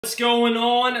What's going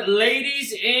on,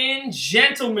 ladies and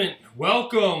gentlemen?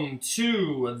 Welcome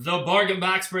to the Bargain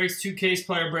Box Breaks 2Case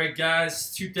Player Break,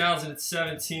 guys.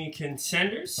 2017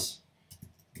 Contenders.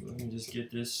 Let me just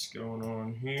get this going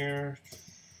on here.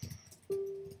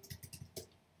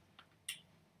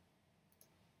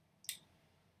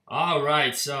 All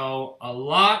right, so a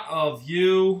lot of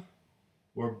you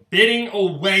were bidding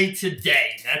away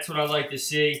today. That's what I like to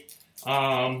see.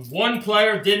 One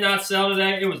player did not sell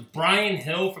today. It was Brian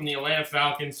Hill from the Atlanta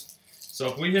Falcons. So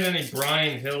if we hit any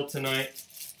Brian Hill tonight,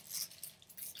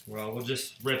 well, we'll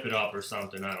just rip it up or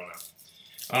something. I don't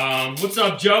know. What's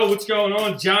up, Joe? What's going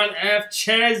on? John F.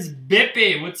 Ches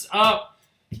Bippy. What's up?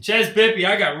 Ches Bippy,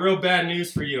 I got real bad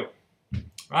news for you.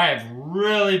 I have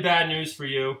really bad news for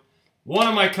you. One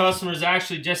of my customers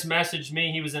actually just messaged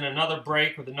me. He was in another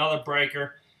break with another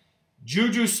breaker.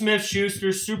 Juju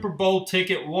Smith-Schuster Super Bowl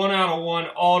ticket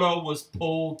 1/1 auto was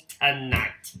pulled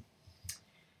tonight.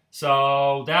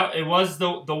 So it was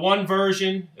the one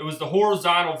version. It was the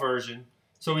horizontal version.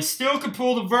 So we still could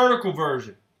pull the vertical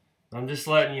version. I'm just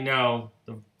letting you know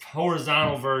the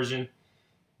horizontal version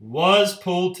was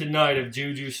pulled tonight of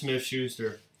Juju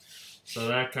Smith-Schuster. So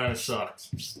that kind of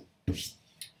sucks.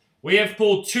 We have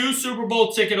pulled 2 Super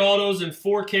Bowl ticket autos in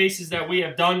 4 cases that we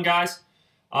have done, guys.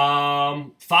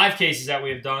 5 cases that we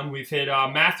have done. We've hit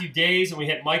Matthew Days and we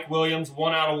hit Mike Williams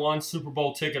 1/1 Super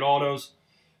Bowl ticket autos.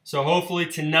 So hopefully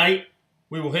tonight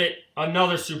we will hit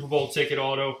another Super Bowl ticket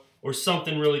auto or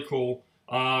something really cool.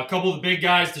 A couple of the big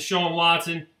guys, Deshaun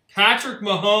Watson. Patrick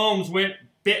Mahomes went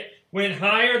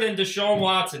higher than Deshaun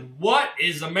Watson. What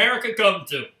is America coming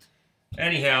to?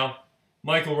 Anyhow,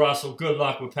 Michael Russell, good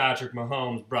luck with Patrick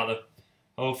Mahomes, brother.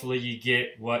 Hopefully you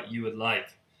get what you would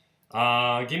like.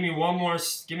 Give me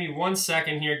 1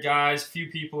 second here, guys. A few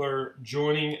people are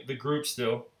joining the group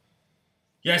still.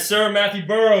 Yes, sir, Matthew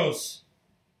Burrows.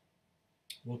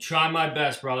 We'll try my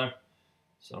best, brother.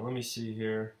 So let me see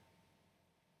here.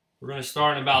 We're going to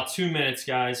start in about 2 minutes,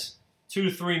 guys. 2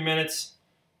 to 3 minutes.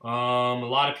 A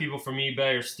lot of people from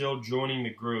eBay are still joining the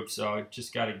group, so I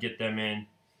just got to get them in,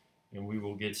 and we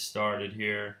will get started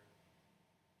here.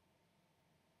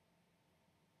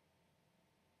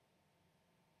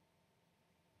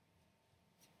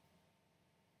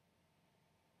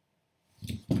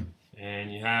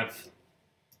 And you have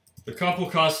a couple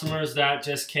customers that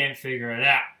just can't figure it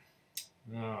out.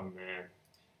 Oh, man.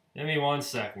 Give me 1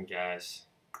 second, guys.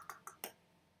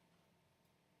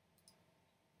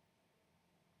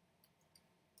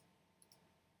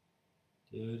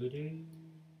 Doo-doo-doo.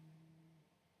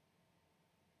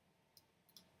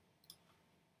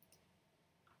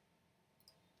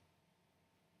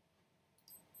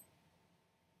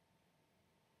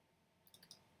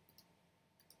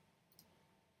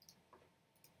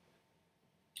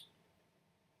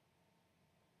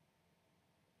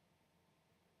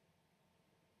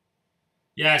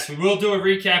 Yes, we will do a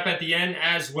recap at the end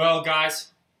as well,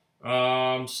 guys.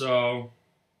 So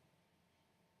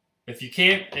if you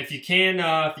can't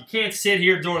sit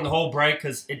here during the whole break,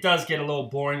 because it does get a little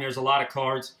boring. There's a lot of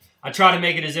cards. I try to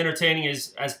make it as entertaining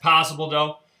as possible,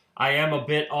 though. I am a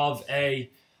bit of a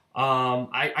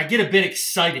I get a bit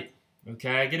excited.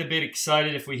 Okay, I get a bit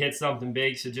excited if we hit something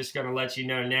big. So just gonna let you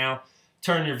know now.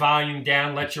 Turn your volume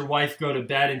down. Let your wife go to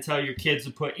bed, and tell your kids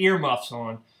to put earmuffs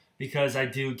on, because I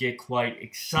do get quite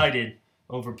excited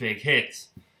over big hits.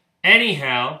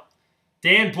 Anyhow,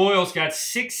 Dan Boyle's got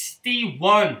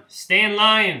 61. Stan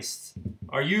Lyons,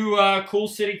 are you cool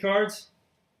city cards?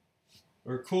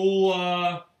 Or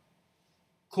cool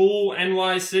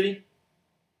NY City?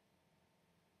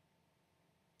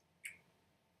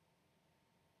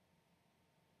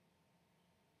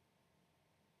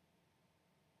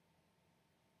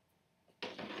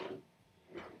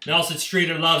 Nelson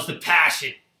Streeter loves the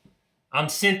passion. I'm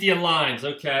Cynthia Lyons,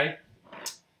 okay.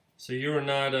 So you're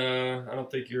not, I don't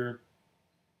think you're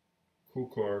Cool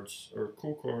Cards, or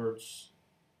Cool Cards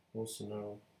wants to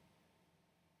know.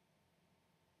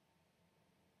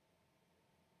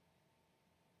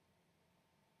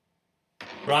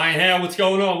 Brian Hale, what's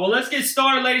going on? Well, let's get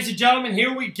started, ladies and gentlemen.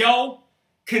 Here we go.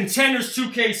 Contenders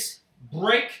 2Case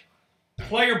break.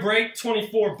 Player break,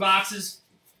 24 boxes.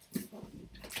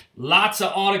 Lots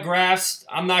of autographs.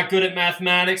 I'm not good at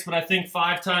mathematics, but I think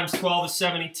 5 times 12 is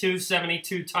 72.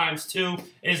 72 times 2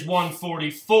 is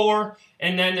 144.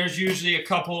 And then there's usually a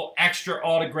couple extra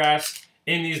autographs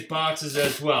in these boxes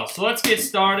as well. So let's get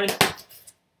started.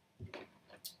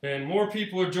 And more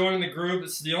people are joining the group.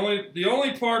 It's the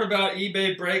only part about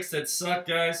eBay breaks that suck,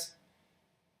 guys.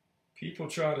 People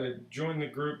try to join the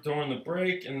group during the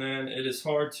break, and then it is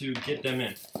hard to get them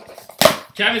in.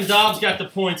 Kevin Dobbs got the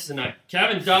points tonight.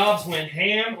 Kevin Dobbs went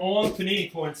ham on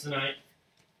Panini points tonight.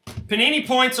 Panini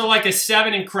points are like a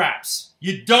 7 in craps.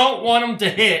 You don't want them to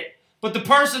hit, but the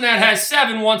person that has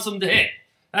 7 wants them to hit.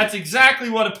 That's exactly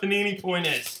what a Panini point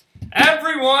is.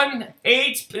 Everyone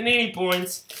hates Panini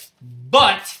points,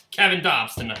 but Kevin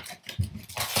Dobbs tonight.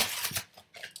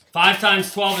 5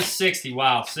 times 12 is 60.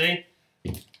 Wow, see?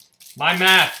 My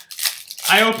math.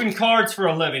 I open cards for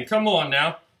a living. Come on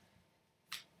now.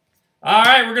 All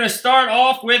right, we're going to start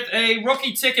off with a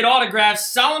rookie ticket autograph,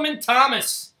 Solomon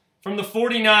Thomas from the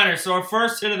 49ers. So our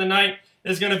first hit of the night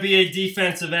is going to be a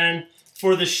defensive end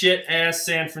for the shit-ass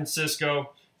San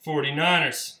Francisco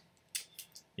 49ers.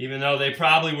 Even though they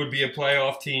probably would be a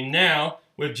playoff team now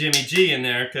with Jimmy G in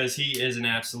there because he is an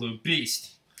absolute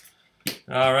beast.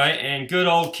 All right, and good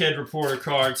old Kid Reporter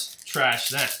cards. Trash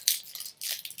that.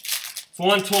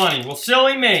 120. Well,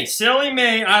 silly me. Silly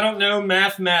me. I don't know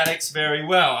mathematics very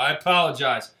well. I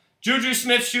apologize. Juju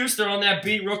Smith-Schuster on that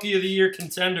beat. Rookie of the Year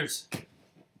contenders.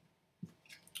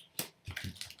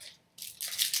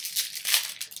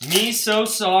 Me so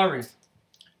sorry.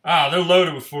 Ah, they're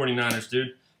loaded with 49ers,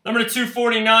 dude. Number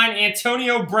 249,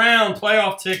 Antonio Brown,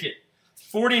 playoff ticket.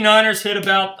 49ers hit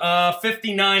about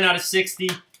 59 out of 60.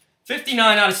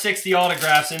 59 out of 60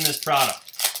 autographs in this product.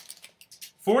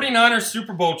 49ers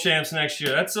Super Bowl champs next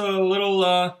year. That's a little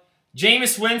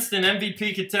Jameis Winston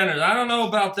MVP contenders. I don't know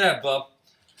about that, bub.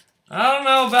 I don't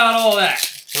know about all that.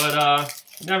 But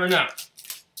you never know.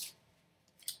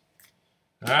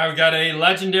 All right, we got a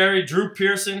legendary Drew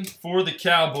Pearson for the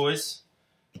Cowboys.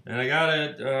 And I got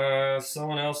it.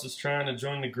 Someone else is trying to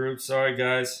join the group. Sorry,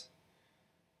 guys.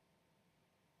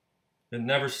 It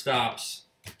never stops.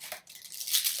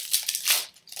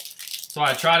 So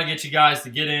I try to get you guys to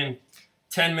get in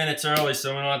 10 minutes early so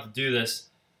we don't have to do this.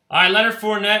 All right, Leonard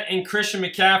Fournette and Christian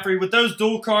McCaffrey. With those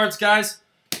dual cards, guys,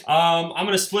 I'm going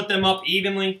to split them up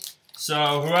evenly.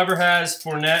 So whoever has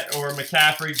Fournette or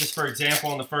McCaffrey, just for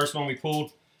example, on the first one we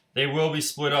pulled, they will be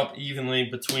split up evenly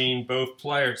between both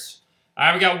players. All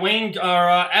right, we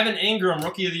got Evan Ingram,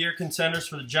 Rookie of the Year contenders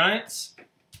for the Giants.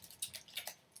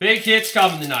 Big hits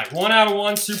coming tonight. 1 out of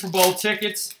 1 Super Bowl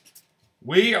tickets.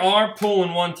 We are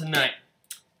pulling one tonight.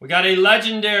 We got a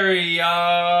legendary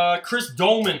Chris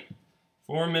Dolman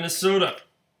for Minnesota.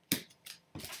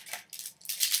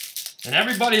 And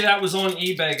everybody that was on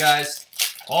eBay, guys,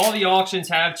 all the auctions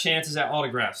have chances at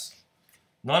autographs.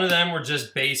 None of them were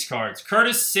just base cards.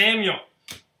 Curtis Samuel,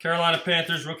 Carolina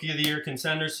Panthers, Rookie of the Year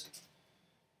contenders.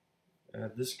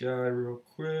 Add this guy real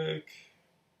quick.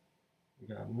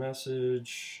 We got a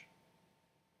message.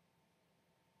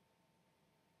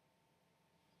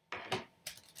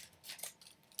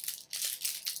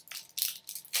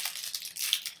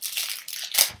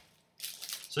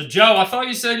 So, Joe, I thought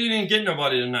you said you didn't get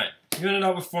nobody tonight. You ended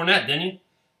up with Fournette, didn't you?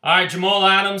 All right, Jamal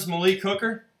Adams, Malik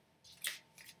Hooker.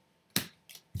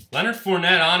 Leonard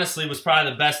Fournette, honestly, was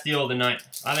probably the best deal of the night.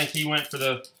 I think he went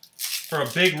for a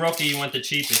big rookie, he went the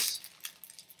cheapest.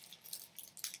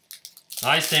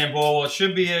 Nice, Dan Bull. It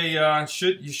should be a,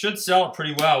 you should sell it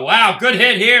pretty well. Wow, good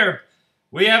hit here.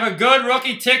 We have a good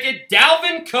rookie ticket,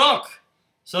 Dalvin Cook.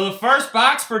 So the first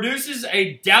box produces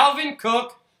a Dalvin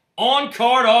Cook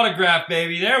on-card autograph,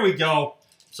 baby. There we go.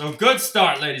 So good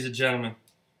start, ladies and gentlemen.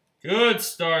 Good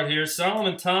start here.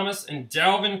 Solomon Thomas and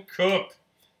Dalvin Cook.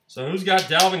 So who's got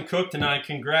Dalvin Cook tonight?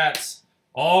 Congrats.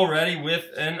 Already with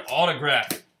an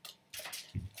autograph.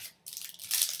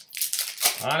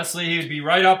 Honestly, he'd be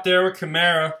right up there with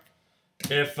Kamara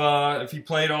if he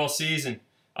played all season.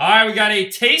 All right, we got a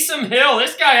Taysom Hill.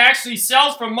 This guy actually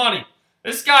sells for money.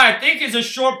 This guy, I think, is a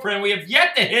short print. We have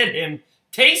yet to hit him.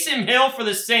 Taysom Hill for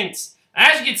the Saints.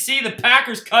 As you can see, the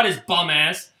Packers cut his bum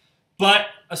ass. But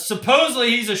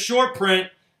supposedly he's a short print,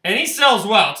 and he sells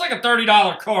well. It's like a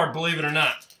 $30 card, believe it or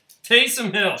not.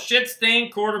 Taysom Hill,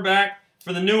 shit-stained quarterback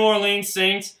for the New Orleans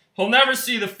Saints. He'll never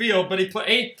see the field, but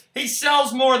he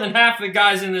sells more than half the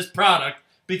guys in this product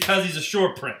because he's a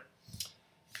short print.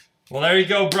 Well, there you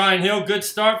go, Brian Hill. Good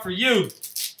start for you.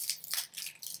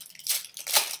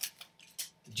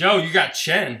 Joe, you got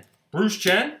Chen. Bruce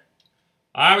Chen?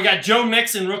 All right, we got Joe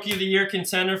Mixon, Rookie of the Year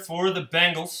contender for the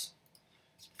Bengals.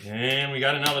 And we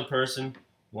got another person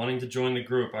wanting to join the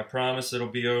group. I promise it'll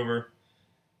be over.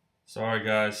 Sorry,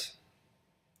 guys.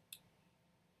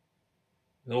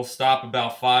 It'll stop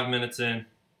about 5 minutes in.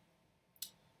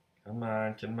 Come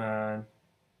on, come on.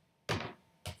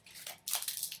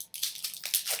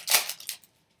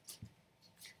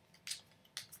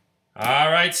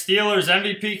 All right, Steelers,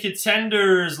 MVP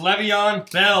contenders,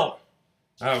 Le'Veon Bell.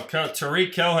 Oh,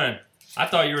 Tariq Cohen. I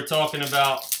thought you were talking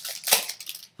about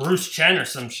Bruce Chen or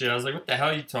some shit. I was like, what the hell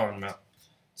are you talking about?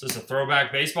 Is this a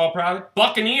throwback baseball product?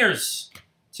 Buccaneers.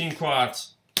 Team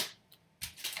quads.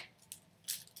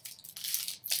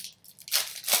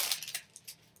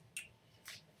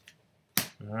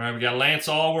 All right, we got Lance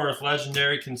Allworth,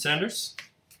 legendary contenders.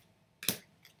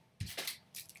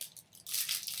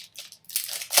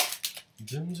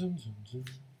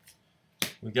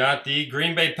 We got the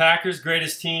Green Bay Packers,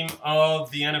 greatest team of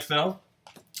the NFL.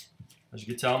 As you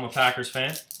can tell, I'm a Packers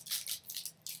fan.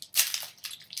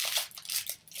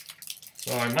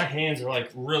 Sorry, my hands are like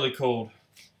really cold.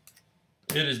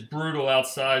 It is brutal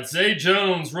outside. Zay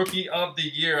Jones, Rookie of the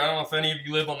Year. I don't know if any of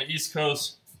you live on the East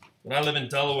Coast, but I live in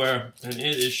Delaware, and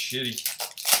it is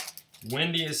shitty.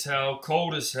 Windy as hell,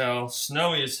 cold as hell,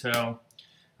 snowy as hell.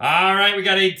 All right, we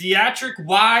got a Deatrick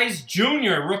Wise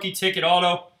Jr. rookie ticket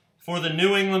auto for the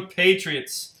New England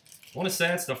Patriots. I want to say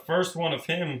that's the first one of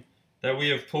him that we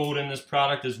have pulled in this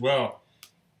product as well.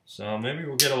 So maybe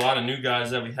we'll get a lot of new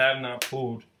guys that we have not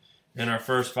pulled in our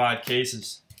first 5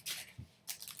 cases.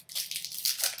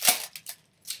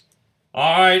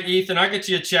 All right, Ethan, I'll get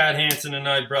you a Chad Hansen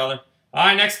tonight, brother. All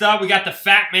right, next up, we got the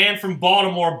fat man from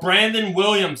Baltimore, Brandon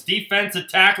Williams, defensive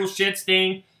tackle, shit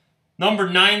stain, number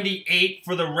 98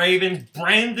 for the Ravens,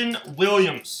 Brandon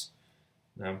Williams.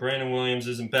 Now, Brandon Williams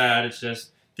isn't bad. It's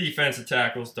just defensive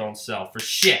tackles don't sell for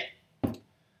shit.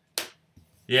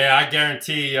 Yeah, I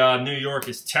guarantee New York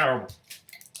is terrible.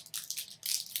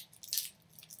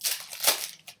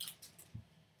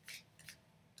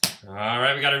 All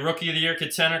right, we got a Rookie of the Year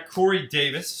contender, Corey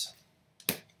Davis.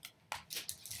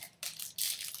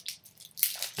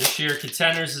 This year,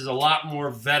 Contenders is a lot more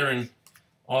veteran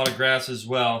autographs as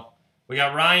well. We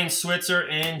got Ryan Switzer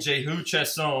and Jehu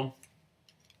Chesson.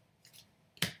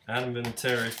 Adam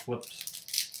Vinatieri flipped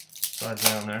upside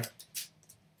down there.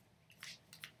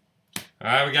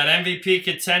 All right, we got MVP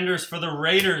Contenders for the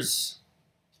Raiders.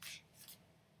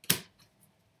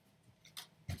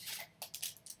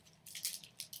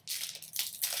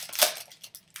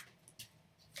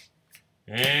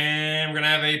 And we're going to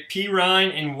have a P.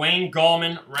 Ryan and Wayne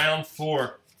Gallman, round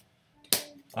 4.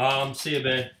 See you,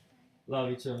 babe.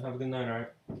 Love you, too. Have a good night, all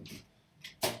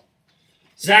right?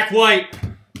 Zach White.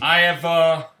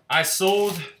 I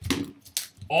sold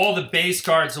all the base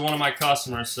cards to one of my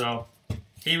customers, so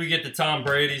he would get the Tom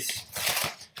Brady's.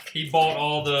 He bought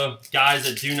all the guys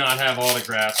that do not have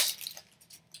autographs.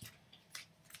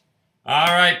 All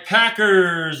right,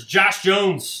 Packers, Josh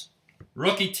Jones.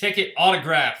 Rookie ticket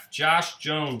autograph, Josh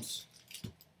Jones.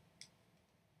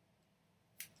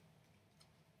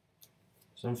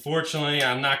 So unfortunately,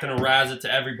 I'm not going to razz it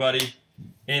to everybody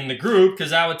in the group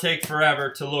because that would take forever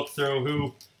to look through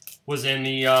who was in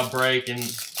the break and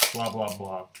blah, blah,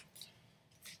 blah.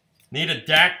 Need a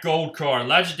Dak Gold card.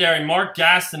 Legendary Mark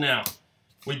Gastineau.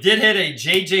 We did hit a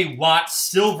J.J. Watt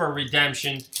Silver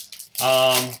redemption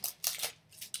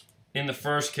in the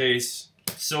first case.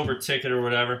 Silver ticket or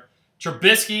whatever.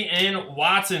 Trubisky and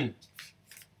Watson.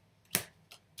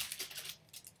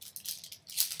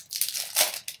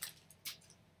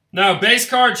 No, base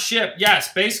card ship.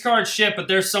 Yes, base card ship, but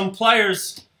there's some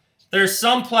players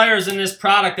in this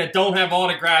product that don't have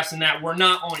autographs and that were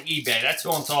not on eBay. That's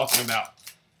what I'm talking about.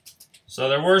 So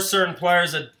there were certain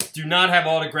players that do not have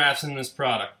autographs in this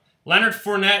product. Leonard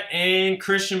Fournette and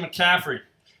Christian McCaffrey.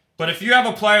 But if you have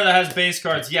a player that has base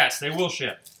cards, yes, they will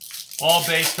ship. All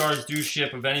base cards do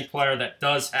ship of any player that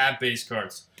does have base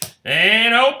cards.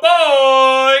 And oh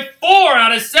boy, 4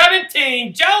 out of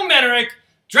 17, Joe Menerick,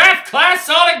 draft class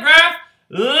autograph,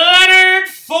 Leonard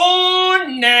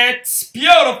Fournette.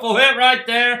 Beautiful hit right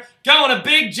there. Going to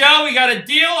Big Joe. We got a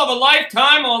deal of a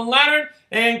lifetime on Leonard.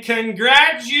 And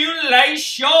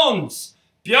congratulations.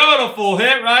 Beautiful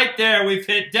hit right there. We've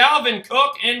hit Dalvin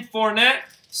Cook and Fournette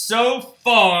so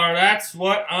far. That's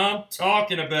what I'm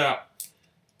talking about.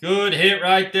 Good hit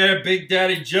right there, Big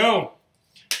Daddy Joe.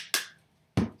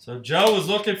 So Joe was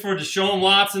looking for Deshaun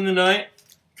Watson tonight.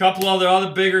 A couple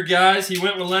other bigger guys. He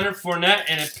went with Leonard Fournette,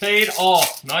 and it paid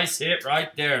off. Nice hit right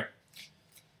there.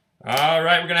 All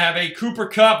right, we're going to have a Cooper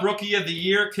Kupp Rookie of the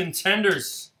Year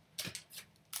Contenders.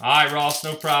 All right, Ross,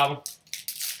 no problem.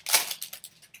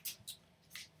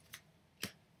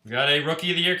 We got a Rookie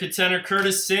of the Year contender,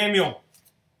 Curtis Samuel.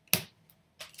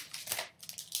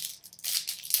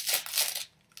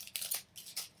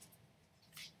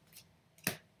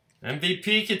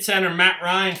 MVP contender, Matt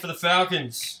Ryan for the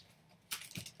Falcons.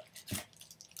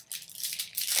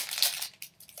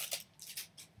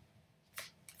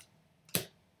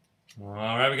 All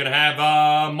right, we're going to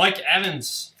have Mike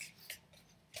Evans.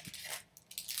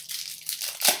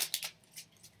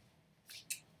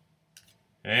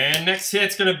 And next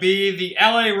hit's going to be the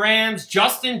LA Rams,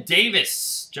 Justin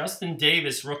Davis. Justin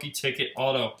Davis, rookie ticket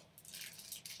auto.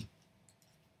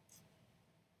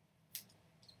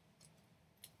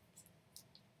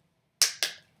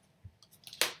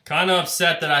 Kind of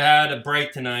upset that I had a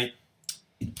break tonight.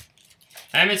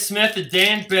 Emmitt Smith and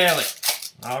Dan Bailey.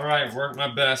 All right, worked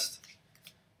my best.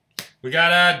 We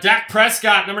got Dak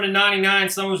Prescott, number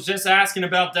 /99. Someone was just asking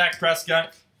about Dak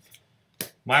Prescott.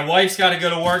 My wife's got to go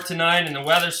to work tonight, and the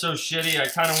weather's so shitty. I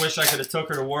kind of wish I could have took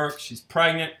her to work. She's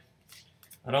pregnant.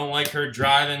 I don't like her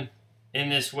driving in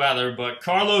this weather. But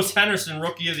Carlos Henderson,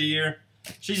 rookie of the year.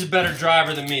 She's a better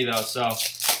driver than me, though, so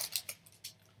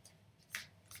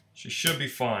she should be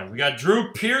fine. We got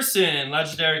Drew Pearson,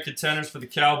 legendary contenders for the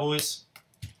Cowboys.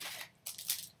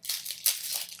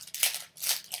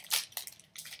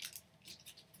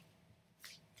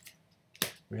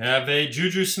 We have a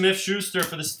Juju Smith-Schuster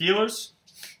for the Steelers.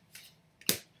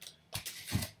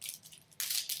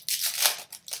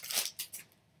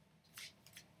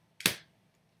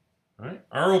 All right,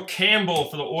 Earl Campbell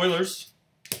for the Oilers.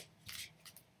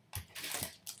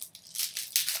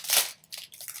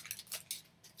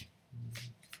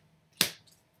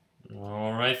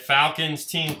 All right, Falcons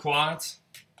team quads.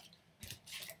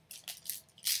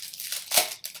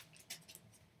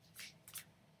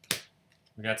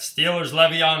 We got Steelers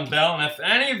Le'Veon Bell, and if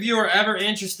any of you are ever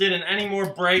interested in any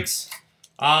more breaks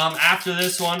after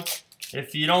this one,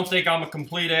 if you don't think I'm a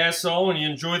complete asshole and you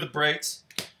enjoy the breaks.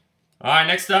 All right,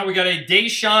 next up we got a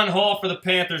Deshaun Hall for the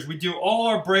Panthers. We do all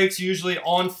our breaks usually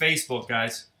on Facebook,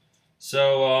 guys.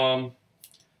 So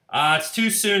it's too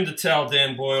soon to tell,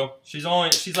 Dan Boyle. She's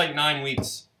like 9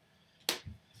 weeks.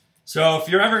 So if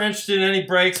you're ever interested in any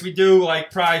breaks, we do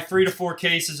like probably 3 to 4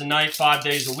 cases a night, 5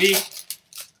 days a week.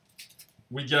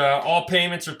 We all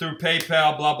payments are through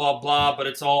PayPal, blah, blah, blah, but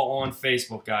it's all on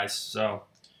Facebook, guys. So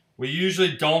we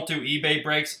usually don't do eBay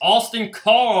breaks. Austin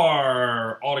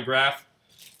Carr autograph.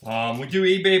 We do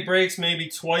eBay breaks maybe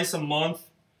twice a month,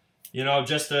 you know,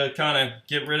 just to kind of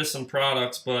get rid of some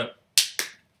products. But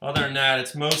other than that,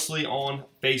 it's mostly on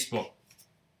Facebook.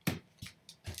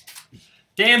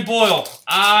 Dan Boyle.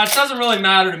 It doesn't really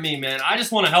matter to me, man. I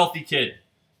just want a healthy kid.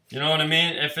 You know what I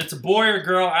mean? If it's a boy or a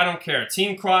girl, I don't care.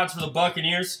 Team quads for the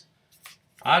Buccaneers.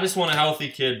 I just want a healthy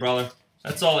kid, brother.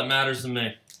 That's all that matters to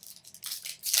me.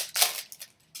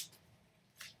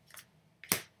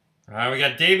 All right, we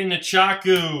got David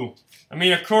Njoku. I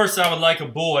mean, of course I would like a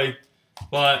boy,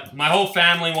 but my whole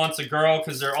family wants a girl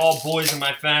because they're all boys in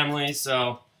my family,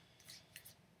 so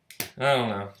I don't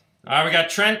know. All right, we got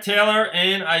Trent Taylor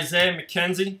and Isaiah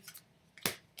McKenzie.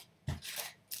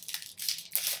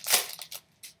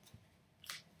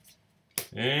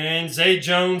 And Zay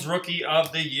Jones, Rookie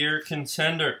of the Year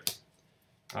contender.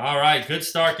 All right, good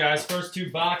start, guys. First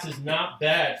 2 boxes, not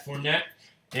bad. Fournette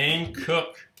and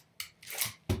Cook.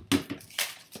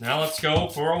 Now let's go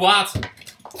for a Watson.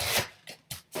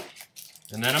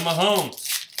 And then a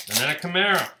Mahomes. And then a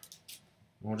Kamara.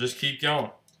 We'll just keep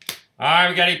going. All right,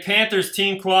 we got a Panthers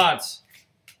team quads.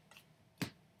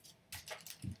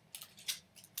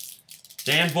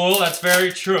 Dan Boyle, that's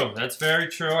very true. That's very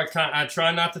true. I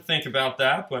try not to think about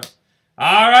that, but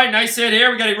all right, nice hit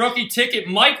here. We got a rookie ticket,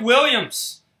 Mike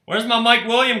Williams. Where's my Mike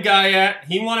Williams guy at?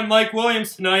 He wanted Mike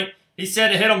Williams tonight. He said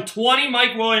to hit him 20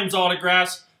 Mike Williams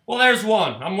autographs. Well, there's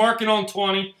one. I'm working on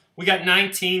 20. We got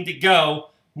 19 to go.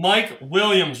 Mike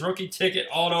Williams, rookie ticket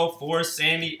auto for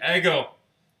San Diego.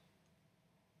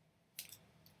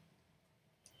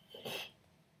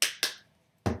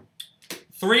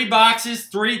 Three boxes,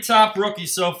 3 top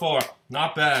rookies so far.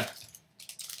 Not bad.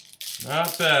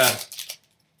 Not bad.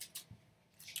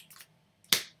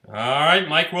 All right,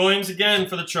 Mike Williams again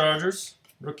for the Chargers.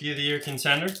 Rookie of the Year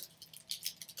contender.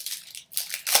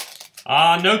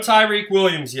 No Tyreek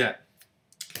Williams yet.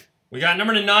 We got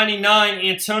number /99,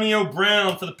 Antonio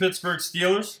Brown for the Pittsburgh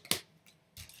Steelers.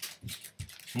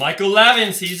 Michael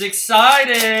Evans, he's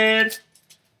excited.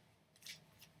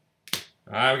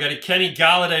 All right, we got a Kenny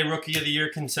Golladay, Rookie of the Year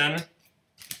contender.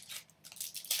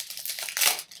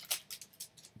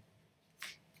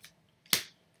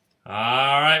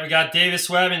 All right, we got Davis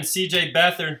Webb and C.J.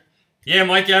 Beathard. Yeah,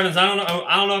 Mike Evans. I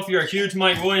don't know if you're a huge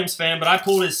Mike Williams fan, but I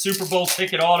pulled his Super Bowl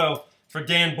ticket auto for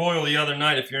Dan Boyle the other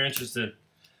night. If you're interested.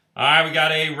 All right, we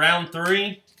got a round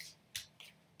 3.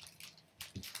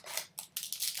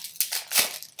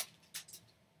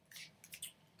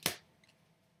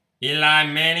 Eli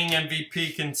Manning,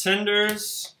 MVP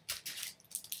contenders.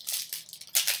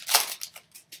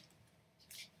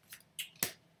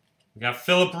 We got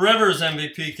Phillip Rivers,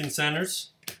 MVP contenders.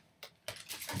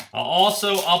 I'll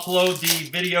also upload the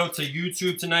video to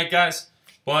YouTube tonight, guys.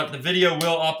 But the video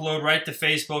will upload right to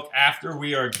Facebook after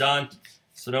we are done.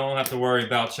 So don't have to worry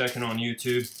about checking on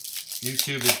YouTube.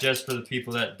 YouTube is just for the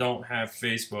people that don't have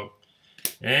Facebook.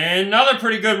 And another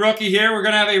pretty good rookie here. We're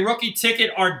going to have a rookie ticket,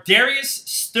 Ardarius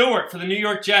Stewart for the New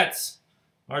York Jets.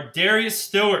 Ardarius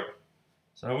Stewart.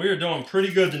 So we are doing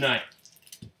pretty good tonight.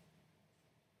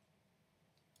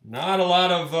 Not a lot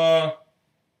of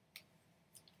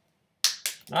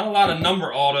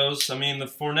number autos. I mean, the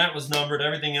Fournette was numbered.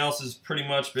 Everything else has pretty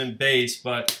much been base,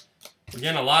 but we're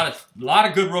getting a lot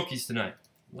of good rookies tonight.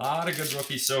 A lot of good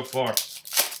rookies so far,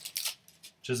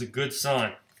 which is a good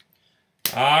sign.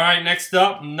 All right, next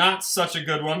up, not such a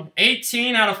good one.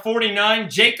 18 out of 49,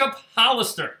 Jacob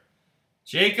Hollister.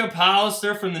 Jacob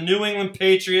Hollister from the New England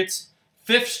Patriots,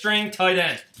 5th string tight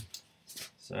end.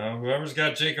 So whoever's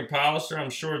got Jacob Hollister, I'm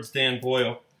sure it's Dan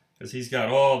Boyle, because he's got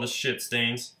all the shit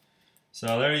stains.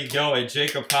 So there you go, a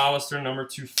Jacob Hollister, number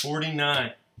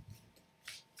 249.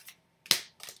 Is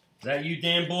that you,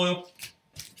 Dan Boyle?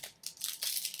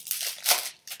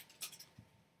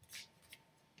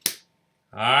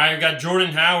 All right, we got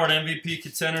Jordan Howard, MVP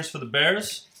contenders for the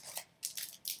Bears.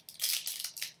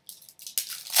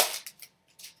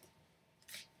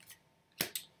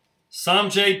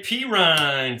 Samjay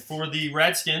Pirine for the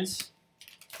Redskins.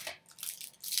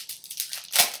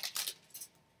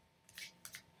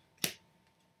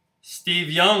 Steve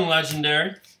Young,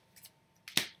 legendary.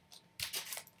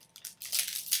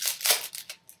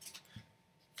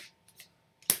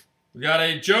 We got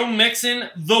a Joe Mixon,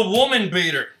 the woman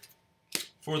beater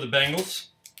for the Bengals.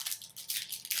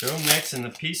 Joe Mixon, the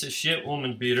piece of shit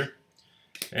woman beater.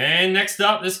 And next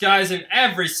up, this guy's in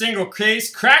every single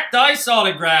case. Cracked ice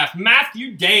autograph,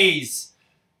 Matthew Days.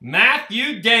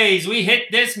 Matthew Days. We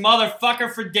hit this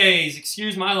motherfucker for days.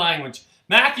 Excuse my language.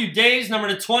 Matthew Days,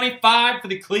 number 25 for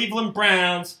the Cleveland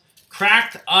Browns.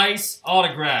 Cracked ice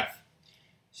autograph.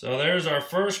 So there's our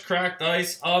first cracked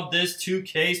ice of this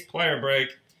 2-case player break.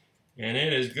 And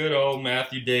it is good old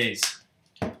Matthew Days.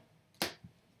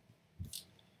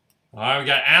 All right, we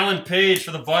got Alan Page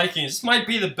for the Vikings. This might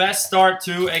be the best start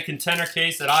to a contender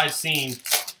case that I've seen.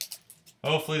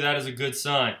 Hopefully that is a good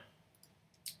sign.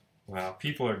 Wow,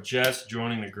 people are just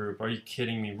joining the group. Are you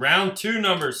kidding me? Round 2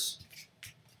 numbers.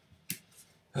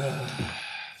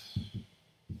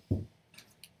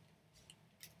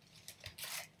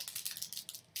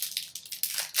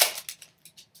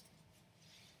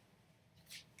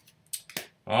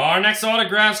 Our next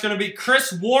autograph is going to be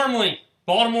Chris Wormley,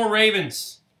 Baltimore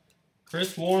Ravens.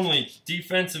 Chris Wormley,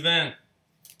 defensive end.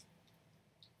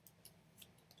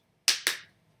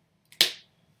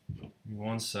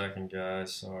 One second,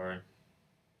 guys. Sorry.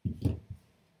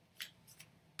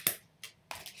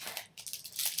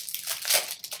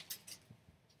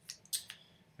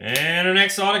 And our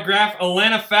next autograph,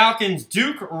 Atlanta Falcons,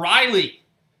 Duke Riley.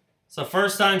 It's the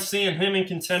first time seeing him in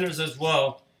contenders as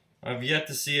well. I've yet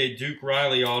to see a Duke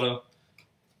Riley auto.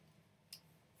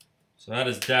 So that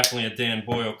is definitely a Dan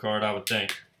Boyle card, I would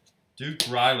think. Duke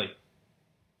Riley.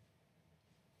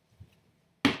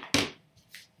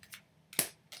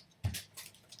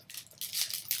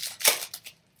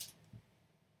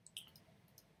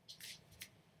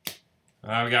 All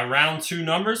right, we got round 2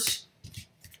 numbers.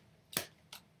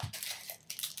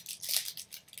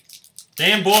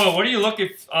 Dan Boyle, what are you looking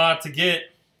to get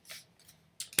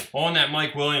on that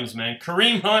Mike Williams, man?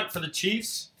 Kareem Hunt for the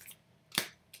Chiefs.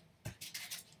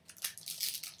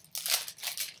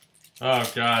 Oh,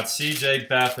 God. C.J.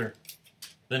 Beathard.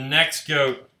 The next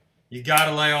GOAT. You got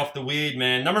to lay off the weed,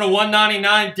 man. Number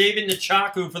 199, David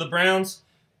Njoku for the Browns.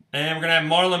 And we're going to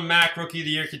have Marlon Mack, Rookie of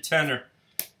the Year contender.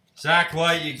 Zach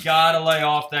White, you got to lay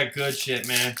off that good shit,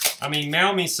 man. I mean,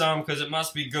 mail me some because it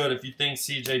must be good if you think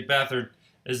C.J. Beathard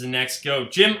is the next GOAT.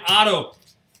 Jim Otto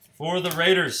for the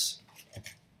Raiders.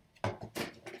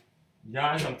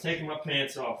 Guys, I'm taking my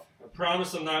pants off. I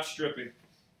promise I'm not stripping.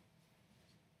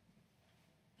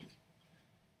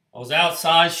 I was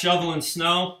outside shoveling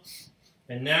snow,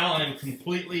 and now I'm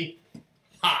completely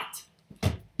hot.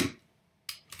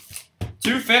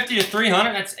 250 to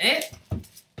 300, that's it?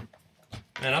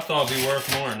 Man, I thought it'd be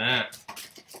worth more than that.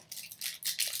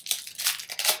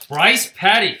 Bryce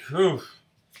Petty. Whew.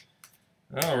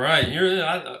 All right,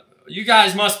 you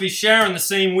guys must be sharing the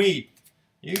same weed.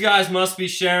 You guys must be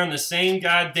sharing the same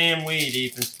goddamn weed,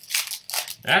 Ethan.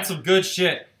 That's some good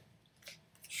shit.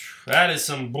 That is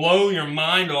some blow your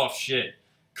mind off shit.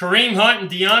 Kareem Hunt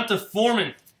and Deonta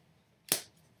Foreman.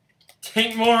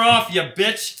 Take more off, you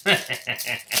bitch.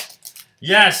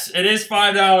 Yes, it is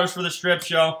 $5 for the strip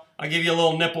show. I'll give you a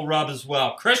little nipple rub as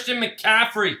well. Christian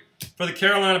McCaffrey for the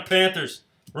Carolina Panthers.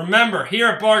 Remember, here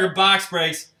at Bargain Box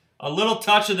Breaks, a little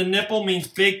touch of the nipple means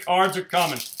big cards are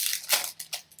coming.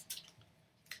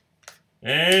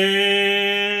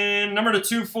 And number to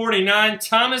 249,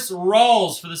 Thomas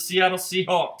Rawls for the Seattle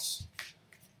Seahawks.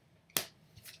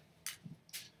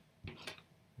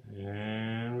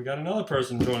 And we got another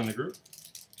person joining the group.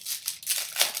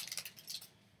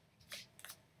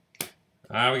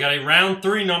 We got a round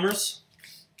 3 numbers.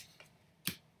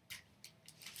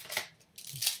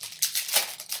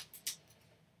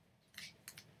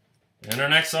 And our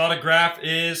next autograph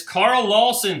is Carl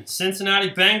Lawson, Cincinnati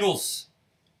Bengals.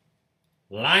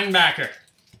 Linebacker.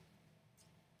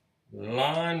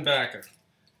 Linebacker.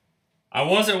 I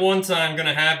was at one time going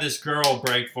to have this girl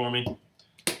break for me.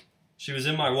 She was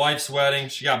in my wife's wedding.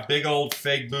 She got big old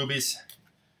fake boobies.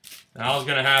 And I was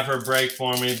going to have her break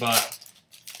for me, but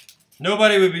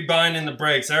nobody would be buying in the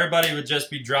breaks. Everybody would just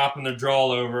be dropping their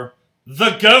drawl over.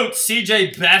 The GOAT,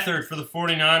 C.J. Beathard for the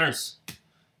 49ers.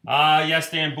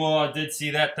 Yes, Dan Bull, I did see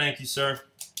that. Thank you, sir.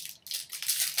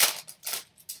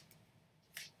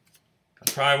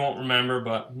 I probably won't remember,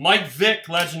 but Mike Vick,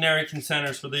 legendary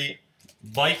contenders for the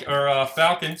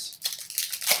Falcons.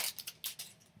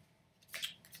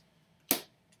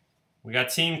 We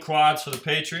got team quads for the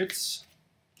Patriots.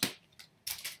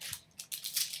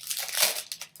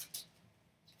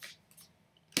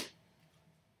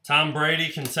 Tom Brady,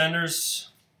 contenders.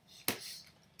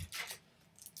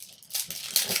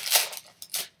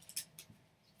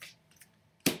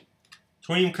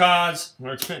 Team quads,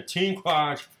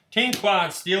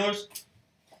 Steelers.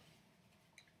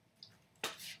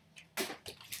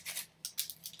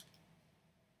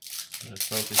 Let's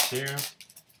focus here.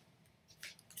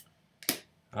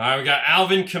 All right, we got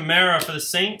Alvin Kamara for the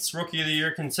Saints, Rookie of the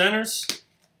Year contenders.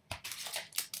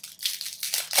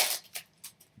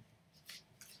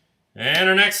 And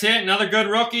our next hit, another good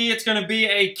rookie. It's going to be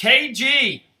a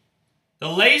KG. The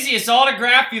laziest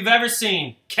autograph you've ever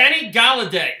seen. Kenny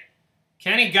Golladay.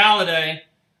 Kenny Golladay.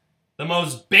 The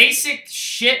most basic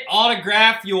shit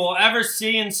autograph you will ever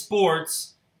see in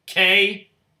sports. KG.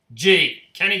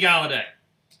 Kenny Golladay.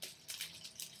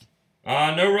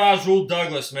 No Rajul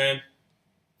Douglas, man.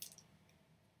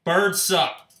 Birds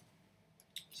suck.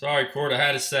 Sorry, Cord, I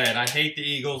had to say it. I hate the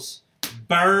Eagles.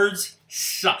 Birds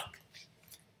suck.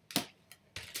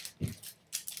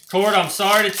 Cord, I'm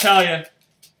sorry to tell you.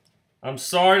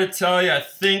 I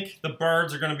think the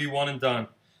Birds are going to be one and done.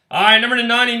 All right, number to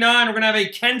 99, we're going to have a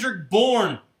Kendrick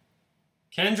Bourne.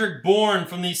 Kendrick Bourne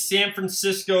from the San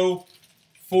Francisco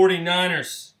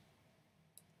 49ers.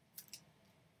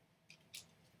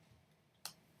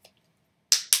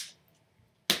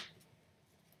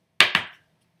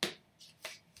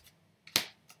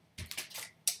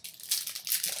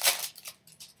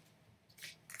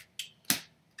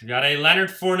 We got a Leonard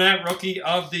Fournette, Rookie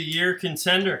of the Year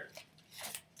contender.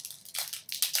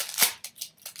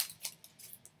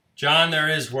 John, there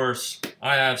is worse.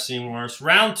 I have seen worse.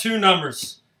 Round 2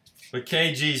 numbers, but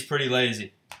KG's pretty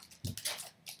lazy.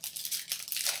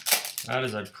 That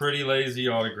is a pretty lazy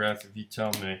autograph, if you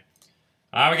tell me.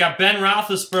 We got Ben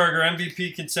Roethlisberger,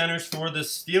 MVP contenders for the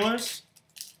Steelers.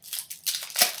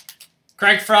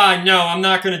 Craig Fry, no, I'm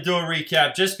not going to do a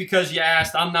recap. Just because you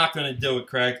asked, I'm not going to do it,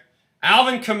 Craig.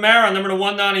 Alvin Kamara, number to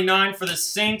 199 for the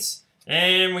Saints.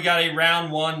 And we got a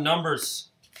round 1 numbers.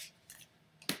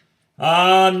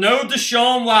 No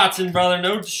Deshaun Watson, brother.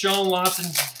 No Deshaun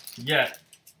Watson yet.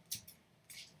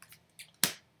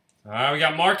 All right, we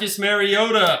got Marcus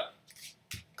Mariota.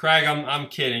 Craig, I'm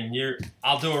kidding.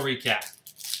 I'll do a recap.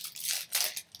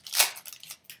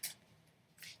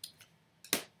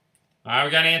 All right,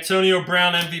 we got Antonio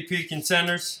Brown, MVP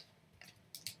contenders.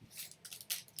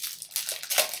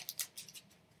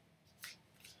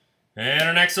 And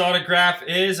our next autograph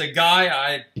is a guy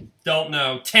I don't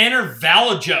know. Tanner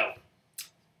Valajo.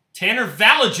 Tanner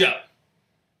Valajo.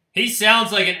 He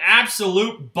sounds like an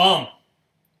absolute bum.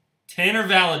 Tanner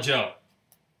Valajo.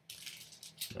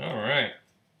 All right.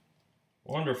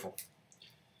 Wonderful.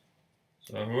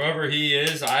 So whoever he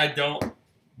is, I don't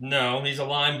know. He's a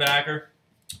linebacker.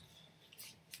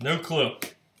 No clue.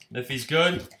 If he's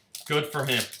good, good for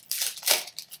him.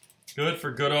 Good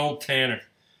for good old Tanner.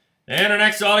 And our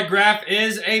next autograph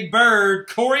is a bird.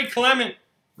 Corey Clement.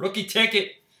 Rookie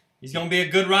ticket. He's going to be a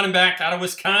good running back out of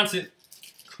Wisconsin.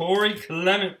 Corey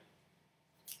Clement.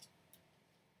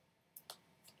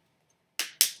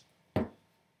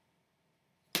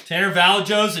 Tanner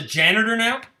Valajo's a janitor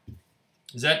now?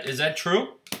 Is that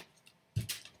true?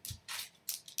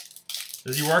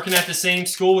 Is he working at the same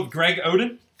school with Greg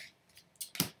Oden?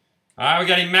 All right, we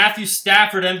got a Matthew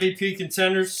Stafford, MVP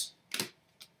contenders.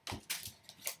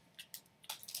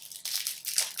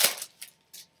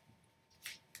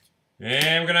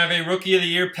 And we're going to have a Rookie of the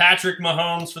Year, Patrick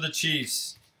Mahomes for the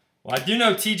Chiefs. Well, I do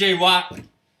know T.J. Watt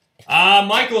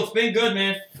Michael, it's been good,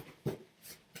 man.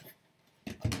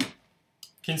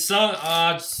 Can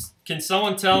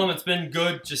someone tell him it's been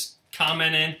good? Just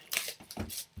comment in.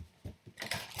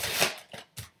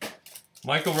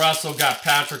 Michael Russell got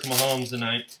Patrick Mahomes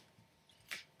tonight.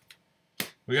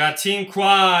 We got Team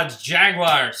Quads,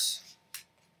 Jaguars.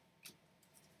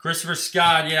 Christopher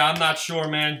Scott, yeah, I'm not sure,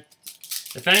 man.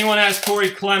 If anyone has Corey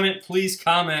Clement, please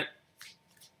comment.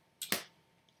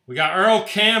 We got Earl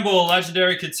Campbell,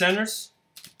 Legendary Contenders.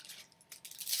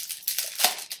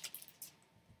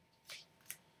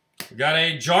 We got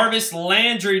a Jarvis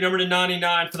Landry, number to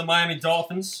 99 for the Miami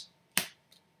Dolphins.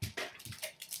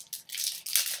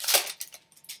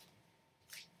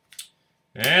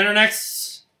 And our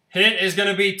next hit is going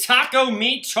to be Taco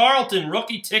Meat Charlton,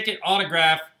 rookie ticket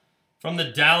autograph from the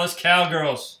Dallas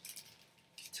Cowgirls.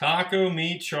 Taco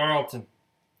Meat Charlton.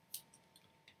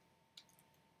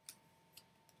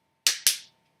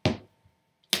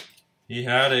 He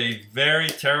had a very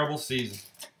terrible season.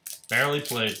 Barely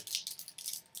played.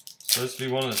 Supposed to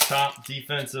be one of the top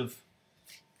defensive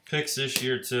picks this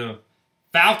year, too.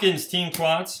 Falcons Team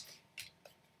Quads.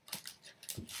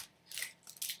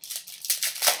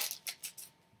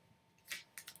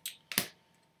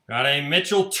 Got a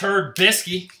Mitchell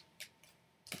Trubisky.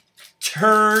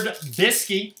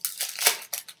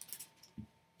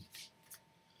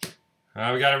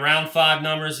 We got a round 5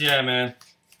 numbers. Yeah, man.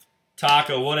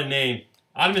 Taco, what a name.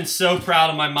 I'd have been so proud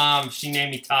of my mom if she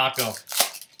named me Taco.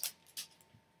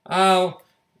 Oh,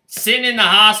 sitting in the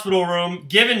hospital room,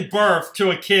 giving birth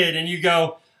to a kid, and you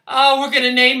go, oh, we're going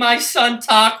to name my son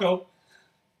Taco.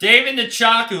 David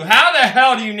Nchaku, how the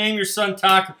hell do you name your son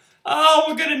Taco? Oh,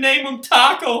 we're going to name him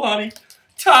Taco, honey.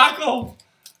 Taco.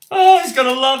 Oh, he's going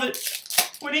to love it.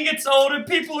 When he gets older,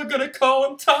 people are going to call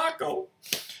him Taco.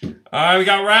 All right, we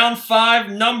got round 5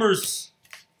 numbers.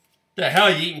 The hell,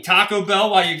 you eating Taco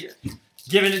Bell while you're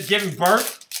giving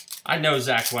birth? I know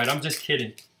Zach White. I'm just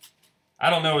kidding. I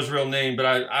don't know his real name, but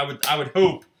I would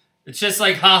hope. It's just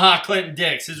like Ha-Ha Clinton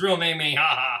Dix. His real name ain't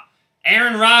Ha-Ha.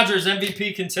 Aaron Rodgers,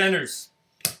 MVP Contenders.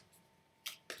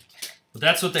 But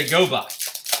that's what they go by.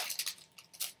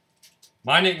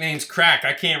 My nickname's Crack.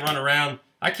 I can't run around.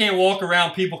 I can't walk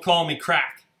around people calling me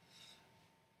Crack.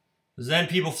 Because then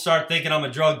people start thinking I'm a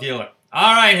drug dealer.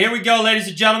 All right, here we go, ladies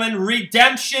and gentlemen.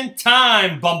 Redemption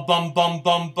time. Bum, bum, bum,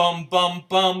 bum, bum, bum,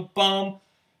 bum, bum.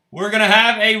 We're going to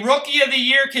have a Rookie of the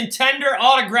Year Contender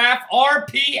Autograph,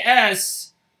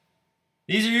 RPS.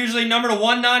 These are usually numbered to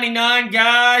 199,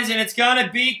 guys, and it's going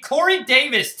to be Corey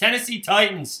Davis, Tennessee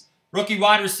Titans. Rookie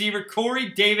wide receiver, Corey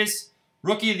Davis,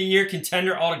 Rookie of the Year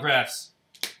Contender Autographs.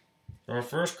 Our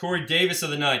first Corey Davis of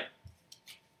the night.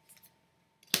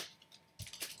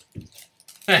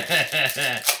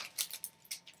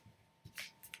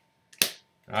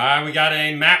 All right, we got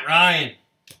a Matt Ryan.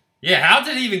 Yeah, how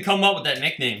did he even come up with that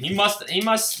nickname? He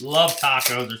must love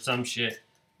tacos or some shit.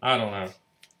 I don't know.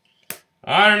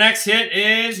 All right, our next hit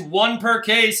is 1 per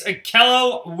case.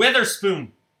 Akello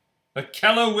Witherspoon.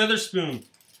 Akello Witherspoon.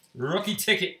 Rookie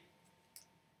ticket.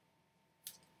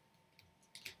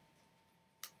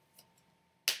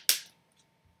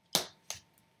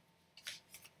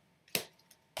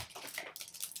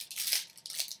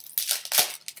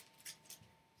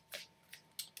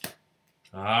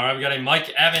 All right, we got a Mike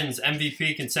Evans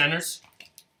MVP Contenders.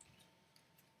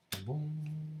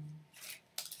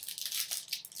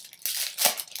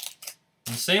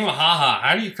 And same with Ha-Ha.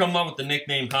 How do you come up with the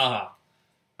nickname Ha-Ha?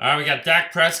 All right, we got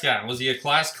Dak Prescott. Was he a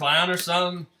class clown or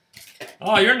something?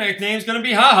 Oh, your nickname's going to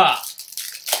be Ha-Ha.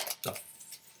 The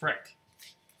frick.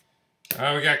 All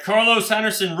right, we got Carlos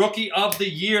Henderson, Rookie of the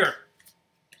Year.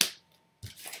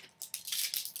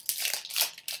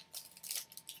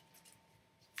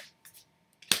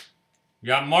 We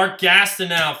got Mark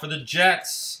Gastineau for the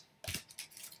Jets.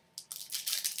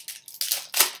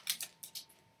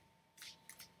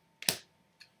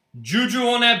 Juju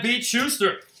on that beat,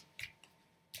 Schuster.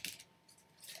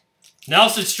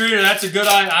 Nelson Streeter, that's a good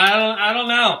I don't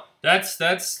know. That's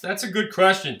a good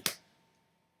question.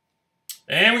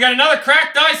 And we got another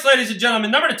cracked dice, ladies and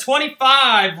gentlemen. Number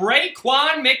 25,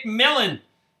 Raekwon McMillan.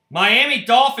 Miami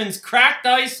Dolphins cracked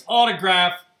dice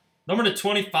autograph. Number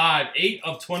 25, 8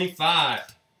 of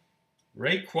 25.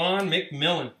 Raekwon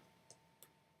McMillan.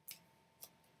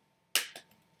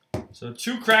 So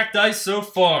 2 cracked dice so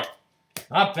far.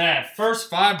 Not bad.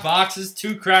 First 5 boxes,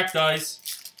 2 cracked dice.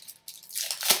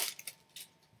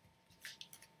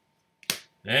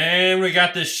 And we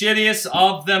got the shittiest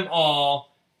of them all.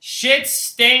 Shit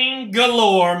stain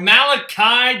galore.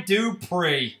 Malachi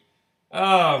Dupree.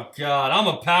 Oh, God. I'm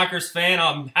a Packers fan.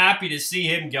 I'm happy to see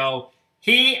him go.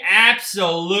 He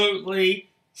absolutely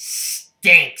stinks.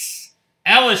 stinks.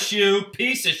 LSU,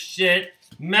 piece of shit.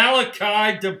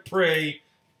 Malachi Dupree,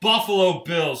 Buffalo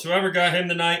Bills. Whoever got him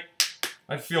tonight,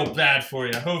 I feel bad for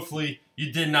you. Hopefully,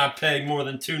 you did not pay more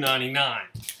than $2.99.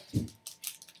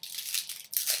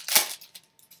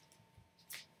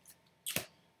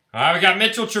 All right, we got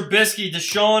Mitchell Trubisky,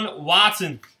 Deshaun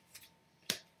Watson.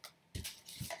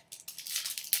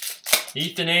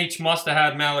 Ethan H. must have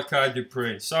had Malachi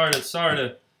Dupree. Sorry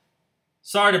to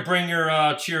bring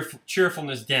your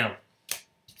cheerfulness down.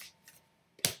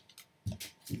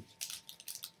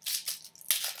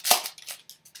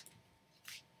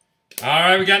 All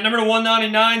right, we got number to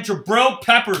 199, Jabril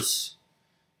Peppers.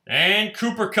 And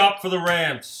Cooper Kupp for the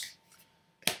Rams.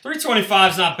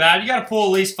 325 is not bad. You got to pull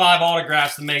at least 5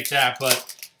 autographs to make that,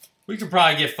 but we could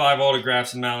probably get 5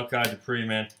 autographs in Malachi Dupree,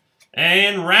 man.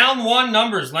 And round 1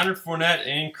 numbers, Leonard Fournette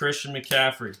and Christian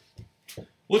McCaffrey.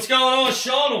 What's going on,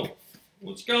 Sean?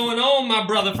 What's going on, my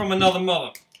brother from another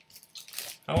mother?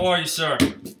 How are you, sir?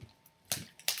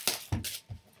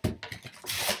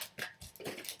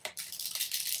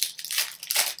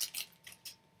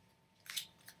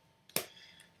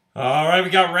 All right, we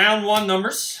got round 1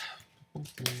 numbers.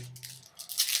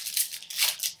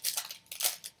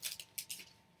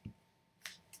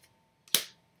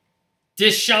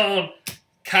 Deshaun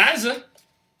Kaiser.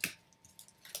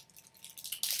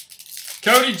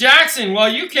 Cody Jackson.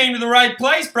 Well, you came to the right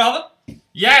place, brother.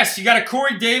 Yes, you got a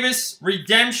Corey Davis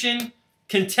redemption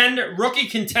contender, rookie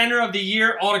contender of the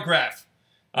year autograph.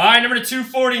 All right, number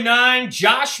 249,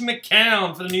 Josh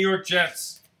McCown for the New York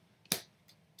Jets.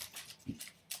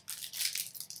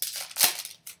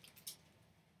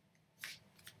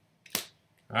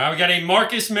 All right, we got a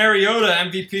Marcus Mariota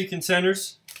MVP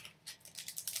contenders.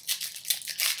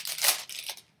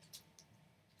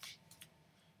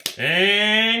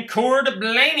 And Cord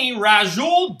Blaney,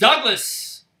 Rasul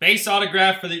Douglas, base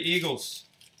autograph for the Eagles.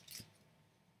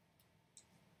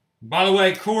 By the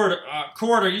way, Cord,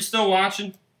 are you still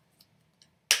watching?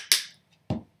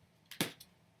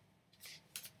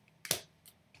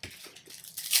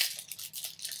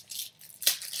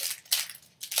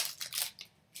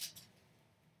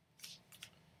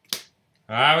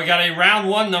 All right, we got a round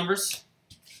 1 numbers.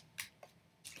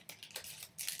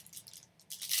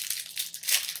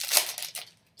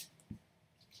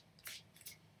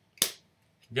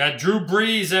 We got Drew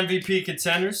Brees MVP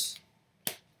contenders.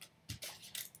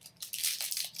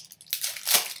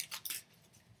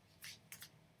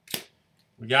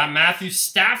 We got Matthew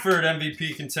Stafford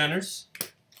MVP contenders.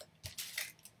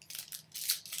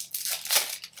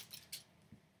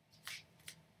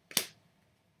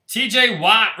 TJ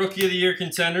Watt, Rookie of the Year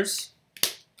contenders.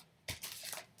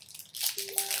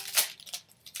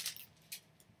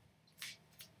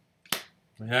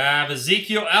 We have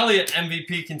Ezekiel Elliott,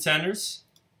 MVP contenders.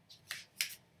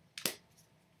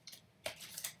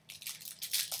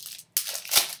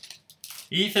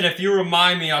 Ethan, if you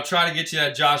remind me, I'll try to get you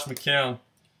that Josh McCown.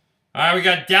 All right, we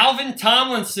got Dalvin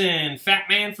Tomlinson, Fat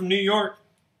Man from New York.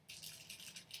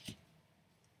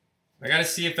 I got to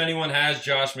see if anyone has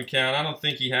Josh McCown. I don't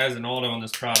think he has an auto on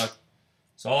this product.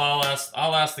 So I'll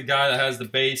ask the guy that has the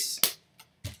base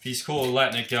if he's cool with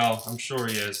letting it go. I'm sure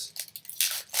he is.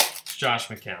 It's Josh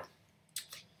McCown.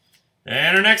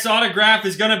 And our next autograph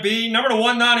is going to be number to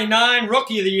 199,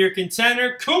 Rookie of the Year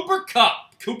contender, Cooper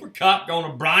Kupp. Cooper Kupp going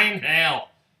to Brian Hale.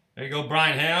 There you go,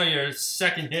 Brian Hale, your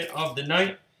second hit of the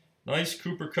night. Nice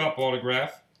Cooper Kupp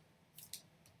autograph.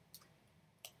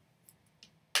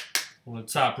 One of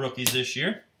the top rookies this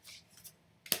year.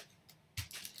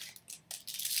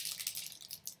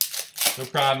 No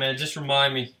problem, man. Just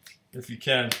remind me if you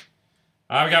can.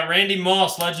 All right, we got Randy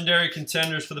Moss, legendary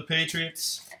contenders for the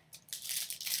Patriots.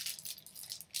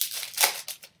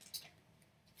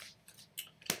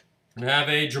 We have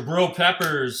a Jabril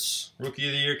Peppers, Rookie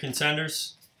of the Year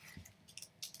contenders.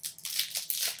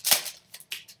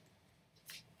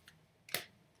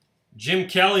 Jim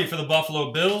Kelly for the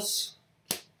Buffalo Bills.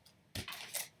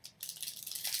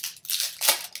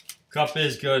 Kupp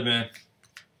is good, man.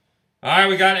 All right,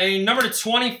 we got a number to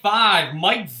 25,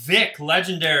 Mike Vick,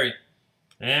 legendary.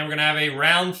 And we're going to have a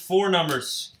round 4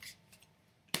 numbers.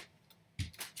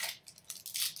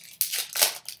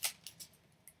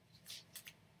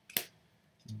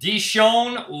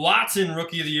 Deshaun Watson,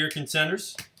 Rookie of the Year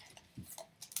contenders.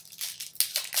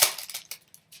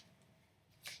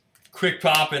 Quick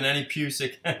pop and any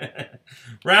Pusick.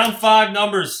 Round 5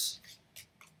 numbers.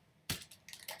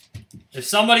 If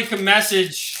somebody can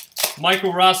message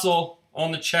Michael Russell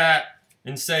on the chat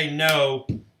and say no,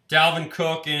 Dalvin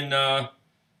Cook and all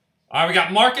right, we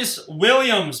got Marcus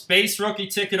Williams, base rookie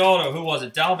ticket auto. Who was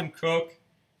it? Dalvin Cook.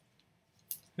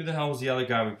 Who the hell was the other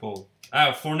guy we pulled?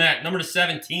 Oh, Fournette, number to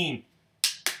 17.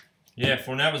 Yeah,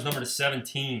 Fournette was number to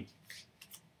 17.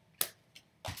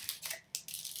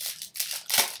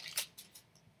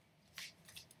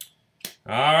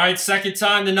 All right, second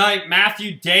time tonight.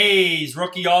 Matthew Days,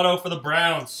 rookie auto for the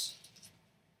Browns.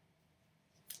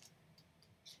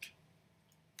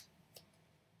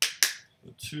 So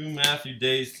 2 Matthew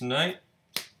Days tonight.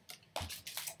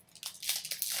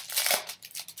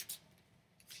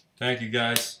 Thank you,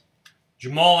 guys.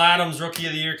 Jamal Adams, Rookie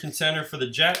of the Year contender for the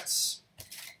Jets.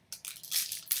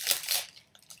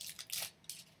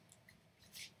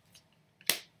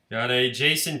 Got a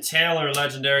Jason Taylor,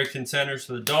 Legendary Contenders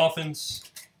for the Dolphins.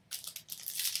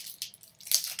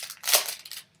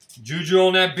 Juju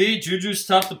on that beat. Juju's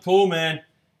tough to pull, man.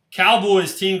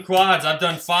 Cowboys team quads. I've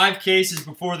done 5 cases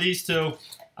before these 2.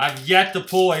 I've yet to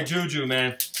pull a Juju,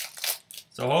 man.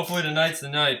 So hopefully tonight's the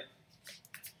night.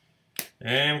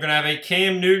 And we're going to have a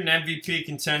Cam Newton MVP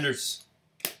Contenders.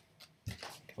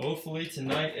 Hopefully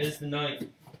tonight is the night.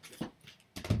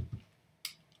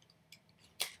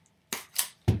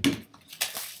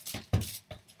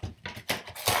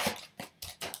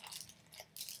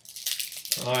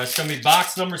 All right, it's going to be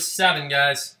box number 7,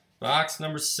 guys. Box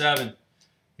number 7.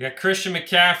 We got Christian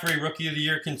McCaffrey, Rookie of the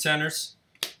Year Contenders.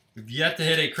 We've yet to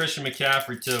hit a Christian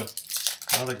McCaffrey, too.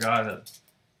 Another guy that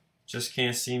just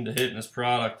can't seem to hit in this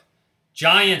product.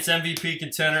 Giants MVP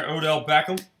contender, Odell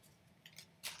Beckham.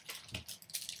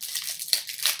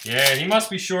 Yeah, he must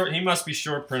be short. He must be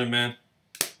short printed, man.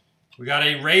 We got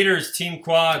a Raiders team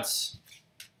quads.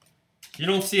 You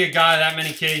don't see a guy that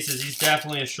many cases. He's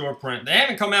definitely a short print. They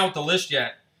haven't come out with the list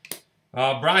yet.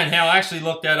 Brian Hale actually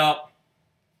looked that up.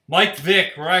 Mike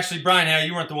Vick, or actually Brian Hale,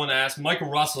 you weren't the one that asked. Michael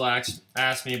Russell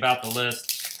asked me about the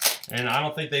list. And I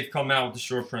don't think they've come out with the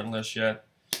short print list yet.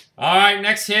 All right,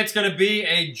 next hit's going to be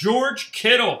a George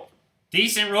Kittle.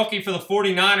 Decent rookie for the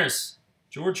 49ers.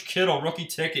 George Kittle, rookie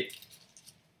ticket.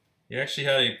 He actually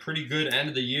had a pretty good end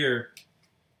of the year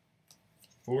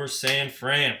for San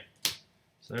Fran.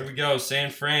 So there we go, San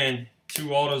Fran.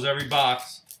 2 autos every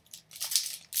box.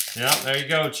 Yep, there you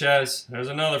go, Chaz. There's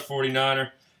another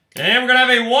 49er. And we're going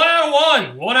to have a 1 out of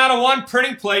 1. 1 out of 1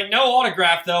 printing plate. No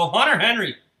autograph, though. Hunter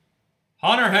Henry.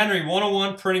 Hunter Henry,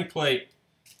 101 printing plate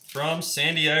from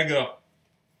San Diego.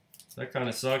 That kind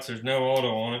of sucks. There's no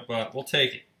auto on it, but we'll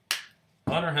take it.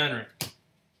 Hunter Henry.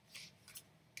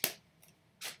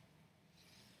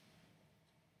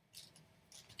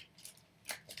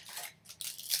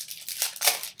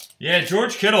 Yeah,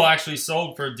 George Kittle actually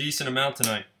sold for a decent amount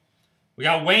tonight. We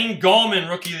got Wayne Gallman,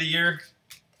 Rookie of the Year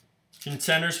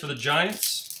contenders for the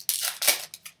Giants.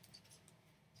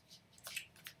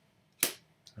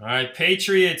 All right,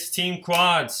 Patriots team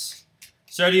quads.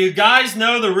 So do you guys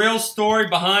know the real story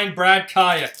behind Brad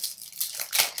Kaya?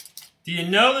 Do you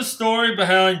know the story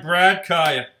behind Brad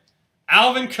Kaya?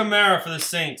 Alvin Kamara for the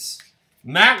Saints.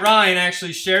 Matt Ryan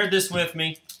actually shared this with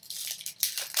me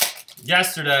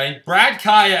yesterday. Brad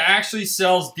Kaya actually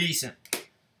sells decent.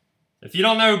 If you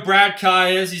don't know who Brad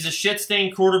Kaya is, he's a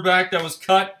shit-stained quarterback that was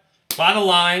cut by the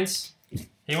Lions.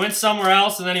 He went somewhere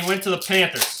else, and then he went to the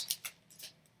Panthers.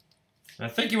 And I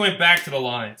think he went back to the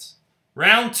Lions.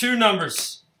 Round 2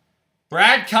 numbers.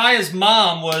 Brad Kaya's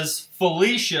mom was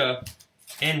Felicia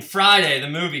in Friday, the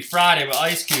movie Friday with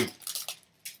Ice Cube.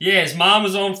 Yeah, his mom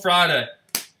was on Friday.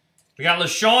 We got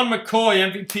LaShawn McCoy,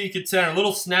 MVP contender. A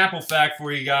little Snapple fact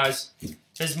for you guys.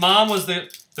 His mom was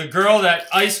the girl that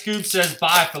Ice Cube says,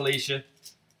 bye, Felicia.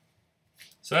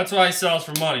 So that's why he sells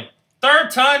for money.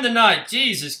 3rd time tonight.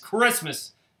 Jesus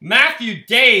Christmas. Matthew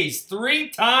Days, 3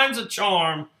 times a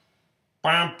charm.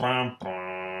 Bum, bum,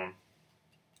 bum.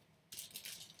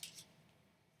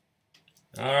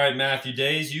 All right, Matthew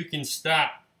Days, you can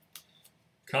stop.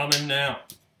 Coming now.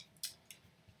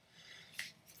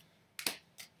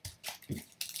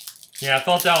 Yeah, I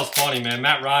thought that was funny, man.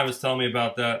 Matt Ryan was telling me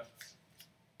about that.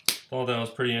 Thought that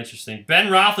was pretty interesting. Ben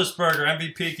Roethlisberger,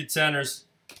 MVP contenders.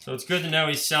 So it's good to know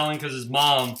he's selling because his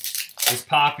mom was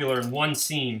popular in one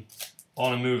scene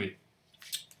on a movie.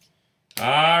 All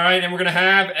right, and we're going to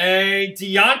have a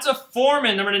Deonta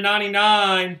Foreman, number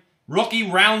 99, rookie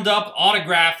roundup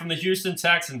autograph from the Houston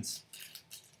Texans.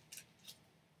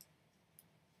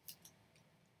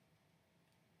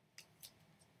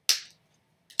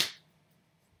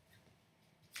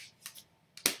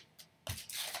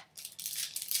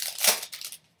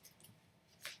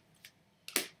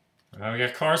 All right, we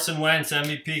got Carson Wentz,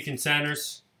 MVP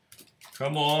contenders.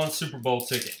 Come on, Super Bowl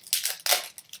ticket.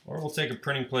 Or we'll take a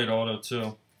printing plate auto, too.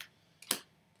 All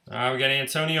right, we got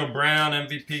Antonio Brown,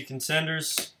 MVP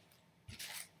contenders.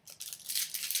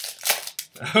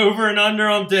 Over and under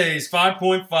on days,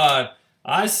 5.5.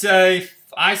 I say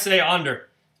I say under.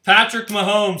 Patrick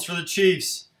Mahomes for the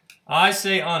Chiefs. I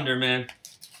say under, man.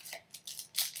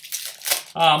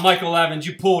 Michael Evans,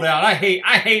 you pulled out. I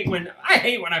hate when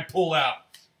I pull out.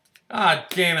 Ah,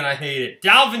 damn it, I hate it.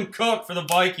 Dalvin Cook for the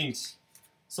Vikings.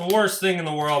 It's the worst thing in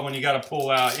the world when you got to pull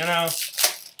out, you know?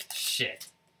 Shit.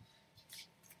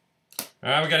 All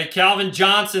right, we got a Calvin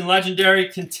Johnson, legendary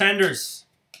contenders.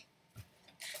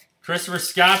 Christopher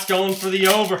Scott's going for the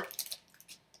over.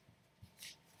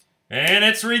 And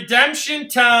it's redemption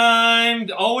time.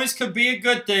 Always could be a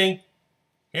good thing.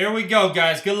 Here we go,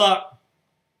 guys. Good luck.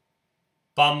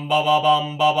 Bum, ba, ba,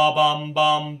 bum, ba, ba, bum,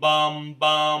 bum, bum,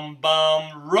 bum,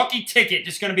 bum. Rookie ticket.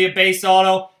 Just going to be a base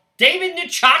auto. David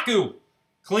Njoku.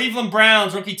 Cleveland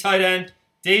Browns, rookie tight end.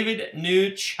 David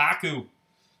Njoku.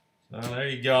 So there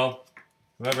you go.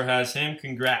 Whoever has him,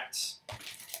 congrats.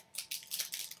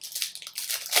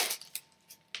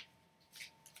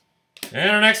 And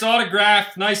our next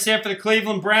autograph, nice hit for the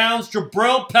Cleveland Browns,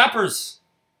 Jabril Peppers.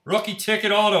 Rookie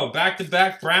ticket auto,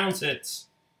 back-to-back Browns hits.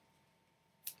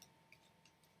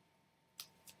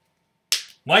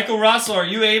 Michael Russell, are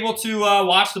you able to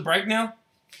watch the break now?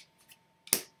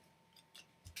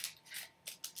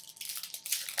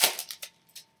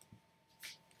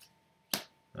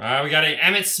 All right, we got a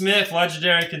Emmitt Smith,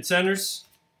 legendary contenders.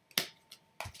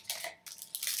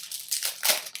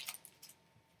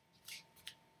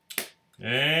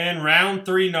 And round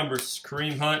 3 numbers,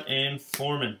 Kareem Hunt and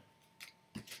Foreman.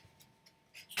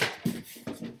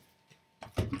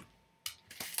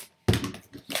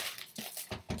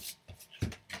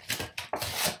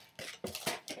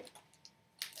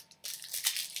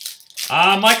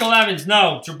 Michael Evans,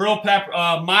 no. Jabril Pepper,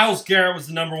 Myles Garrett was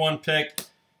the #1 pick,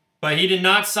 but he did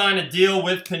not sign a deal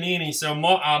with Panini, so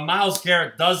Myles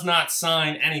Garrett does not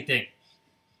sign anything.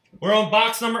 We're on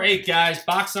box number 8, guys.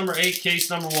 Box number 8, case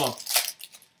number 1.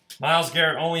 Myles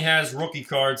Garrett only has rookie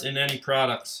cards in any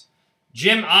products.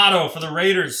 Jim Otto for the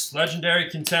Raiders, legendary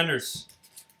contenders.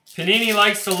 Panini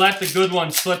likes to let the good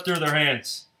ones slip through their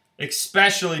hands,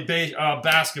 especially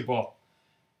basketball.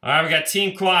 All right, we got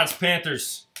Team Quads,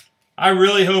 Panthers. I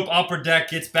really hope Upper Deck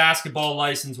gets basketball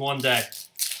license one day.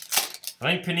 I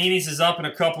think Panini's is up in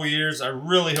a couple years. I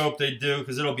really hope they do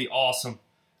because it'll be awesome.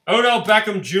 Odell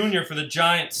Beckham Jr. for the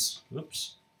Giants.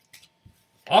 Oops.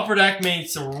 Upper Deck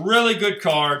makes a really good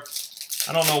card.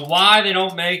 I don't know why they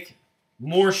don't make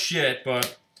more shit,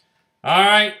 but... All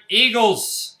right,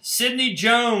 Eagles. Sidney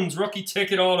Jones, rookie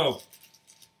ticket auto.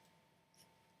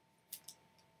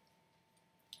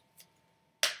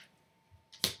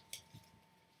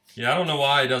 Yeah, I don't know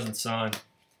why he doesn't sign.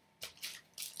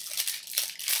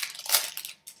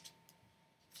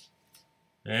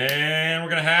 And we're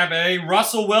going to have a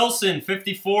Russell Wilson,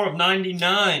 54 of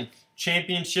 99,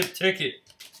 championship ticket.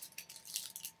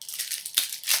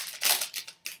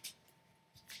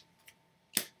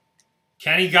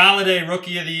 Kenny Golladay,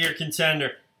 Rookie of the Year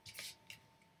contender.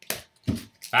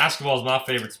 Basketball is my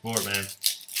favorite sport, man.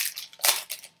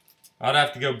 I'd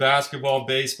have to go basketball,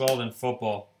 baseball, then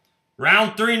football.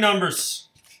 Round 3 numbers.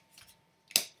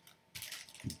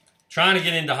 Trying to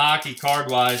get into hockey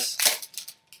card-wise,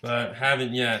 but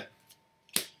haven't yet.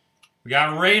 We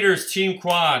got Raiders, Team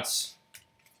Quads.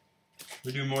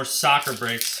 We do more soccer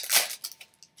breaks.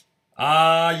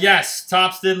 Yes,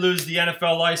 Topps did lose the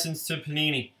NFL license to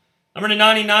Panini. Number to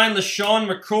 99, LaShawn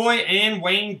McCoy and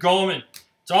Wayne Gallman.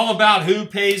 It's all about who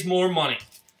pays more money.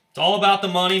 It's all about the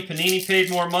money. Panini paid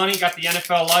more money, got the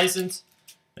NFL license.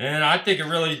 And I think it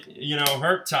really,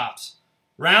 hurt Topps.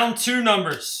 Round 2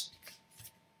 numbers.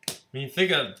 I mean, think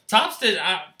of Topps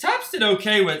did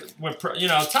okay with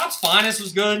Topps Finest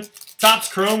was good. Topps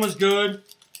Chrome was good.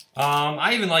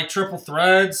 I even like Triple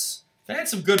Threads. They had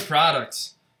some good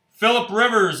products. Phillip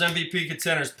Rivers, MVP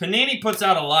contenders. Panini puts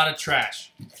out a lot of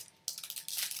trash.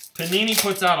 Panini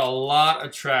puts out a lot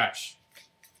of trash.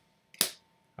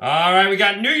 All right, we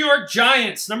got New York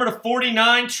Giants, number to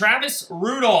 49, Travis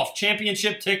Rudolph,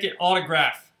 championship ticket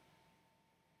autograph.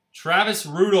 Travis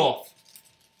Rudolph.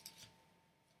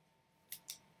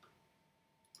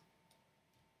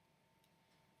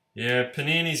 Yeah,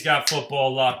 Panini's got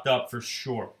football locked up for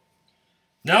sure.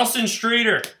 Nelson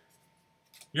Streeter,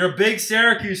 you're a big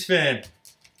Syracuse fan.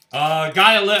 A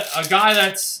guy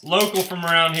that's local from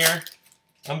around here.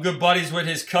 I'm good buddies with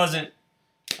his cousin,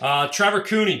 Trevor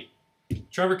Cooney.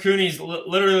 Trevor Cooney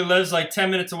literally lives like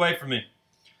 10 minutes away from me.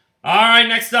 All right,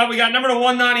 next up, we got number to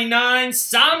 199,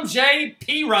 Samjay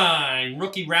Pirine.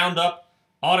 Rookie roundup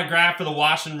autograph for the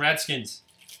Washington Redskins.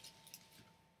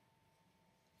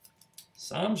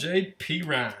 Samjay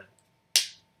Pirine.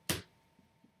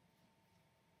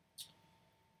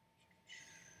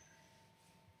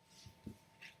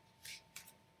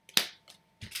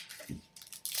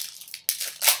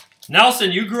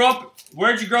 Nelson, you grew up,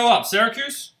 where'd you grow up?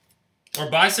 Syracuse? Or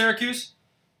by Syracuse?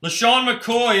 LaShawn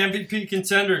McCoy, MVP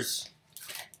Contenders.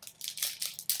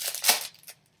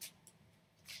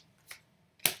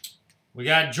 We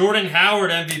got Jordan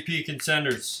Howard, MVP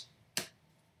Contenders.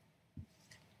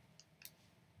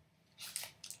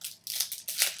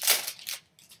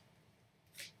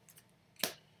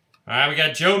 All right, we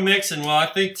got Joe Mixon. Well, I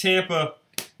think Tampa,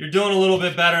 you're doing a little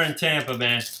bit better in Tampa,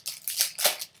 man.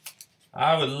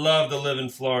 I would love to live in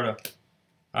Florida.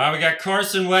 All right, we got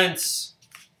Carson Wentz.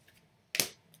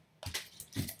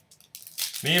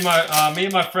 Me and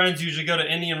my friends usually go to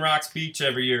Indian Rocks Beach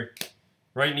every year,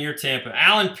 right near Tampa.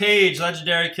 Alan Page,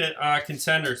 legendary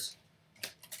Contenders.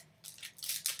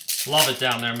 Love it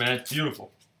down there, man. It's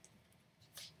beautiful.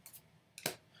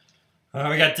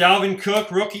 We got Dalvin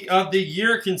Cook, Rookie of the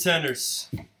Year Contenders.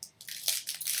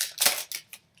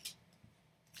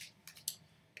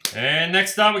 And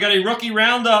next up, we got a Rookie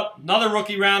Roundup. Another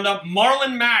Rookie Roundup.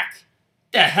 Marlon Mack.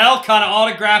 What the hell kind of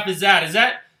autograph is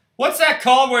that? What's that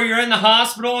called where you're in the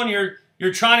hospital and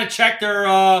you're trying to check their,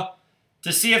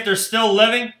 to see if they're still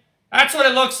living? That's what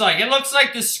it looks like. It looks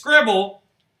like the scribble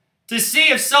to see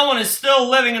if someone is still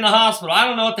living in the hospital. I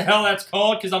don't know what the hell that's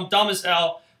called because I'm dumb as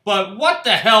hell. But what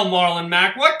the hell, Marlon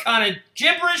Mack? What kind of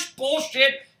gibberish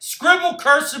bullshit, scribble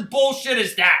cursive bullshit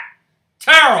is that?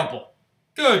 Terrible.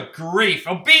 Good grief.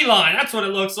 A beeline. That's what it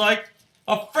looks like.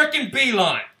 A freaking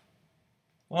beeline.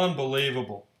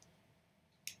 Unbelievable.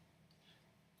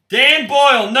 Dan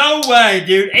Boyle. No way,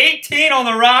 dude. 18 on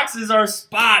the rocks is our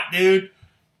spot, dude.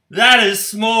 That is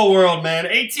small world, man.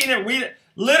 18.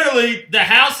 Literally, the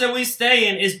house that we stay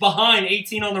in is behind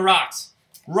 18 on the rocks.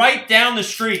 Right down the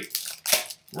street.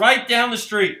 Right down the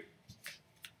street.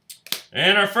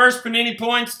 And our first Panini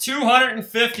points,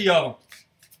 250 of them.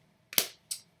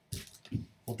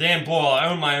 Well, Dan Boyle, I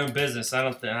own my own business. I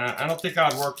don't think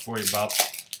I'd work for you, Bob.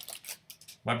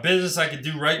 My business I could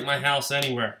do right in my house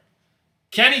anywhere.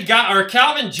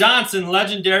 Calvin Johnson,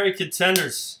 legendary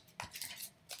Contenders.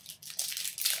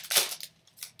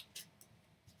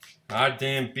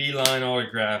 Goddamn beeline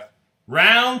autograph.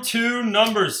 Round 2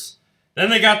 numbers. Then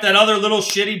they got that other little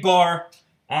shitty bar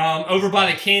over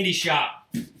by the candy shop.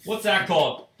 What's that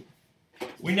called?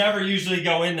 We never usually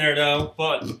go in there though,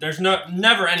 but there's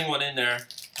never anyone in there.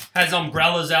 Has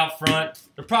umbrellas out front.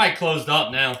 They're probably closed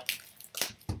up now.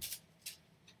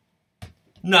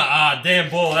 Nah, damn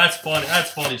bull. That's funny.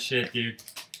 That's funny shit, dude.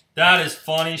 That is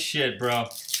funny shit, bro.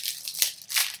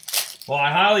 Well,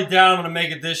 I highly doubt I'm gonna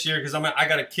make it this year because I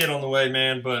got a kid on the way,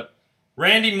 man. But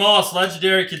Randy Moss,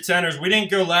 legendary Contenders. We didn't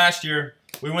go last year.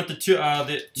 We went to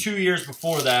the 2 years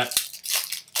before that.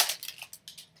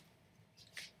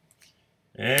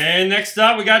 And next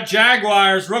up, we got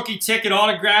Jaguars. Rookie ticket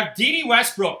autograph. Dede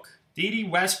Westbrook. Dede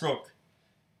Westbrook.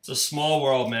 It's a small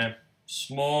world, man.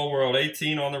 Small world.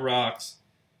 18 on the rocks.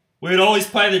 We'd always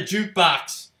play the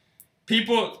jukebox.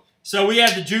 So we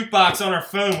had the jukebox on our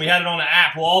phone. We had it on the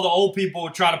app. Well, all the old people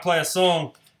would try to play a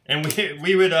song, and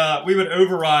we would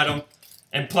override them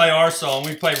and play our song.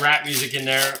 We'd play rap music in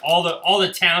there. All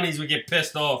the townies would get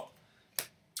pissed off.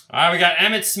 All right, we got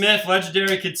Emmitt Smith,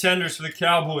 legendary Contenders for the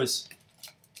Cowboys.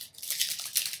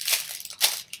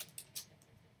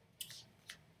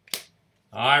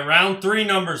 All right, round 3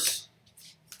 numbers.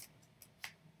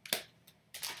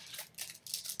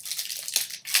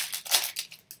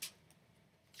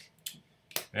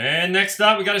 And next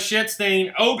up, we got a shit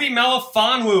stain. Obi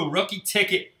Melifonwu, rookie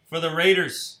ticket for the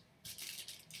Raiders.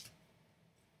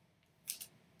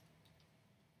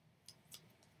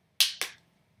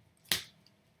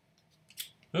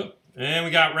 Oh, and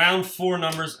we got round 4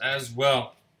 numbers as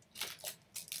well.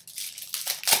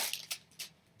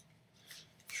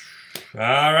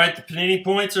 All right, the Panini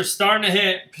points are starting to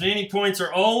hit. Panini points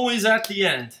are always at the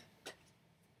end.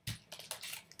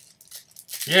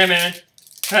 Yeah, man.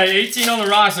 Hey, 18 on the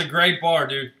rocks is a great bar,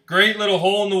 dude. Great little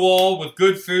hole in the wall with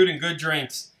good food and good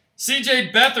drinks.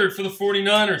 C.J. Beathard for the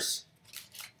 49ers.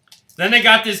 Then they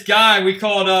got this guy we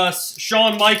called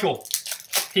Shawn Michael.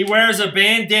 He wears a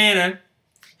bandana.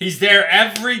 He's there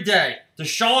every day.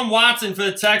 Deshaun Watson for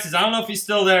the Texans. I don't know if he's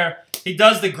still there. He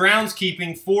does the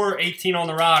groundskeeping for 18 on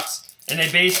the rocks. And they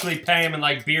basically pay him in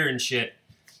like beer and shit.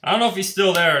 I don't know if he's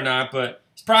still there or not, but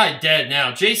he's probably dead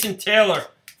now. Jason Taylor,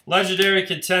 legendary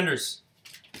Contenders.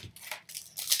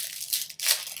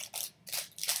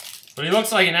 But he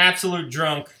looks like an absolute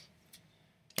drunk.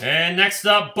 And next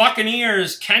up,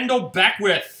 Buccaneers, Kendall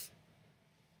Beckwith.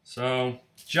 So,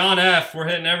 John F., we're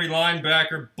hitting every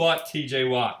linebacker but TJ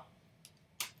Watt.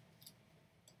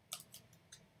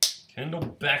 Kendall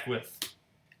Beckwith.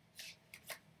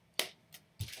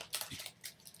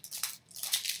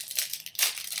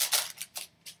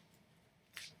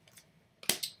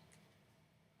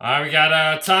 All right, we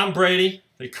got Tom Brady.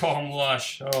 They call him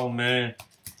Lush. Oh, man.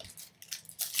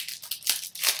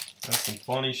 That's some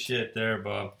funny shit there,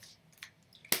 bub.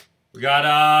 We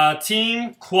got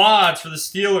team quads for the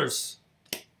Steelers.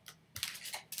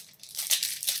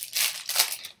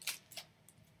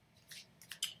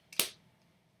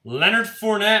 Leonard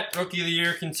Fournette, Rookie of the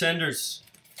Year, Contenders.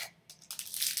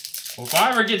 Well, if I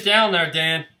ever get down there,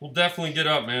 Dan, we'll definitely get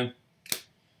up, man.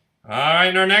 All right,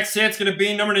 and our next hit's going to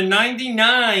be number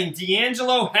 99,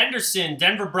 D'Angelo Henderson,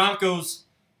 Denver Broncos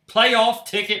playoff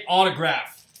ticket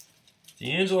autograph.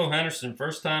 D'Angelo Henderson,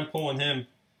 first time pulling him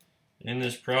in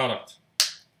this product.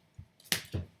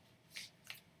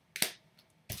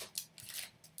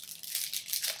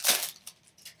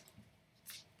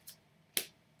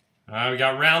 All right, we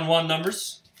got round 1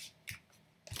 numbers.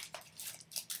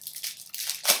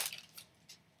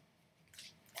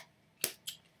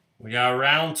 We got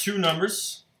round 2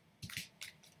 numbers.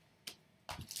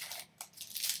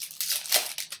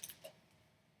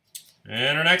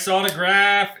 And our next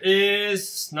autograph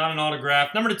is not an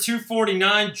autograph. Number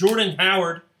 249, Jordan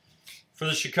Howard for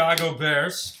the Chicago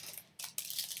Bears.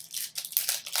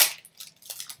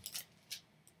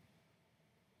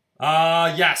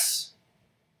 Yes.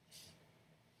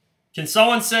 Can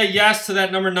someone say yes to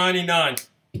that number 99?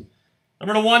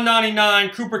 Number 199,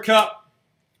 Cooper Kupp.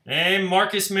 And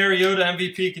Marcus Mariota,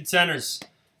 MVP Contenders.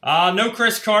 No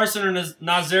Chris Carson or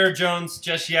Nazir Jones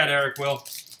just yet, Eric Will.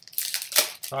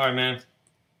 Sorry, man.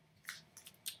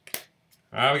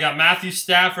 All right, we got Matthew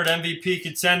Stafford, MVP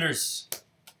Contenders.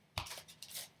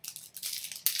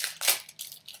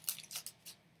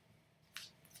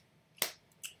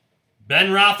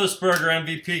 Ben Roethlisberger,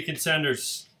 MVP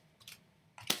Contenders.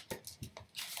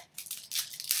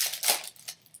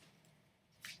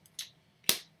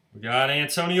 We got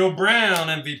Antonio Brown,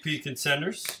 MVP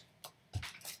Contenders.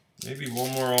 Maybe one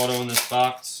more auto in this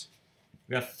box.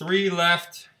 We got 3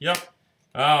 left. Yep.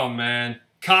 Oh, man.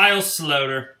 Kyle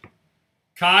Sloter.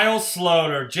 Kyle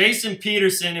Sloter. Jason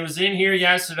Peterson, who was in here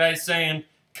yesterday saying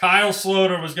Kyle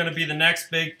Sloter was going to be the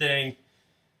next big thing.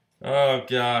 Oh,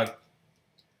 God.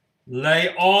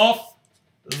 Lay off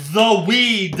the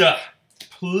weed.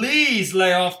 Please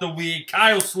lay off the weed.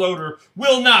 Kyle Sloter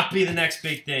will not be the next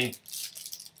big thing.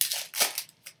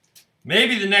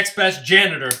 Maybe the next best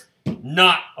janitor,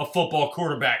 not a football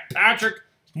quarterback. Patrick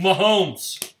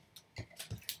Mahomes.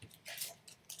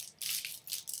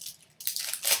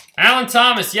 Alan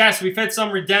Thomas, yes, we fit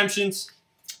some redemptions.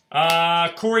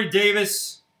 Corey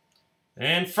Davis.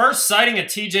 And first sighting of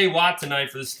T.J. Watt tonight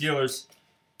for the Steelers.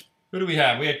 Who do we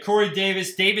have? We had Corey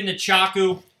Davis, David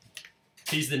Njoku.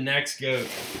 He's the next GOAT.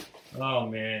 Oh,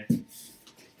 man.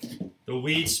 The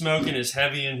weed smoking is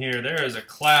heavy in here. There is a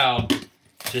cloud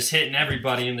just hitting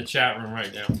everybody in the chat room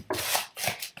right now.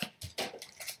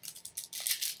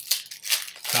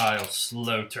 Kyle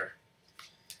Sloter.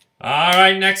 All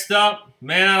right, next up,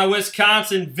 man out of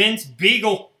Wisconsin, Vince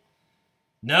Beagle.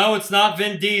 No, it's not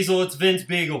Vin Diesel, it's Vince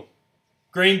Beagle.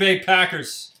 Green Bay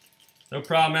Packers. No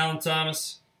problem, Alan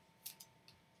Thomas.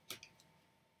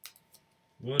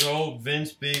 Good old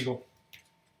Vince Beagle.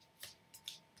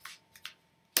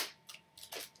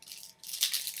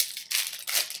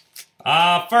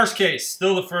 First case.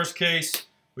 Still the first case.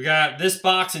 We got this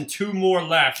box and 2 more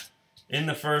left in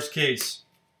the first case.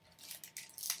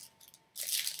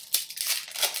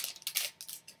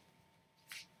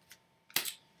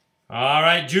 All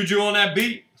right, Juju on that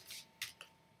beat.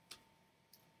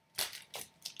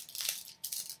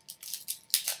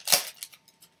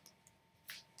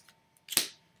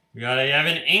 We got a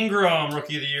Evan Ingram,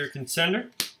 Rookie of the Year contender.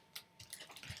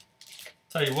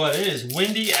 Tell you what, it is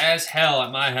windy as hell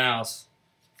at my house.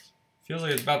 Feels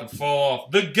like it's about to fall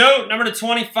off. The GOAT, number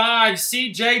 25,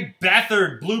 C.J.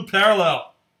 Beathard, blue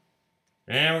parallel.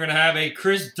 And we're going to have a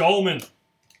Chris Dolman.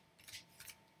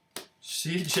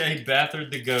 C.J.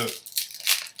 Beathard, the GOAT.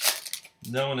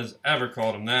 No one has ever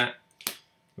called him that.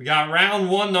 We got round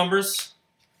 1 numbers.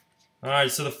 All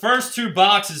right, so the first 2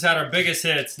 boxes had our biggest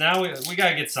hits. Now we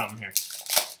got to get something here.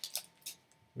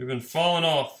 We've been falling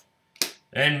off.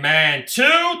 And man,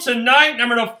 2 tonight,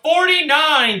 number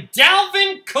 49,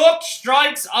 Dalvin Cook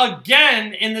strikes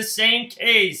again in the same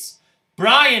case.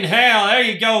 Brian Hale, there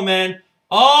you go, man.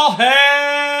 All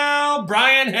hail,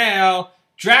 Brian Hale.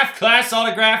 Draft class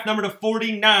autograph number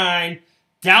 49,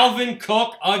 Dalvin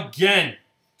Cook again.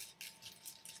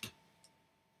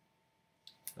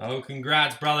 Oh,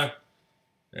 congrats, brother.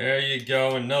 There you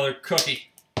go, another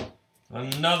cookie.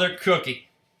 Another cookie.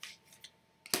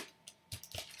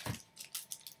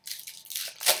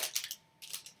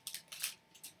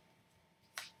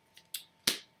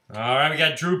 All right, we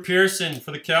got Drew Pearson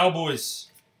for the Cowboys.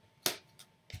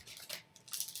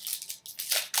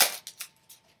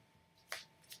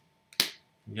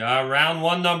 got round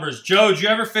 1 numbers. Joe, did you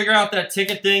ever figure out that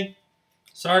ticket thing?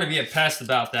 Sorry to be a pest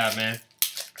about that, man.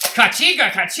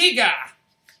 Kachiga, Kachiga!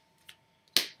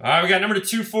 All right, we got number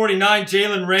 249,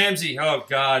 Jalen Ramsey. Oh,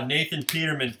 God, Nathan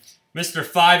Peterman. Mr.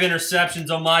 5 interceptions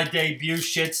on my debut,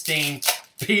 shit-stained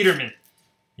Peterman.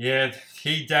 Yeah,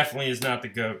 he definitely is not the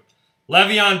GOAT.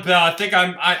 Le'Veon Bell, I think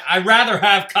I'd rather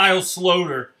have Kyle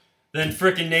Sloter than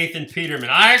frickin' Nathan Peterman.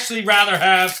 I'd rather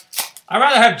have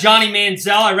Johnny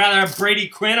Manziel. I'd rather have Brady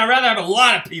Quinn. I'd rather have a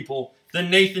lot of people than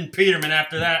Nathan Peterman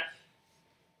after that.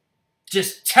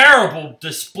 Just terrible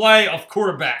display of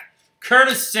quarterback.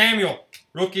 Curtis Samuel,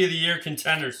 Rookie of the Year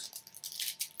contenders.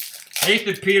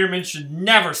 Nathan Peterman should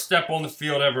never step on the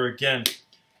field ever again.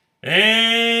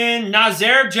 And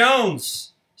Nazir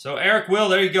Jones. So Eric Will,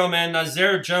 there you go, man.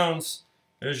 Nazir Jones.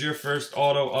 There's your first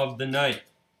auto of the night.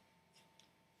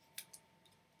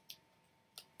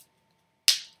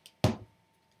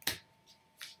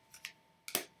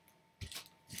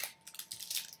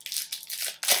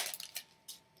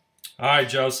 All right,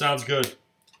 Joe. Sounds good.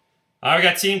 All right, we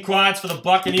got team quads for the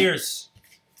Buccaneers.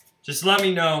 Just let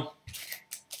me know.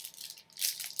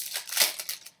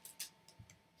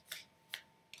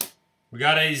 We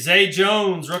got a Zay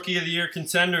Jones, Rookie of the Year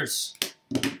contenders.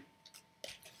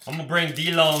 I'm going to bring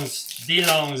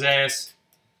D-Long's ass.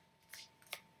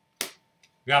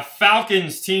 We got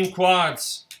Falcons, team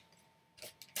quads.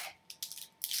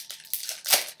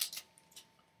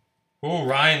 Oh,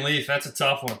 Ryan Leaf, that's a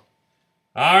tough one.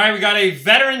 All right, we got a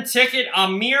veteran ticket,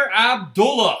 Amir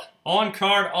Abdullah,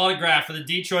 on-card autograph for the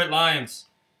Detroit Lions.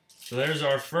 So there's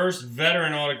our first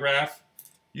veteran autograph.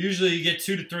 Usually you get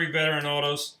 2 to 3 veteran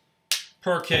autos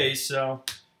per case, so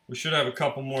we should have a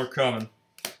couple more coming.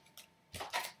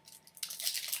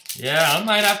 Yeah, I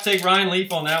might have to take Ryan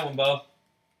Leaf on that one, Bob.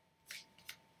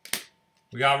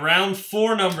 We got round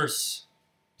 4 numbers.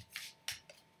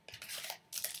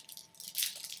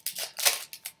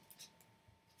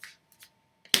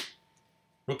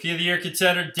 Rookie of the Year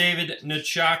contender, David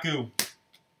Njoku.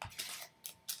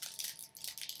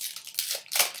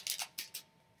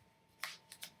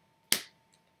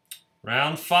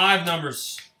 Round 5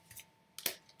 numbers.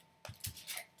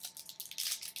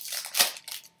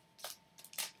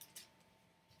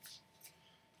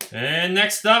 And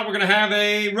next up, we're going to have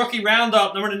a rookie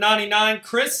roundup, number 99,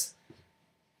 Chris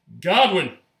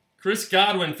Godwin. Chris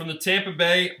Godwin from the Tampa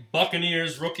Bay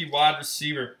Buccaneers, rookie wide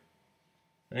receiver.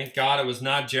 Thank God it was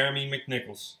not Jeremy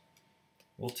McNichols.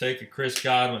 We'll take a Chris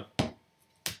Godwin.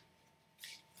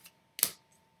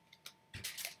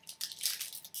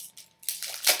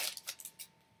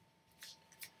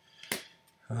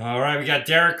 All right, we got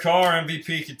Derek Carr,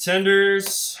 MVP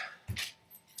contenders.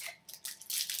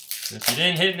 If you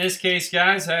didn't hit in this case,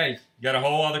 guys, hey, you got a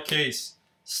whole other case.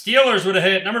 Steelers would have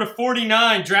hit. Number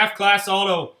 49, draft class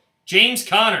auto, James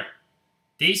Conner.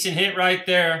 Decent hit right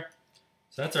there.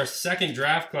 So that's our second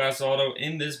draft class auto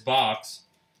in this box.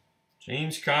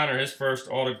 James Conner, his first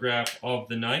autograph of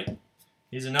the night.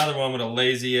 He's another one with a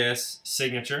lazy-ass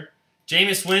signature.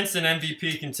 Jameis Winston,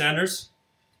 MVP contenders.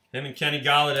 Him and Kenny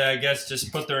Golladay, I guess,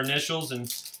 just put their initials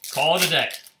and call it a day.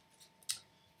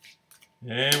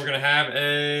 And we're going to have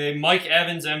a Mike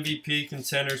Evans, MVP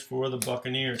contenders for the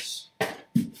Buccaneers.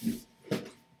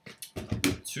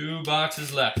 2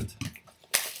 boxes left.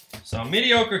 So,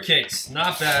 mediocre case.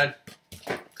 Not bad.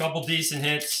 Couple decent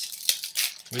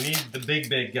hits. We need the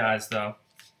big guys, though.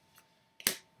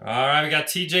 All right, we got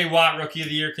T.J. Watt, Rookie of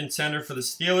the Year contender for the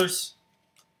Steelers.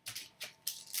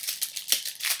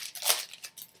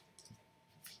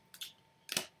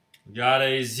 We got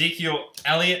a Ezekiel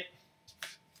Elliott.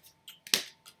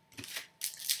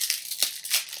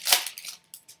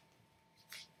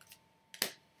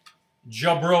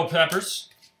 Jabril Peppers.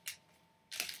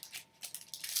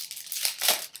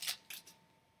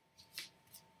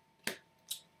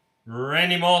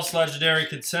 Randy Moss, legendary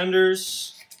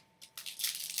contenders.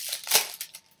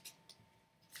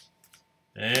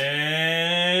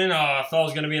 And I thought it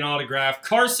was going to be an autograph.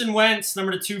 Carson Wentz,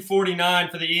 number 249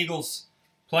 for the Eagles.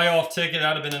 Playoff ticket,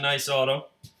 that would have been a nice auto.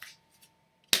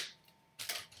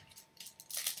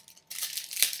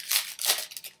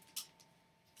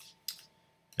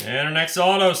 And our next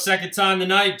auto, second time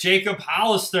tonight, Jacob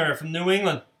Hollister from New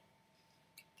England.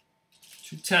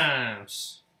 2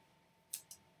 times.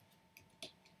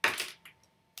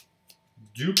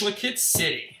 Duplicate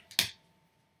City.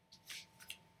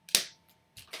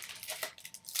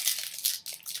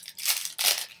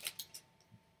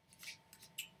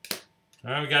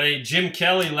 All right, we got a Jim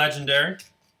Kelly legendary.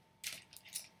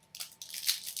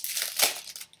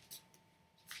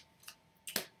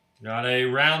 Got a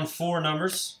round 4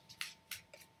 numbers.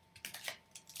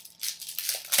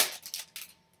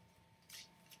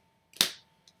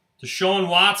 Deshaun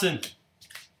Watson.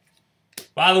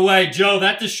 By the way, Joe,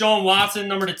 that Deshaun Watson,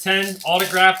 number to 10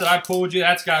 autograph that I pulled you,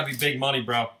 that's got to be big money,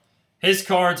 bro. His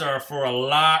cards are for a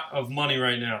lot of money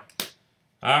right now.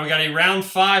 All right, we got a round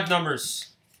 5 numbers.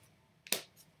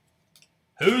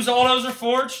 Whose autos are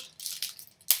forged?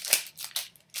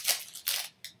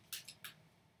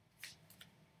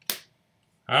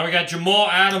 All right, we got Jamal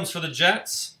Adams for the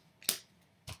Jets.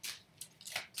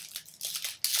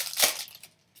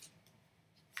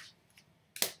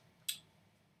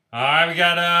 All right, we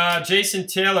got Jason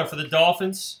Taylor for the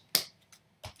Dolphins.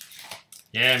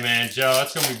 Yeah, man, Joe,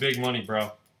 that's going to be big money,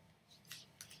 bro.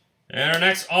 And our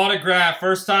next autograph,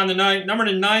 first time tonight, number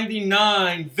to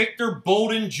 99, Victor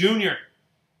Bolden Jr.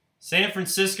 San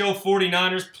Francisco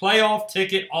 49ers playoff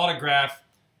ticket autograph,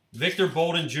 Victor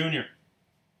Bolden Jr.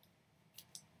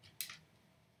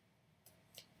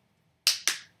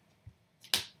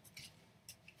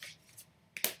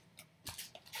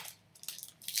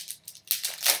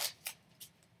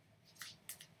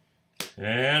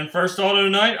 And first auto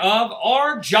tonight of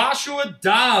R. Joshua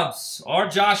Dobbs. R.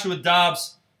 Joshua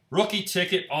Dobbs, rookie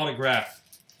ticket autograph.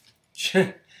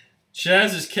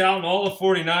 Chez is counting all the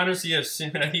 49ers he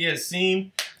has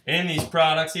seen in these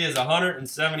products. He has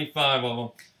 175 of them.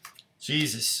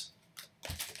 Jesus.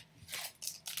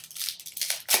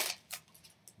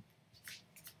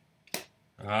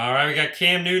 All right, we got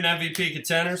Cam Newton, MVP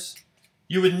Contenders.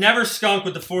 You would never skunk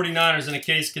with the 49ers in a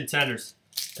case of Contenders.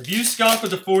 If you skunk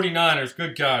with the 49ers,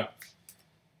 good God.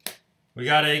 We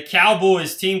got a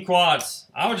Cowboys team quads.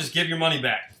 I would just give your money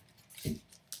back.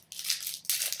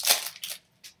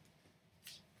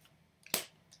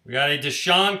 We got a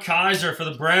Deshaun Kaiser for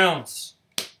the Browns.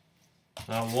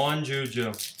 One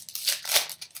Juju.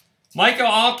 Michael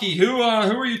Alki. Who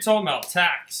are you talking about?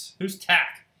 Tax. Who's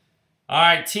Tack? All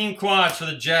right, team quads for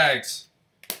the Jags.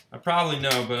 I probably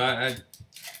know, but I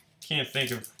can't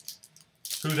think of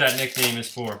who that nickname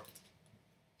is for.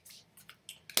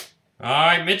 All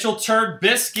right, Mitchell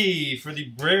Trubisky for the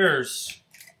Bears.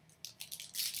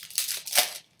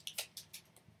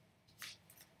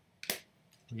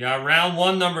 We got round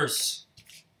 1 numbers.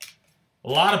 A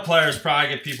lot of players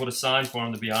probably get people to sign for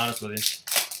them, to be honest with you.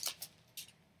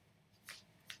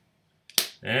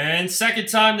 And second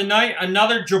time tonight,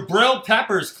 another Jabril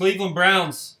Peppers, Cleveland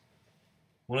Browns.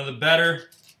 One of the better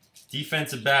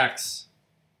defensive backs.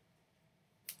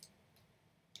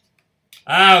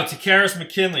 Oh, Takaris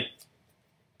McKinley.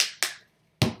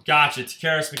 Gotcha,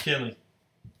 Takaris McKinley.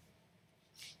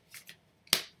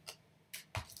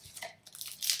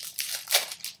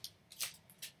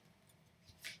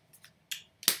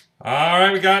 All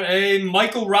right, we got a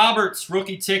Michael Roberts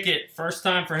rookie ticket. First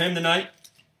time for him tonight.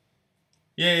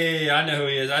 Yeah, I know who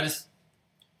he is. I just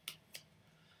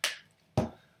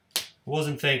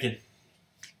wasn't thinking.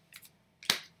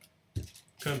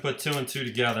 Couldn't put 2 and 2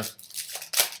 together.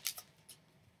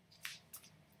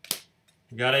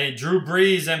 We got a Drew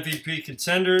Brees MVP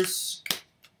Contenders.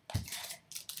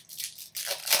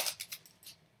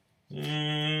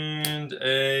 And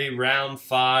a round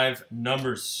 5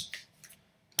 numbers.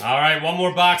 All right, one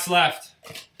more box left.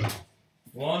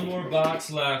 One more box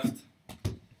left.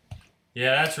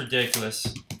 Yeah, that's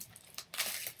ridiculous.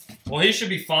 Well, he should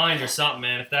be fined or something,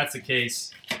 man, if that's the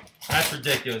case. That's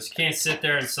ridiculous. You can't sit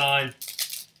there and sign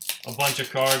a bunch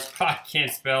of cards. Probably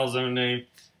can't spell his own name.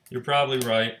 You're probably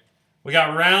right. We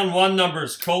got round 1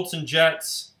 numbers, Colts and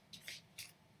Jets.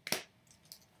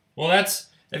 Well, that's,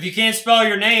 if you can't spell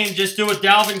your name, just do what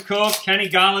Dalvin Cook, Kenny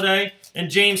Golladay, and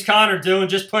James Conner do and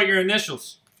just put your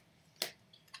initials.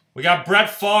 We got Brett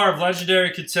Favre,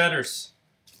 legendary Contenders.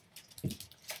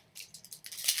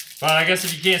 But I guess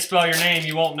if you can't spell your name,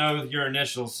 you won't know your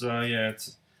initials. So, yeah,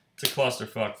 it's a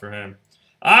clusterfuck for him.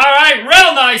 All right,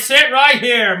 real nice hit right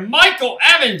here. Michael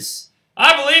Evans.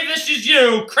 I believe this is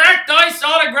you. Cracked ice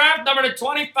autograph number to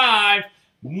 25.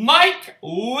 Mike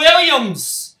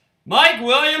Williams. Mike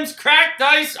Williams, cracked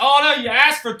ice auto. You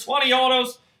asked for 20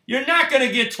 autos. You're not going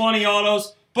to get 20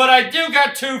 autos, but I do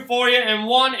got 2 for you, and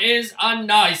one is a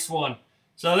nice one.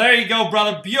 So there you go,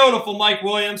 brother. Beautiful Mike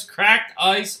Williams, cracked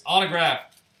ice autograph.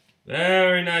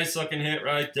 Very nice looking hit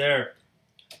right there.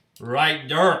 Right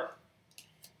there.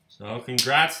 So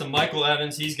congrats to Michael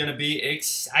Evans. He's going to be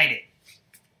excited.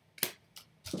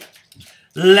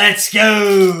 Let's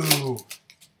go!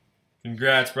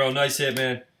 Congrats, bro. Nice hit,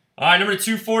 man. All right, number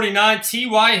 249,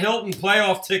 T.Y. Hilton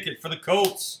playoff ticket for the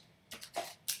Colts.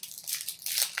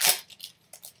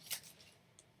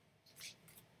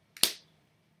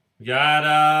 We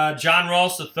got John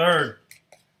Ross III.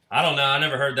 I don't know. I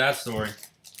never heard that story.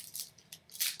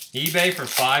 eBay for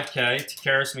 $5K.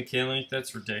 Takaris McKinley.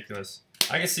 That's ridiculous.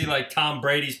 I can see like Tom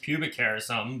Brady's pubic hair or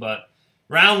something, but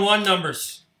round 1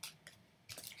 numbers.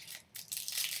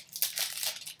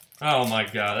 Oh my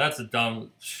God, that's the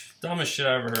dumbest shit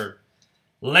I ever heard.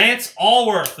 Lance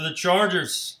Allworth for the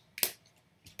Chargers.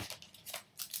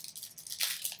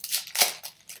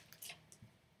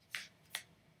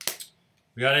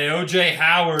 We got a O.J.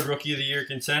 Howard, Rookie of the Year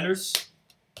Contenders.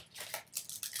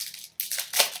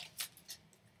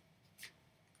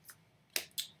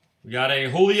 We got a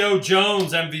Julio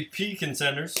Jones MVP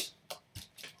Contenders.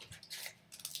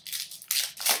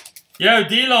 Yo,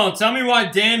 D-Lone, tell me why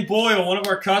Dan Boyle, one of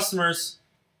our customers,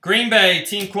 Green Bay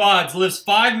Team Quads, lives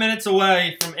 5 minutes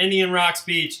away from Indian Rocks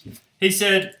Beach. He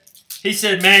said,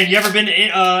 man, you ever been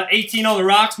to 18 on the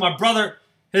Rocks?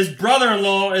 His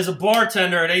brother-in-law is a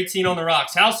bartender at 18 on the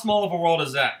Rocks. How small of a world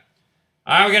is that?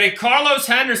 All right, we got a Carlos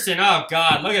Henderson. Oh,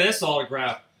 God, look at this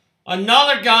autograph.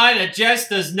 Another guy that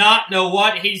just does not know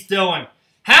what he's doing.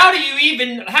 How do you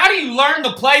learn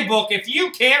the playbook if you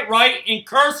can't write in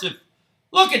cursive?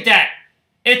 Look at that.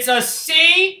 It's a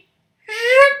C.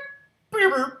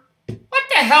 What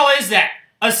the hell is that?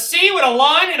 A C with a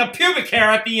line and a pubic hair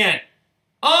at the end.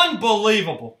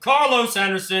 Unbelievable. Carlos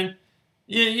Henderson,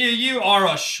 you are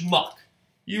a schmuck.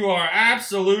 You are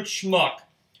absolute schmuck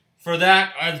for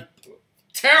that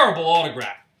terrible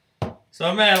autograph.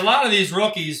 So, man, a lot of these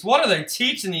rookies, what are they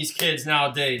teaching these kids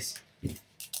nowadays?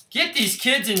 Get these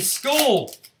kids in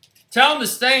school. Tell them to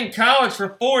stay in college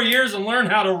for 4 years and learn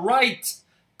how to write.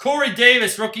 Corey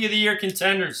Davis, Rookie of the Year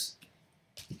Contenders.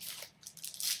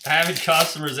 Avid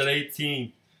customers at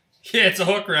 18. Yeah, it's a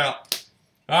hook route.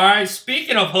 All right,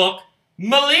 speaking of hook,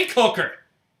 Malik Hooker,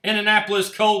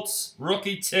 Indianapolis Colts,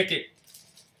 rookie ticket.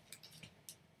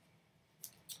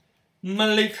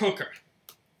 Malik Hooker.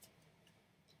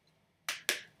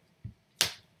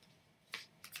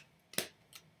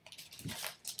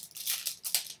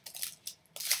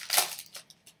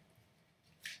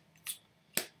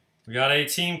 We got a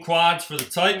team quads for the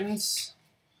Titans.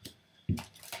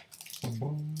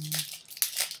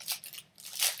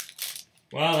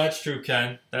 Well, that's true,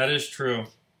 Ken. That is true.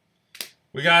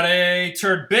 We got a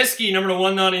Turbisky, number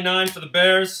 199 for the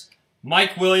Bears.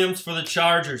 Mike Williams for the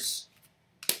Chargers.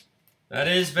 That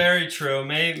is very true.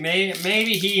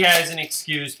 Maybe he has an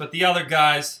excuse, but the other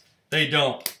guys, they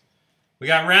don't. We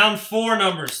got round 4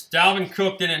 numbers. Dalvin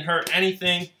Cook didn't hurt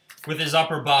anything with his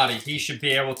upper body. He should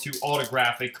be able to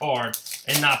autograph a card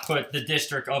and not put the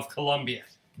District of Columbia,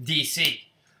 D.C.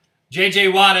 J.J.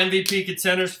 Watt, MVP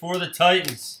Contenders for the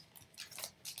Titans.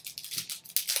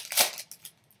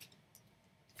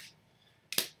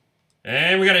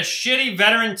 And we got a shitty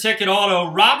veteran ticket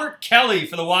auto, Robert Kelly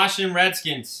for the Washington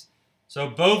Redskins. So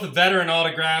both veteran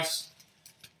autographs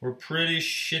were pretty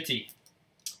shitty.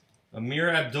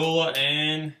 Amir Abdullah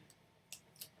and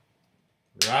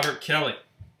Robert Kelly.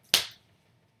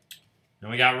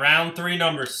 And we got round 3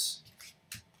 numbers.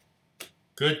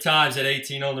 Good times at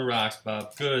 18 on the Rocks,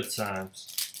 Bob. Good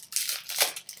times.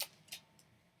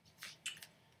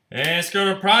 And it's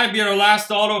going to probably be our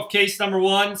last auto of case number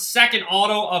 1. Second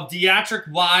auto of Deatrick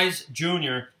Wise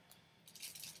Jr.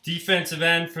 Defensive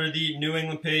end for the New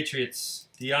England Patriots.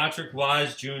 Deatrick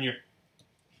Wise Jr.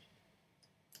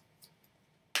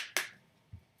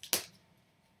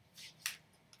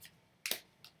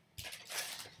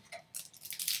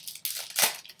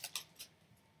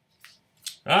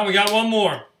 We got one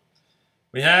more.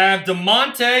 We have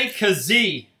DeMonte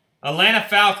Kazee. Atlanta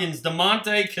Falcons,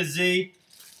 DeMonte Kazee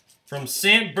from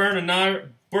San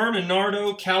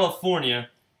Bernardino, California.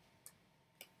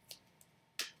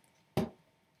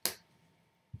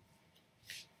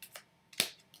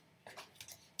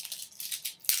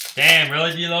 Damn,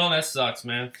 really, D-Long? That sucks,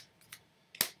 man.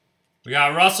 We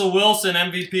got Russell Wilson,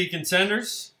 MVP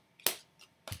Contenders.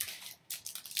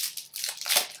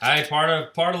 Hey, part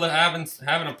of having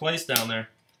a place down there.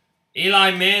 Eli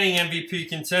Manning, MVP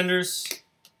Contenders.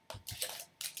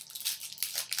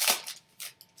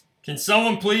 Can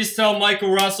someone please tell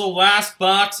Michael Russell last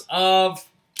box of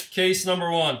case number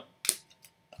 1?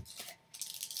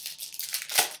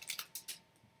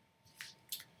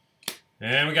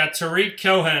 And we got Tariq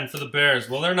Cohen for the Bears.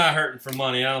 Well, they're not hurting for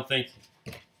money, I don't think.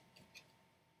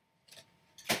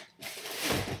 I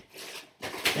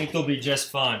think they'll be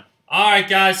just fine. All right,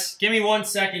 guys, give me 1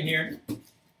 second here.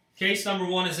 Case number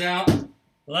 1 is out.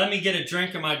 Let me get a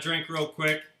drink of my drink real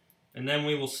quick, and then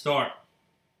we will start.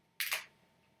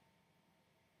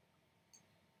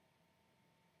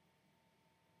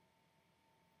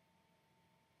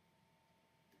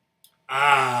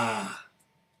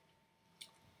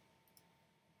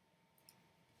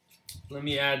 Let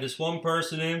me add this one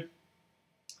person in,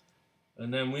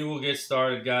 and then we will get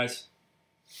started, guys.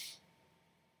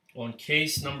 on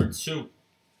case number 2.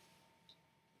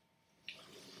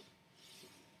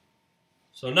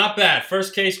 So not bad.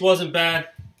 First case wasn't bad.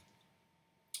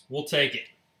 We'll take it.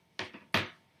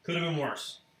 Could have been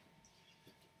worse.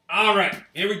 All right,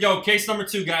 here we go. Case number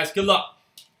 2, guys. Good luck.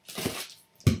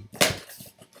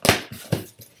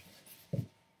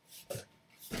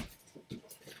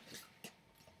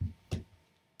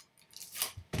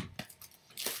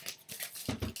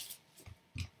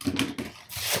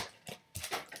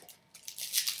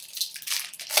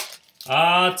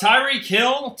 Tyreek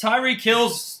Hill. Tyreek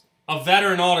Hill's a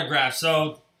veteran autograph.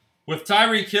 So with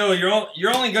Tyreek Hill,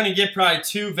 you're only going to get probably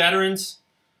 2 veterans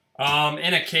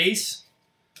in a case.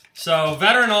 So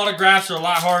veteran autographs are a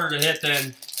lot harder to hit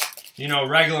than, you know,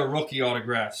 regular rookie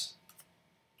autographs.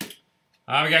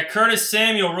 We got Curtis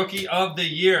Samuel, Rookie of the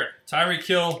Year. Tyreek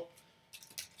Hill,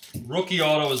 rookie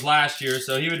auto was last year,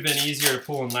 so he would have been easier to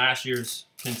pull in last year's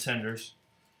contenders.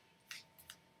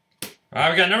 All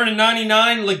right, we got number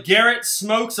 99, LeGarrette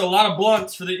Smokes, a lot of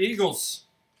blunts for the Eagles.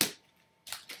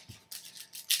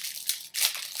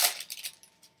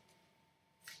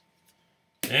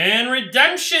 And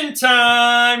redemption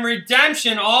time.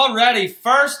 Redemption already.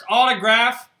 First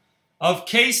autograph of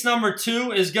case number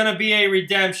 2 is going to be a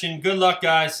redemption. Good luck,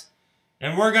 guys.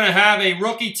 And we're going to have a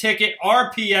rookie ticket,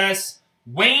 RPS,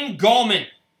 Wayne Gallman.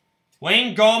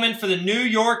 Wayne Gallman for the New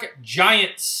York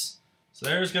Giants. So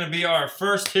there's going to be our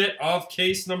first hit of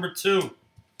case number 2.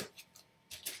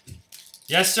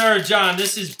 Yes, sir, John.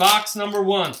 This is box number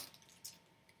 1.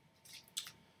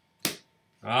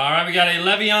 All right, we got a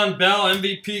Le'Veon Bell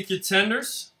MVP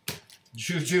Contenders.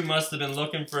 Juju must have been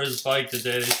looking for his bike the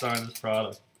day they signed this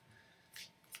product.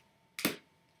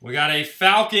 We got a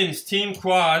Falcons Team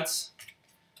Quads.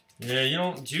 Yeah, you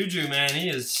don't, Juju, man, he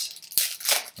is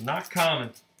not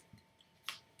common.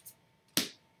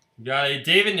 We got a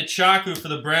David Njoku for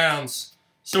the Browns.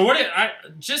 So I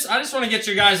just want to get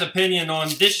your guys' opinion on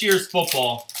this year's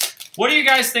football. What do you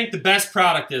guys think the best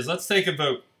product is? Let's take a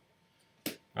vote.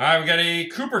 All right, we got a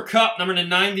Cooper Kupp, number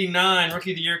 99,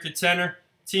 Rookie of the Year contender.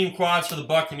 Team Quads for the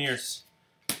Buccaneers.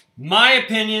 My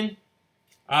opinion,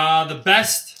 the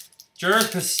best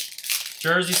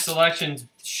jersey selection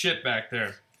shit back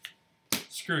there.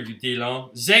 Screw you, D-Long.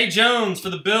 Zay Jones for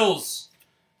the Bills.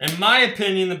 In my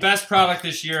opinion, the best product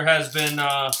this year has been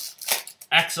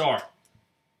XR.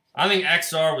 I think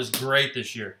XR was great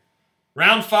this year.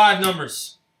 Round 5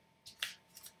 numbers.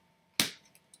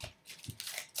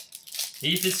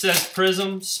 Ethan says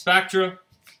Prism, Spectra.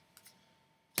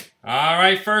 All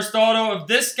right, first auto of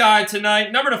this guy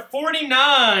tonight. Number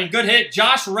 /49. Good hit,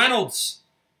 Josh Reynolds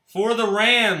for the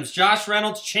Rams. Josh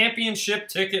Reynolds, championship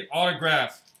ticket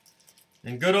autograph.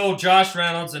 And good old Josh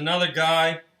Reynolds, another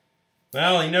guy.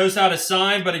 Well, he knows how to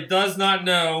sign, but he does not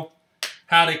know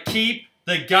how to keep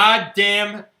the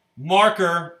goddamn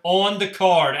marker on the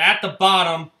card. At the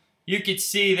bottom, you can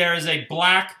see there is a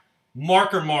black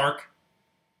marker mark.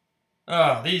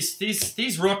 Oh,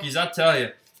 these rookies, I tell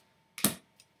you.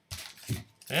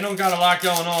 They don't got a lot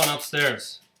going on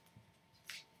upstairs.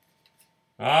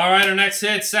 All right, our next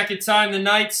hit, second time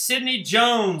tonight, Sidney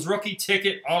Jones, rookie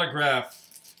ticket autograph.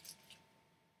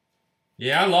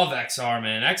 Yeah, I love XR,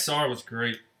 man. XR was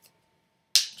great.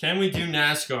 Can we do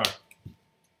NASCAR?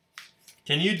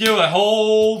 Can you do a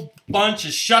whole bunch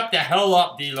of shut the hell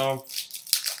up, D-Long?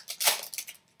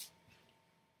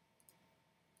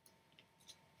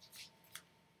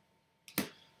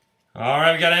 All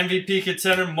right, we got MVP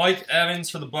contender Mike Evans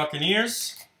for the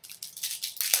Buccaneers.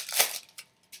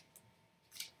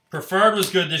 Preferred was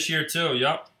good this year, too.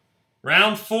 Yup.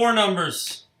 Round 4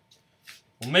 numbers.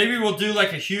 Well, maybe we'll do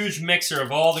like a huge mixer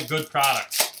of all the good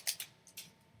products.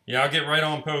 Yeah, I'll get right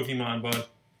on Pokemon, bud.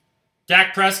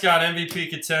 Dak Prescott, MVP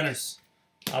contenders.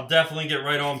 I'll definitely get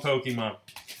right on Pokemon.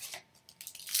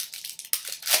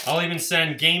 I'll even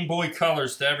send Game Boy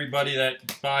Colors to everybody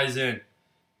that buys in.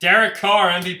 Derek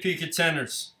Carr, MVP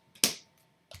contenders.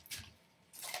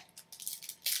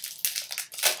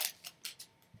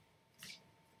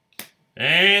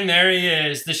 And there he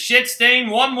is. The shit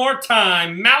stain one more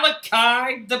time.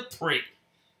 Malachi Dupree.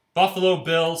 Buffalo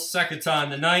Bills, second time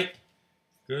tonight.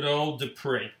 Good old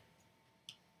Dupree.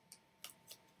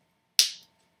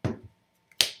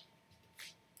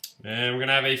 And we're going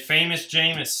to have a famous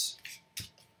Jameis.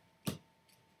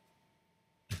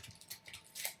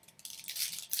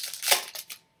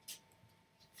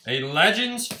 A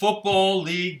Legends Football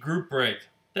League group break.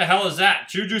 The hell is that?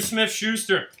 Juju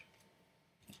Smith-Schuster.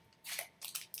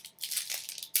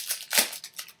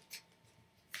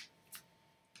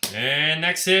 And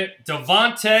next hit,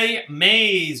 Devontae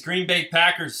Mays, Green Bay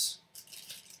Packers.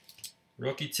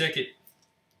 Rookie ticket.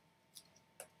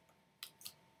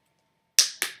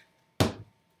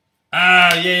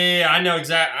 yeah. I know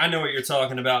I know what you're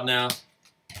talking about now.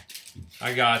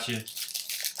 I got you.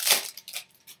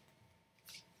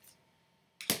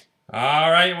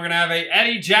 All right, we're going to have a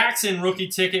Eddie Jackson rookie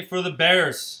ticket for the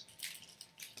Bears.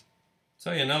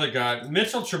 Tell you another guy.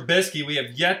 Mitchell Trubisky, we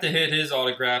have yet to hit his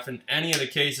autograph in any of the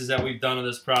cases that we've done of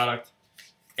this product.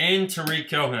 And Tariq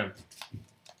Cohen.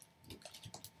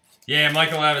 Yeah,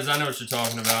 Michael Evans, I know what you're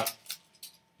talking about.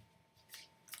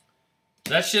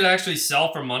 That shit actually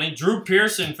sell for money. Drew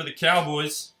Pearson for the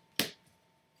Cowboys.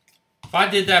 If I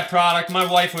did that product, my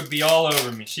wife would be all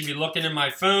over me. She'd be looking at my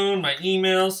phone, my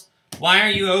emails. Why are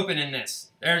you opening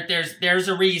this? There's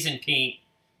a reason, Pete.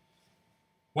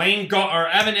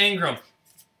 Evan Ingram.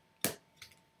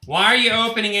 Why are you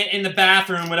opening it in the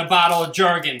bathroom with a bottle of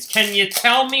Jergens? Can you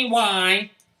tell me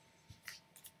why?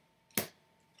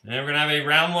 And we're going to have a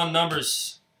round one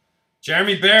numbers.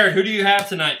 Jeremy Baird, who do you have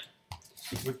tonight?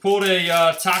 We pulled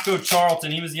a Taco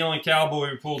Charlton. He was the only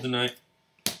Cowboy we pulled tonight.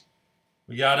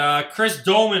 We got Chris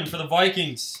Dolman for the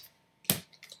Vikings.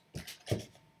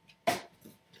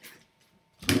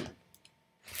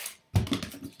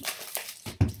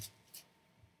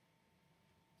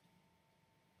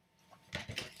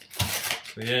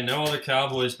 But yeah, no other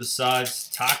Cowboys besides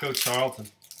Taco Charlton.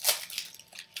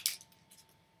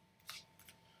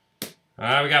 All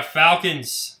right, we got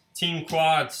Falcons. Team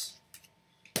quads.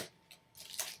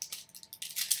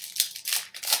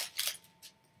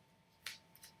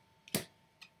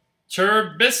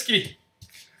 Trubisky.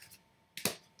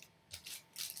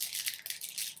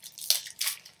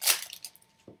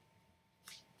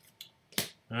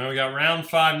 All right, we got round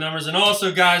 5 numbers. And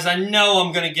also, guys, I know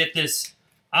I'm going to get this.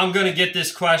 I'm going to get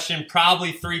this question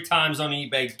probably 3 times on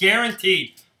eBay.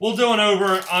 Guaranteed. We'll do an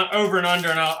over and under,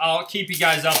 and I'll keep you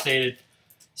guys updated.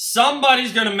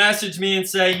 Somebody's going to message me and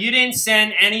say, you didn't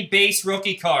send any base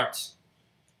rookie cards.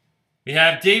 We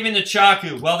have David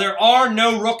Njoku. Well, there are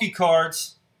no rookie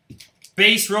cards,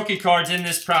 base rookie cards in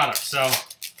this product. So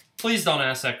please don't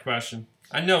ask that question.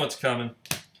 I know it's coming.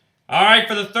 All right,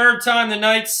 for the 3rd time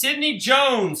tonight, Sidney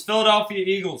Jones, Philadelphia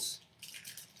Eagles.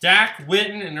 Dak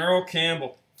Witten and Earl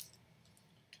Campbell.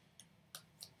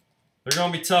 They're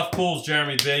going to be tough pulls,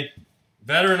 Jeremy B.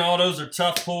 Veteran autos are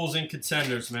tough pulls in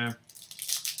contenders, man.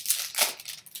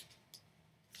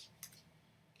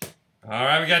 All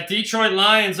right, we got Detroit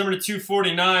Lions, number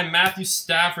 249, Matthew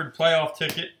Stafford playoff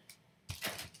ticket.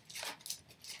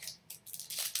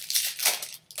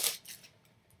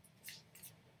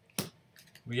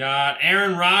 We got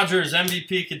Aaron Rodgers,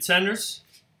 MVP contenders.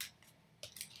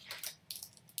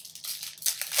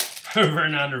 Over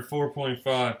and under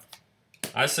 4.5.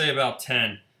 I say about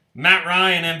 10. Matt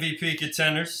Ryan, MVP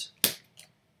contenders.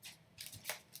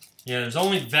 Yeah, there's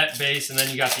only vet base, and then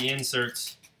you got the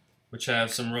inserts, which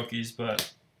have some rookies,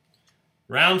 but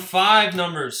round 5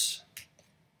 numbers.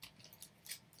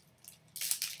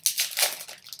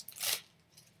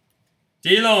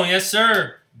 D-Lo, yes,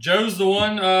 sir. Joe's the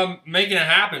one making it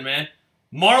happen, man.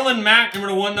 Marlon Mack,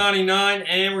 number 199,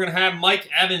 and we're going to have Mike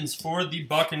Evans for the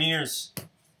Buccaneers.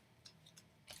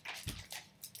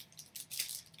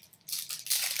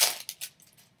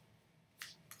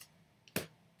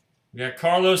 We got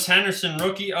Carlos Henderson,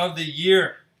 Rookie of the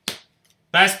Year.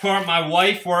 Best part, my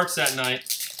wife works at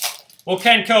night. Well,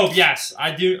 Ken Cove, yes,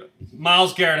 I do.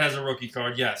 Myles Garrett has a rookie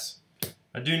card, yes.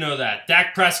 I do know that.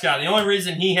 Dak Prescott, the only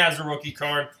reason he has a rookie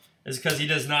card is because he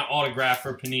does not autograph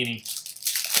for Panini.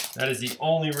 That is the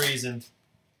only reason.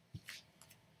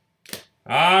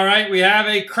 All right, we have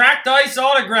a cracked ice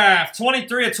autograph,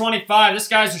 23 of 25. This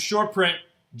guy's a short print.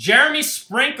 Jeremy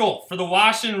Sprinkle for the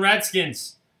Washington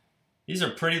Redskins. These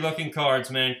are pretty looking cards,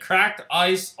 man. Cracked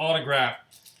ice autograph.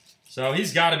 So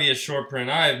he's got to be a short print.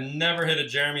 I have never hit a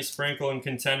Jeremy Sprinkle in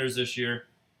contenders this year.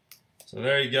 So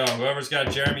there you go. Whoever's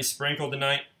got Jeremy Sprinkle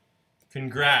tonight,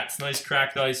 congrats. Nice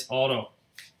cracked ice auto.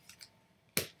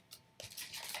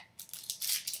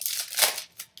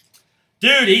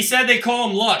 Dude, he said they call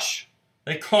him Lush.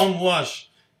 They call him Lush.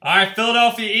 All right,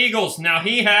 Philadelphia Eagles. Now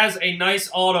he has a nice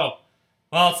auto.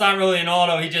 Well, it's not really an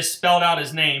auto. He just spelled out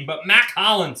his name. But Mac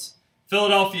Hollins,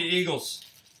 Philadelphia Eagles.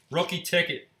 Rookie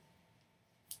ticket.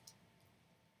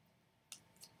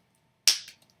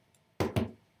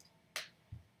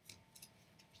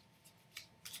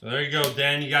 So there you go,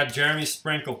 Dan. You got Jeremy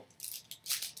Sprinkle.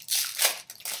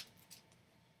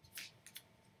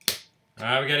 All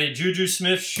right, we got a Juju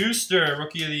Smith-Schuster,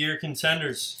 Rookie of the Year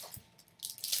contenders.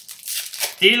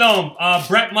 Elom,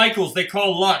 Brett Michaels, they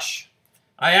call Lush.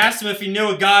 I asked him if he knew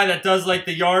a guy that does like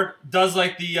the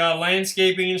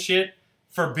landscaping and shit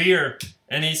for beer,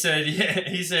 and he said,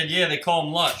 yeah, they call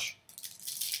him Lush.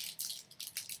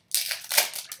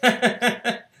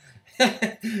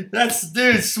 That's,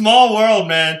 dude, small world,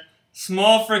 man.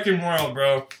 Small freaking world,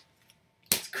 bro.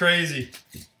 It's crazy.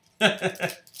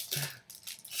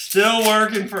 Still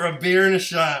working for a beer and a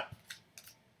shot.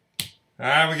 All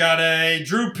right, we got a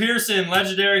Drew Pearson,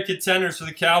 legendary contenders for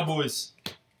the Cowboys.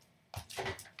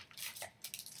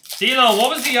 Tilo, what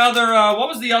was the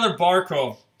other bar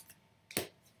called?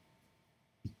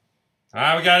 All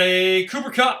right, we got a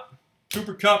Cooper Kupp.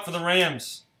 Cooper Kupp for the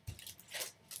Rams.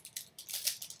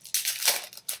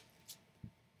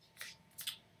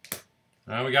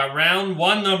 All right, we got round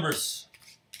 1 numbers.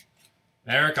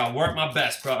 Eric, I'll work my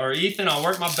best. Or Ethan, I'll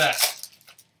work my best.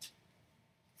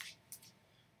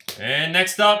 And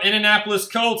next up, Indianapolis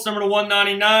Colts, number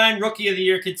 199, Rookie of the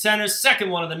Year contenders, second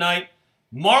one of the night.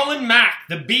 Marlon Mack,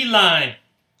 the B-line.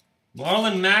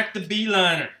 Marlon Mack, the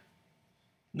B-liner.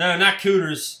 No, not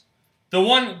Cooters. The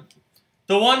one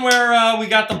where we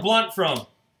got the blunt from.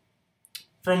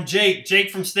 From Jake.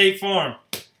 Jake from State Farm.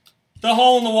 The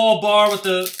hole-in-the-wall bar with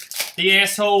the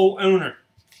asshole owner.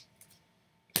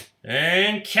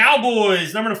 And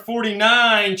Cowboys, number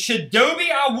 49, Chidobe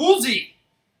Awuzie.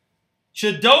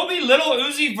 Chidobe Little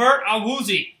Uzi Vert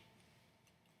Awuzie.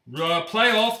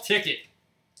 Playoff ticket.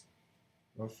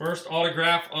 Our first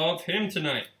autograph of him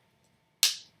tonight.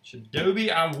 Chidobe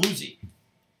Awuzie.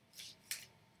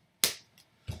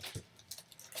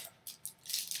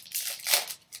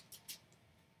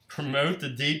 Promote the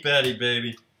Deep Eddie,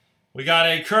 baby. We got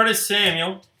a Curtis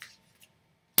Samuel.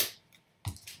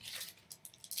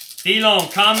 D-Long,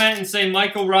 comment and say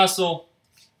Michael Russell.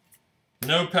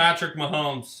 No Patrick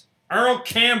Mahomes. Earl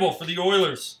Campbell for the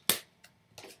Oilers.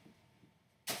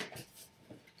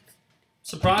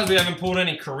 Surprised we haven't pulled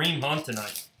any Kareem Hunt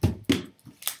tonight.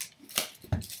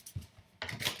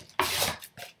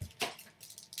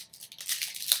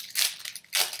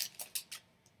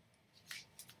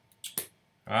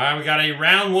 All right, we got a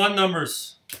round 1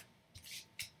 numbers.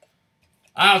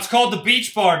 Ah, it's called the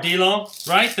Beach Bar, D-Long,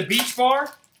 right? The Beach Bar?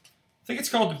 I think it's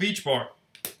called the Beach Bar.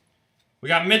 We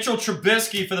got Mitchell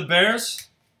Trubisky for the Bears.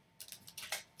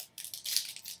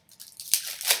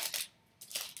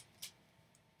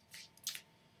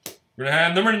 We're going to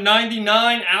have number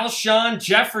 99, Alshon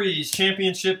Jeffries,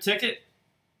 championship ticket.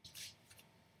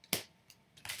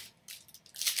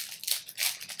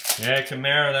 Yeah,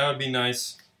 Kamara, that would be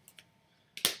nice.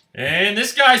 And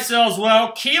this guy sells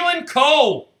well. Keelan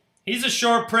Cole. He's a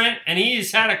short print, and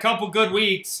he's had a couple good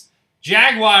weeks.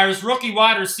 Jaguars, rookie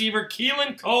wide receiver,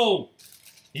 Keelan Cole.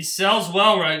 He sells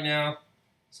well right now.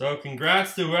 So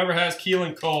congrats to whoever has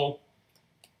Keelan Cole.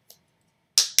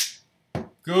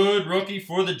 Good rookie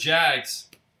for the Jags.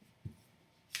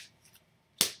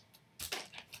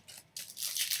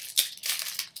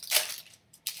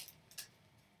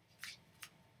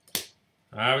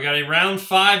 All right, we got a round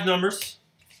 5 numbers.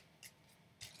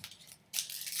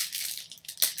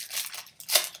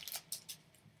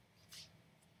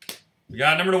 We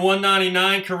got number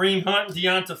 199, Kareem Hunt and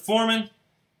Deonta Foreman.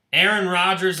 Aaron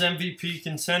Rodgers, MVP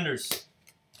contenders.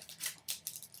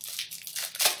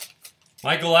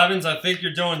 Michael Evans, I think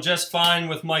you're doing just fine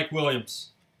with Mike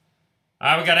Williams. All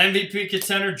right, we got MVP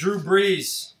contender Drew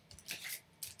Brees.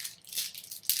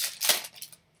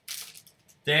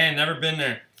 Dan, never been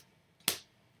there.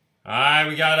 All right,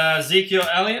 we got Ezekiel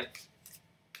Elliott.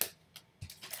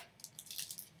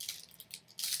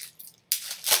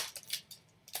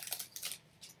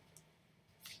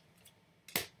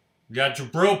 We got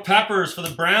Jabril Peppers for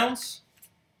the Browns.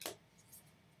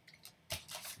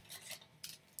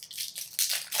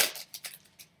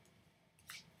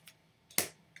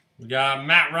 We got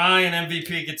Matt Ryan,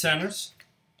 MVP contenders.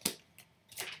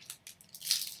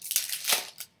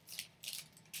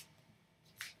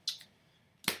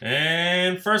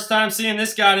 And first time seeing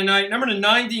this guy tonight, number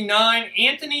 99,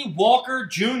 Anthony Walker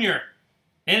Jr.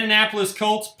 Indianapolis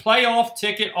Colts playoff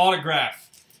ticket autograph.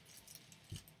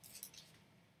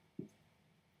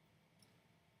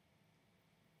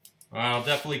 I'll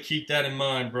definitely keep that in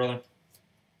mind, brother.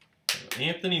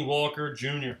 Anthony Walker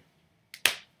Jr.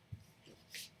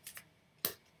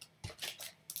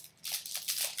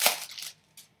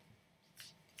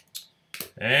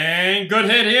 And good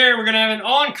hit here. We're going to have an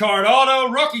on-card auto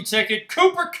rookie ticket.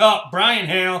 Cooper Kupp, Brian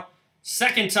Hale.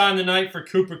 Second time tonight for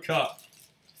Cooper Kupp.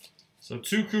 So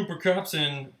 2 Cooper Kupps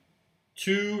and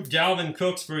 2 Dalvin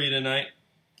Cooks for you tonight.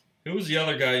 Who was the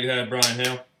other guy you had, Brian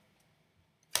Hale?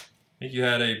 I think you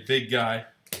had a big guy.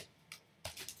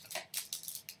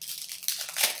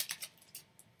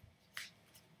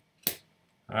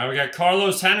 All right, we got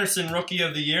Carlos Henderson, Rookie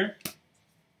of the Year.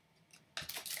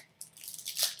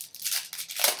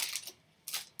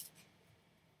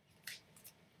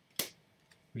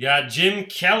 We got Jim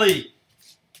Kelly.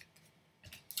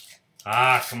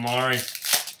 Ah, Kamari.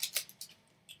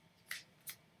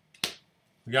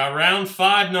 We got round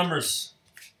 5 numbers.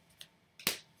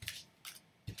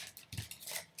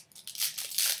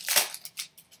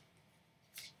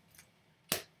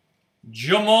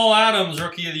 Jamal Adams,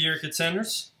 Rookie of the Year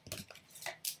Contenders.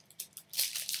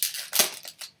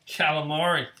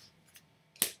 Calamari.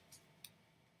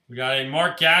 We got a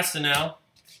Mark Gastineau.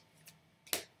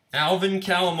 Alvin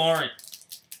Calamari.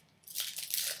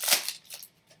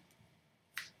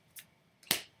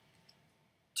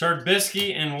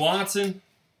 Turbisky and Watson.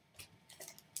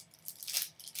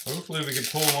 Hopefully we can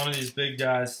pull one of these big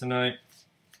guys tonight.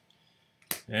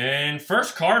 And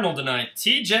first Cardinal tonight,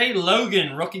 TJ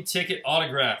Logan, rookie ticket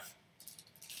autograph.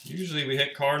 Usually we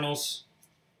hit Cardinals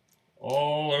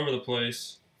all over the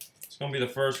place. It's going to be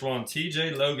the first one,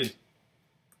 TJ Logan.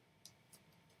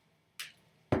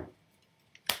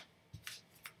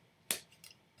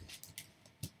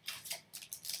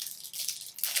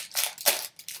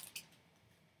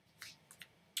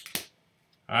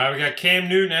 All right, we got Cam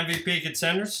Newton, MVP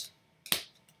Contenders.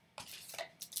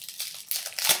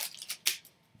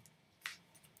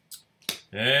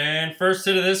 And first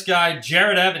hit of this guy,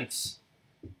 Jared Evans,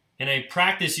 in a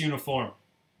practice uniform.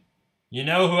 You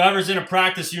know, whoever's in a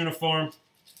practice uniform,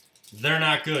 they're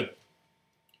not good.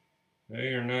 They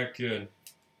are not good.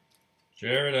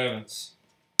 Jared Evans.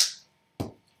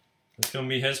 That's going to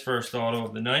be his first auto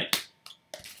of the night.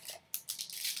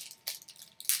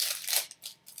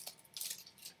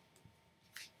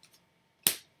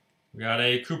 We got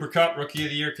a Cooper Kupp, Rookie of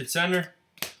the Year Contender.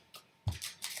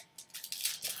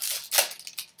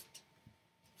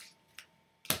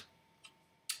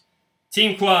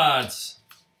 Team Quads.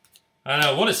 I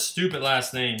know, what a stupid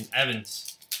last name.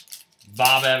 Evans.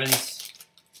 Bob Evans.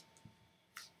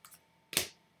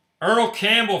 Earl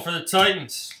Campbell for the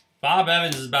Titans. Bob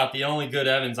Evans is about the only good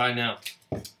Evans I know.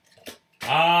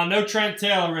 No Trent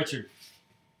Taylor, Richard.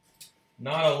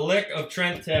 Not a lick of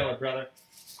Trent Taylor, brother.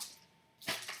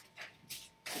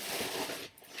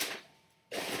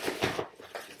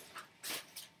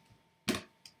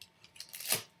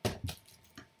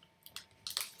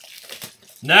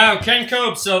 No, Ken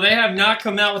Cope, so they have not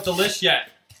come out with the list yet.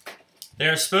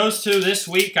 They're supposed to this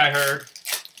week, I heard.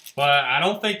 But I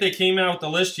don't think they came out with the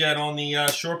list yet on the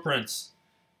short prints.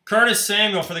 Curtis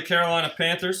Samuel for the Carolina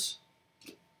Panthers.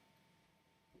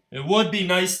 It would be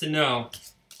nice to know.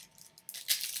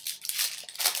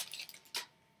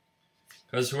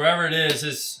 Because whoever it is,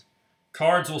 his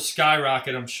cards will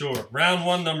skyrocket, I'm sure. Round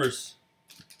 1 numbers.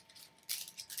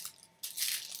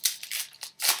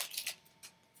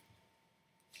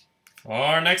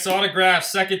 Our next autograph,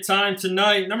 second time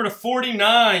tonight. Number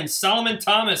 49, Solomon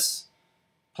Thomas.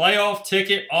 Playoff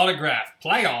ticket autograph.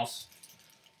 Playoffs?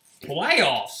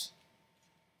 Playoffs?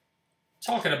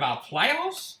 Talking about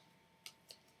playoffs?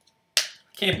 I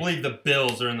can't believe the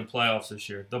Bills are in the playoffs this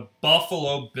year. The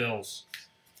Buffalo Bills.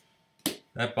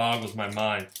 That boggles my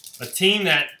mind. A team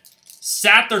that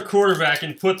sat their quarterback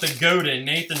and put the GOAT in,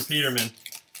 Nathan Peterman.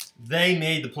 They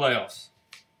made the playoffs.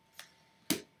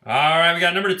 All right, we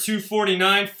got number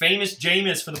 249, Famous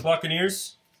Jameis for the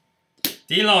Buccaneers.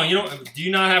 D-Long, do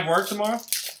you not have work tomorrow?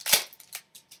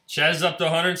 Chez up to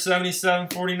 177,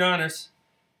 49ers.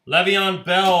 Le'Veon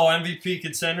Bell, MVP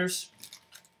Contenders.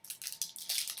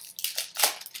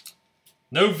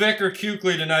 No Vic or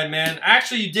Kuechly tonight, man.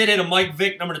 Actually, you did hit a Mike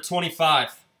Vick number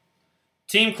 25.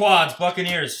 Team Quads,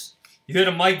 Buccaneers. You hit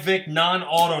a Mike Vick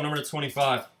non-auto number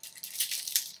 25.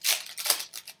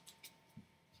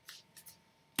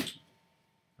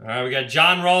 All right, we got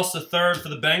John Ross III for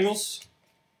the Bengals.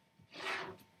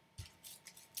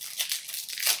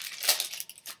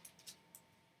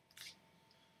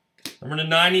 Number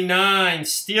 99,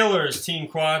 Steelers, Team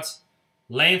Quads,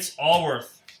 Lance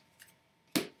Allworth.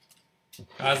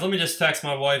 Guys, let me just text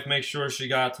my wife, make sure she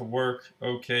got to work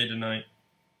okay tonight.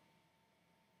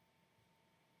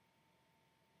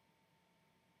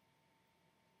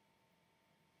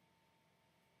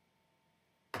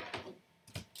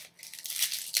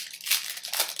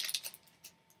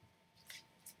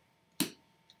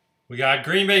 We got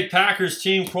Green Bay Packers,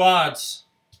 Team Quads.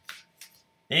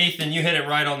 Nathan, you hit it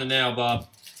right on the nail, Bob.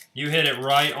 You hit it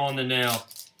right on the nail.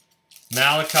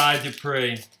 Malachi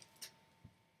Dupree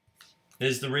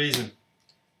is the reason.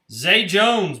 Zay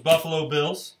Jones, Buffalo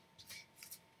Bills.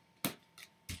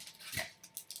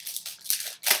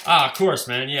 Of course,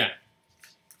 man, yeah.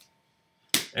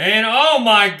 And, oh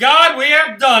my God, we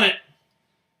have done it.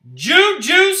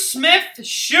 Juju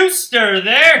Smith-Schuster,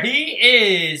 there he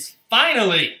is,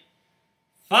 finally.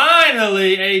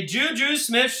 Finally, a Juju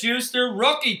Smith-Schuster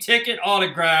rookie ticket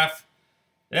autograph.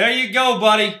 There you go,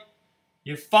 buddy.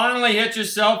 You finally hit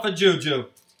yourself a juju.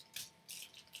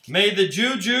 May the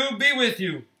juju be with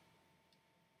you.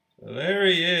 So there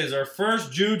he is, our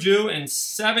first juju in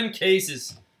 7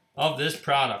 cases of this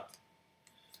product.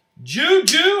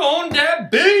 Juju on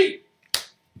that beat.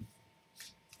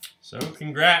 So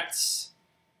congrats.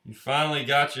 You finally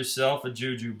got yourself a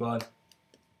juju, bud.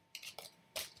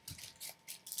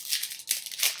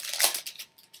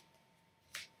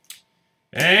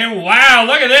 And wow,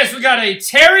 look at this. We got a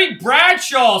Terry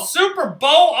Bradshaw Super Bowl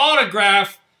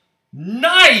autograph.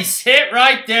 Nice hit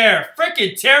right there.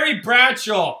 Freaking Terry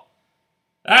Bradshaw.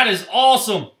 That is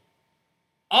awesome.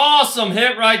 Awesome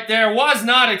hit right there. Was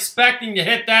not expecting to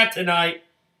hit that tonight.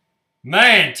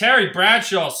 Man, Terry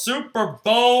Bradshaw Super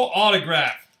Bowl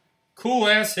autograph. Cool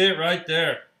ass hit right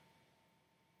there.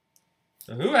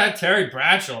 So who had Terry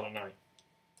Bradshaw tonight?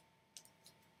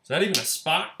 Is that even a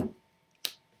spot?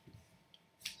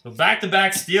 So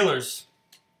back-to-back Steelers.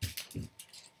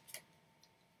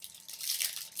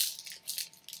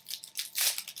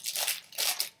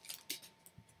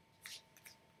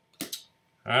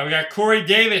 All right, we got Corey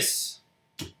Davis,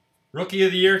 Rookie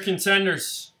of the Year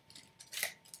Contenders.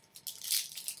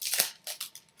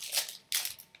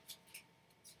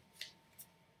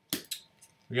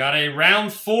 We got a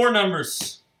round 4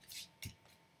 numbers.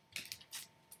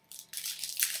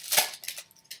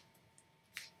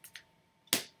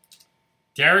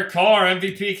 Derek Carr,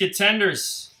 MVP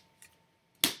Contenders.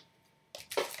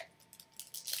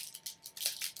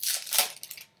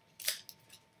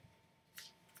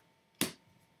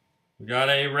 We got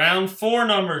a round 4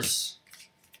 numbers.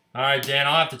 All right, Dan,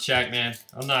 I'll have to check, man.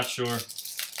 I'm not sure.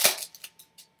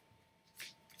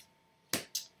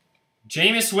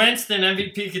 Jameis Winston,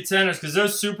 MVP Contenders, because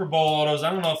those Super Bowl autos,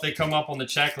 I don't know if they come up on the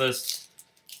checklist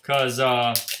because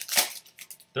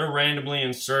they're randomly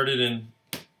inserted in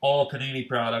all Panini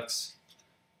products.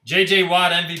 J.J.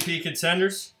 Watt, MVP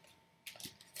Contenders.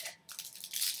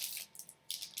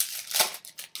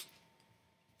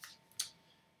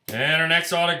 And our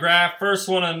next autograph, first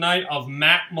one of the night of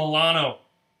Matt Milano,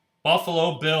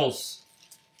 Buffalo Bills.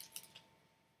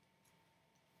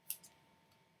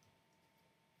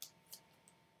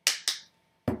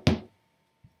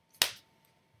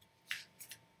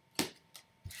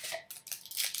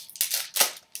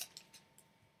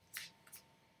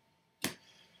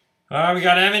 All right, we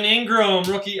got Evan Ingram,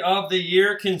 Rookie of the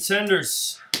Year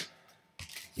Contenders.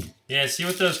 Yeah, see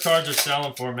what those cards are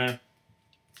selling for, man.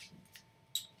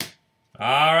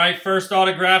 All right, first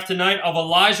autograph tonight of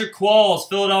Elijah Qualls,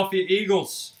 Philadelphia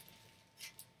Eagles.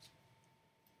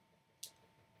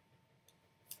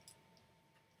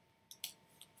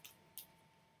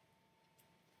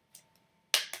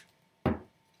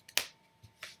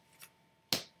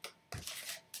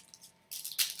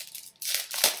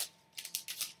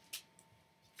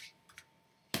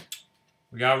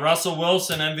 We got Russell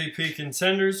Wilson, MVP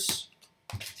Contenders.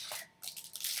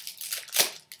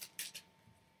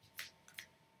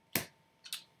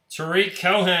 Tariq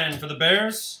Cohen for the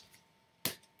Bears.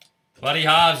 Buddy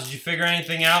Hobbs, did you figure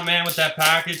anything out, man, with that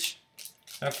package?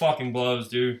 That fucking blows,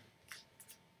 dude.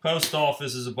 Post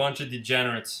office is a bunch of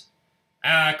degenerates.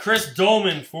 Chris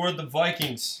Dolman for the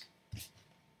Vikings.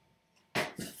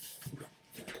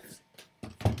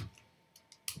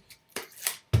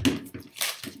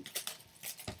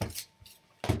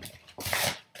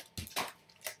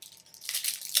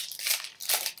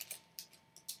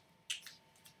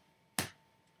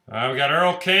 We got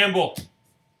Earl Campbell.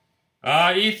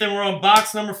 Ethan, we're on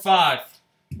box number 5.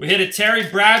 We hit a Terry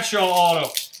Bradshaw auto.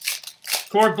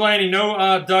 Cord Blaney,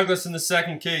 no Douglas in the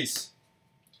second case.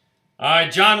 All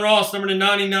right, John Ross, number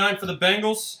 /99 for the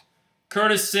Bengals.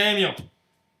 Curtis Samuel.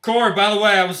 Cord, by the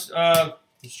way, I was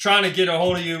trying to get a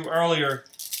hold of you earlier.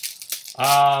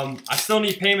 I still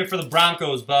need payment for the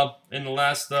Broncos, bub, in the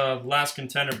last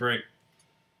contender break.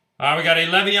 All right, we got a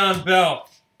Le'Veon Bell.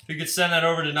 If you could send that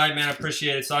over tonight, man, I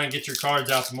appreciate it so I can get your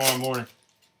cards out tomorrow morning.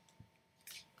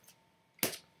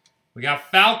 We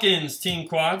got Falcons team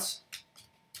quads.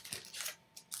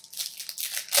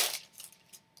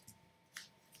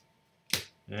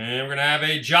 And we're going to have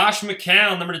a Josh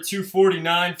McCown, number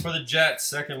 /249 for the Jets.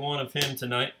 Second one of him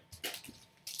tonight.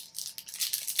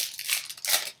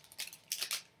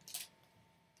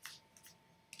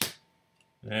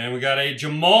 And we got a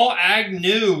Jamal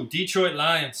Agnew, Detroit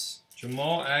Lions.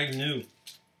 Jamal Agnew.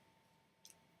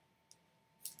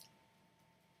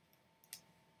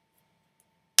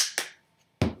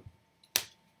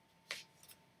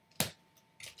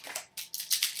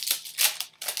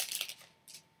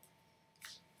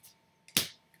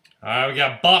 All right, we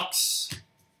got Bucks.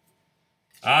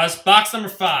 It's box number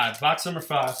 5. Box number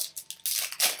 5.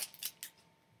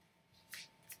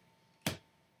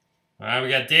 All right, we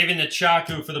got David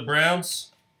Njoku for the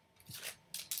Browns.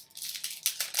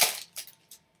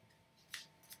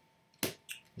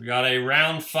 We got a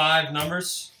round 5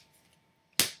 numbers.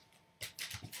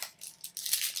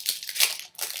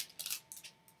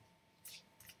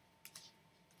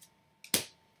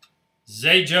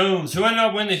 Zay Jones. Who ended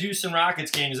up winning the Houston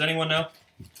Rockets game? Does anyone know?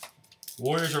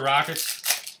 Warriors or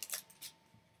Rockets?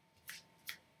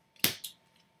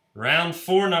 Round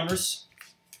 4 numbers.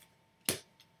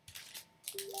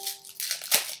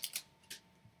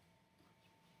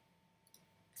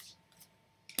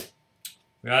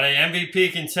 We got a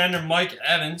MVP contender, Mike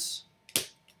Evans.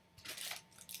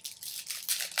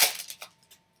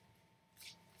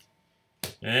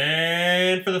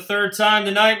 And for the 3rd time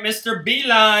tonight, Mr.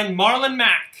 Beeline, Marlon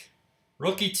Mack.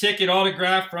 Rookie ticket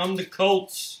autograph from the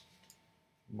Colts.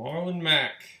 Marlon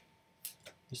Mack.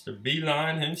 Mr.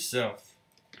 Beeline himself.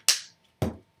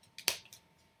 So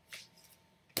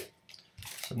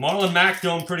Marlon Mack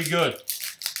doing pretty good.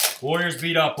 Warriors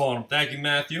beat up on him. Thank you,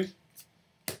 Matthew.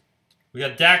 We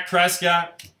got Dak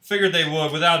Prescott. Figured they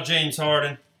would without James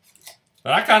Harden.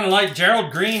 But I kind of like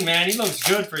Gerald Green, man. He looks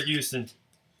good for Houston.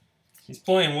 He's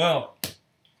playing well.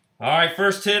 All right,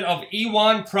 first hit of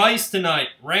Ewan Price tonight.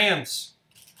 Rams.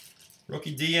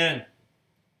 Rookie DN.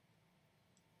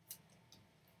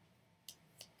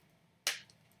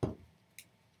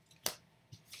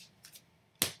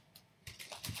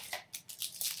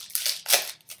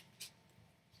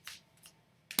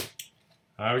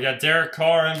 All right, we got Derek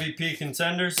Carr, MVP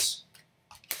contenders.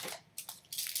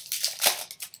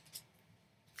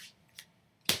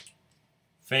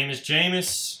 Famous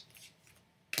Jameis.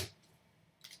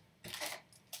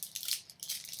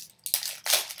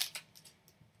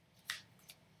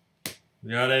 We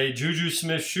got a Juju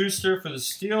Smith-Schuster for the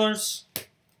Steelers.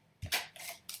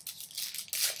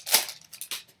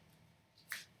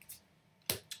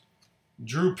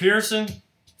 Drew Pearson.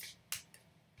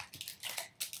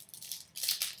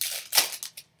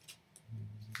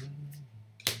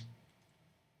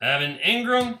 Evan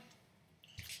Ingram.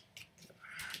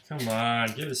 Come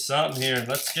on, give us something here.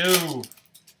 Let's go.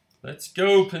 Let's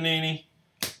go, Panini.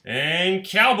 And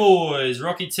Cowboys,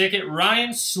 rookie ticket,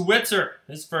 Ryan Switzer.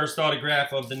 His first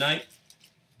autograph of the night.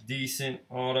 Decent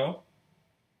auto.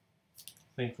 I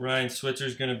think Ryan Switzer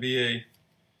is going to be a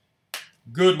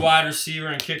good wide receiver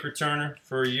and kick returner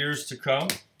for years to come.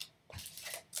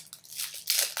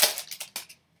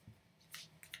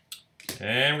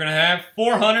 And we're going to have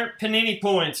 400 Panini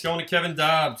points going to Kevin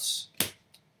Dobbs.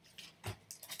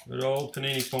 Good old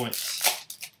Panini points.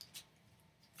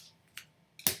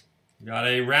 We got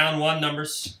a round 1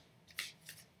 numbers.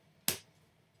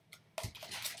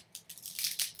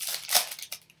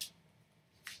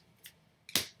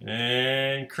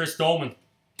 And Chris Dolman.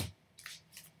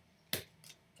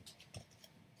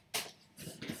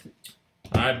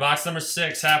 All right, box number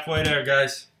 6, halfway there,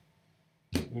 guys.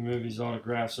 Let me move these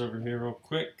autographs over here real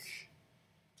quick.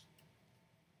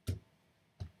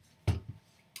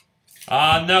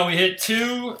 No, we hit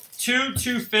two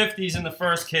 250s in the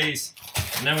first case,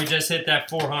 and then we just hit that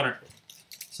 400.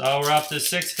 So we're up to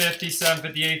 650,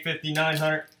 750, 850,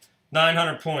 900,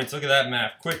 900 points. Look at that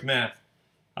math, quick math.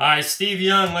 All right, Steve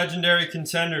Young, legendary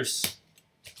contenders.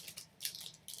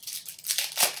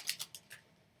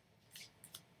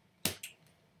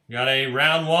 We got a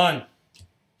round 1.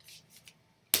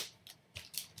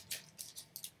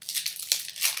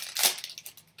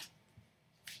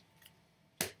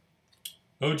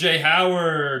 O.J.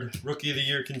 Howard, Rookie of the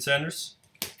Year contenders.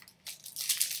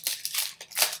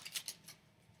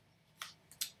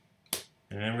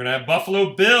 And we're going to have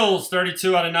Buffalo Bills,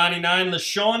 32 out of 99.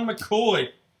 LaShawn McCoy,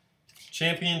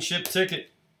 championship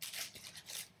ticket.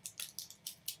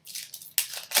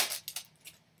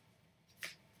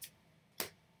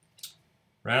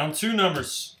 Round 2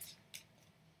 numbers.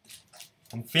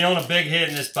 I'm feeling a big hit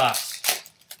in this box.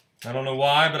 I don't know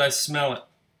why, but I smell it.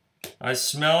 I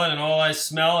smell it, and all I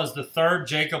smell is the 3rd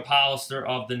Jacob Hollister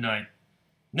of the night.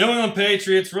 New England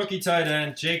Patriots, rookie tight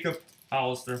end, Jacob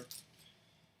Hollister.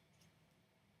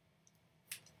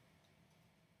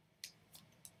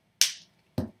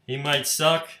 He might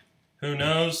suck. Who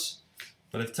knows?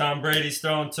 But if Tom Brady's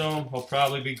throwing to him, he'll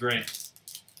probably be great.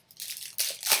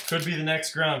 Could be the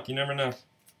next Gronk. You never know.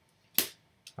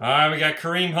 All right, we got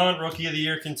Kareem Hunt, Rookie of the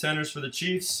Year contenders for the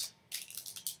Chiefs.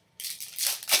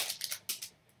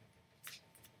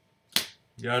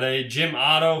 Got a Jim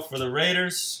Otto for the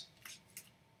Raiders.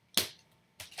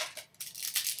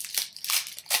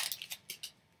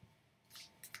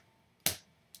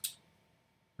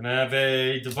 Gonna have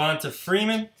a Devonta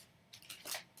Freeman.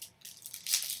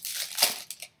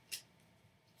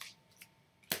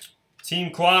 Team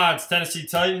Quads, Tennessee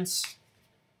Titans.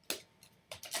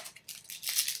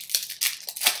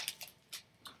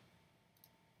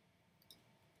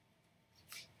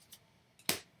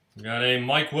 We got a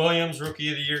Mike Williams, Rookie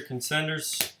of the Year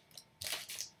Contenders.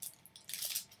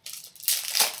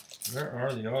 Where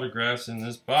are the autographs in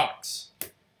this box?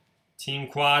 Team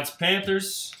Quads,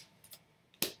 Panthers.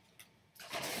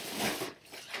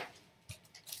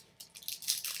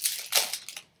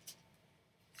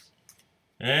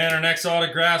 And our next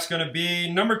autograph is going to be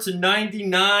number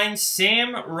 /99,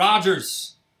 Sam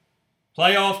Rogers.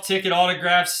 Playoff ticket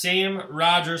autograph, Sam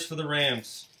Rogers for the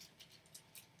Rams.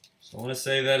 So I want to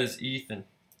say that is Ethan.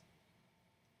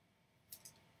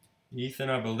 Ethan,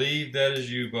 I believe that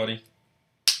is you, buddy.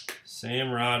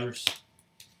 Sam Rogers.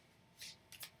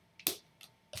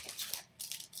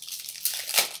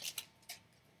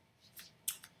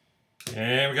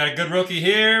 And we got a good rookie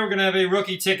here. We're going to have a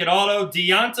rookie ticket auto.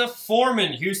 Deonta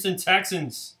Foreman, Houston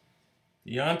Texans.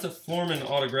 Deonta Foreman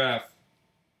autograph.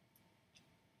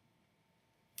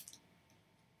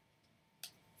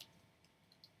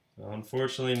 So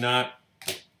unfortunately not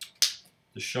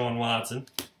Deshaun Watson.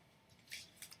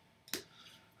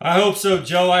 I hope so,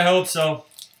 Joe. I hope so.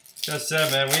 Like I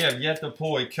said, man, we have yet to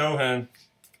pull a Cohen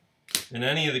in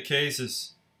any of the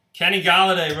cases. Kenny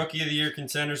Golladay, Rookie of the Year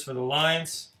Contenders for the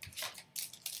Lions.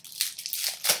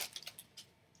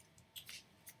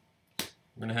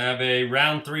 We're going to have a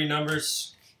round 3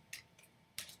 numbers.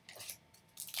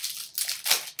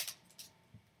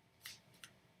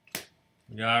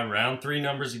 We got round 3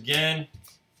 numbers again.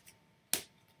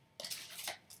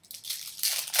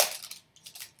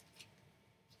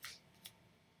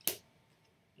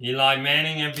 Eli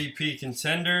Manning, MVP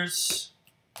Contenders.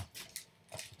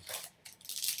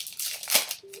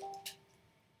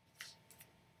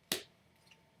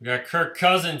 We got Kirk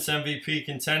Cousins, MVP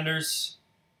Contenders.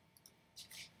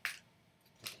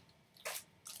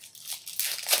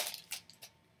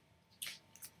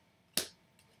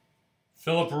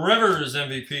 Phillip Rivers,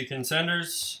 MVP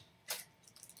Contenders.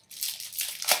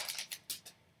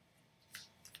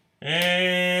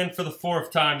 And for the 4th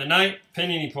time tonight,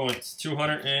 Panini points,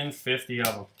 250 of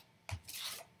them.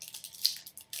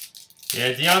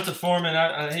 Yeah, Deonta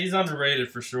Foreman, he's underrated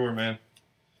for sure, man.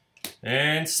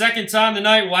 And 2nd time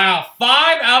tonight, wow,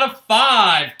 5 out of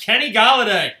 5, Kenny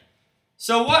Golladay.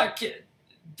 So what?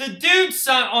 The dude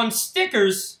on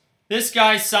stickers, this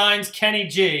guy signs Kenny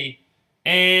G.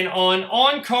 And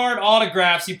on-card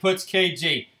autographs, he puts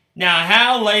KG. Now,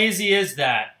 how lazy is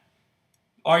that?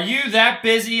 Are you that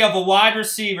busy of a wide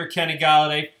receiver, Kenny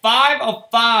Golladay? 5 of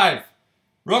 5.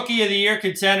 Rookie of the Year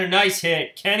Contender. Nice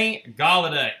hit. Kenny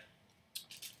Golladay.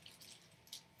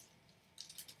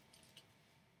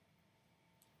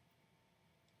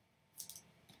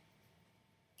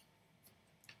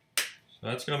 So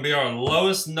that's going to be our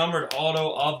lowest numbered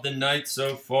auto of the night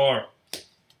so far.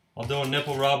 I'll do a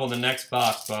nipple rub on the next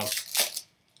box, Bob.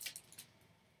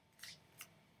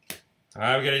 All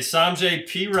right, we got a Samjay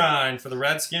Pirine for the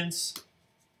Redskins.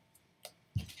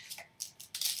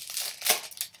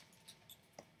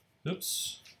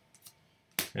 Oops.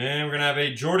 And we're going to have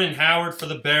a Jordan Howard for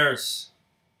the Bears.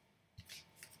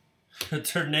 A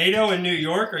tornado in New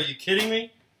York? Are you kidding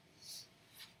me?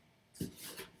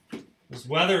 This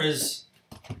weather is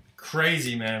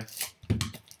crazy, man.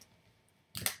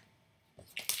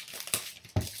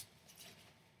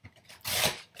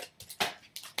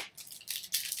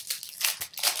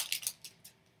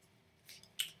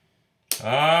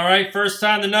 All right, first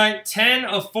time tonight, 10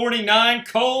 of 49,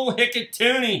 Cole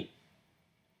Hickett-Tooney.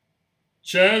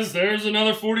 Chez, there's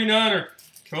another 49er,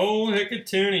 Cole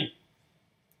Hickett-Tooney.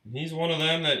 He's one of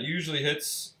them that usually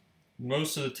hits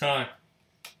most of the time.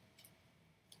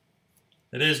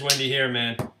 It is windy here,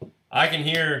 man. I can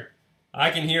hear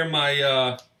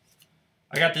my,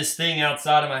 I got this thing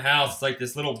outside of my house. It's like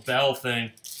this little bell thing,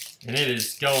 and it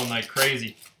is going like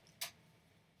crazy.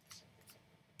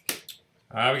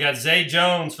 All right, we got Zay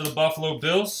Jones for the Buffalo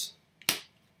Bills. I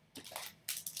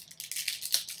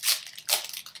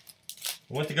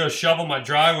went to go shovel my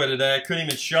driveway today. I couldn't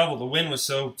even shovel. The wind was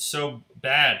so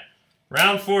bad.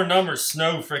 Round 4 numbers,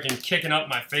 snow freaking kicking up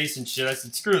my face and shit. I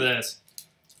said, screw this.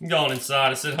 I'm going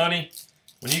inside. I said, honey,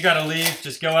 when you got to leave,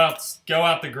 just go out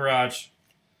the garage.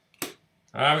 All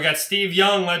right, we got Steve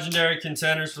Young, Legendary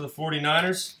Contenders for the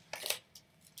 49ers.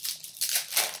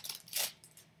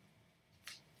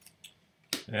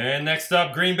 And next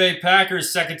up, Green Bay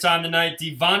Packers, 2nd time tonight,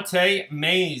 Devontae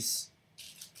Mays.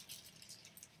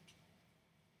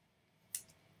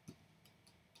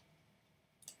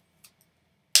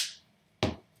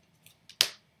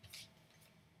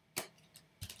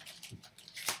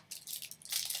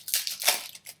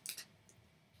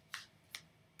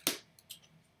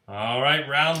 All right,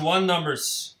 round 1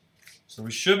 numbers. So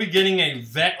we should be getting a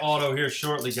vet auto here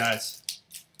shortly, guys.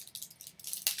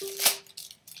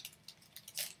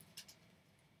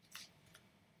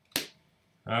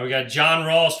 All right, we got John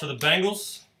Ross for the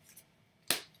Bengals.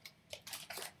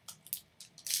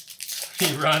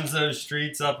 He runs those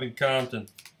streets up in Compton.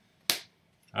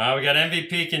 We got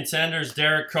MVP Contenders,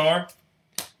 Derek Carr.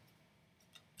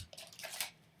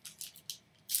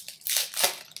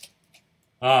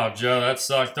 Oh, Joe, that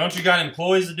sucks. Don't you got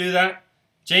employees to do that?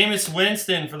 Jameis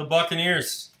Winston for the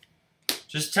Buccaneers.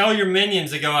 Just tell your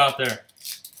minions to go out there.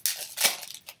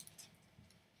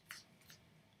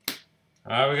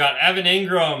 All right, we got Evan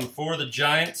Ingram for the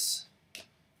Giants.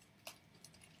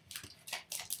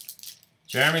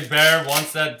 Jeremy Baird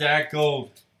wants that Dak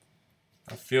Gold.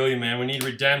 I feel you, man. We need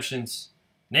redemptions.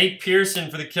 Nate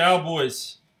Pearson for the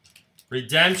Cowboys.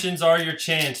 Redemptions are your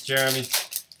chance, Jeremy.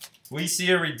 We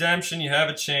see a redemption, you have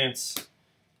a chance.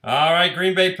 All right,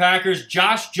 Green Bay Packers,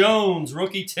 Josh Jones,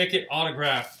 rookie ticket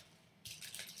autograph.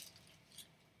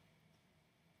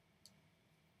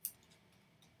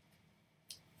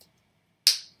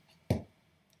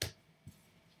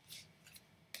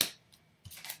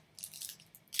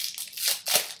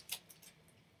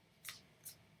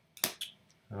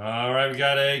 All right, we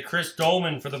got a Chris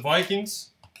Dolman for the Vikings.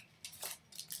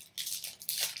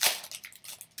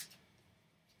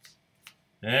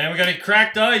 And we got a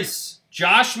cracked ice.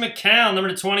 Josh McCown,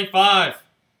 number 25.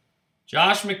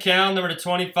 Josh McCown, number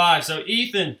 25. So,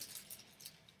 Ethan,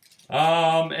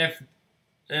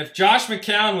 if Josh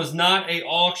McCown was not a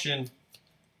auction,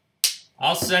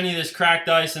 I'll send you this cracked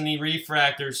ice and the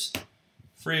refractors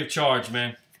free of charge,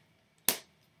 man.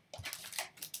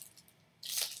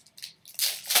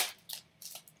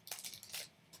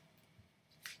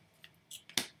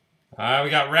 All right, we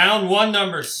got round 1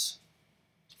 numbers.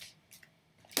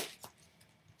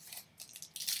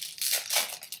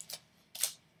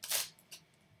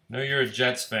 I know you're a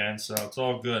Jets fan, so it's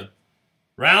all good.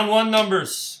 Round 1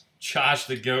 numbers. Josh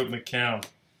the Goat McCown.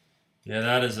 Yeah,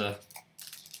 that is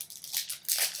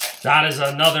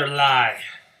another lie.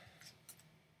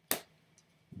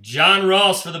 John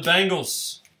Ross for the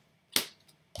Bengals.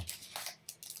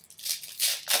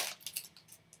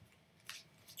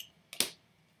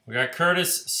 We got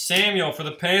Curtis Samuel for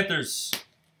the Panthers.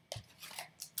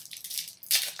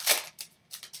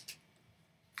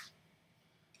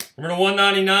 Number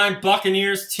 199,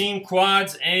 Buccaneers team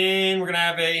quads, and we're going to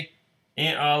have a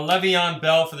Le'Veon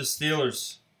Bell for the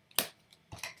Steelers.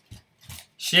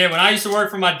 Shit, when I used to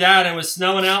work for my dad and it was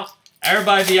snowing out,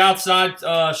 everybody be outside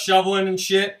shoveling and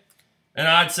shit, and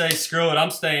I'd say, screw it,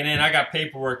 I'm staying in. I got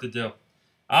paperwork to do.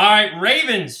 All right,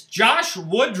 Ravens, Josh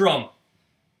Woodrum.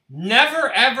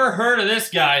 Never, ever heard of this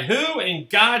guy. Who in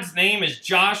God's name is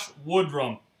Josh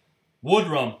Woodrum?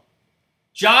 Woodrum.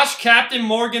 Josh Captain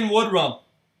Morgan Woodrum.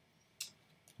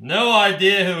 No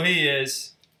idea who he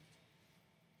is.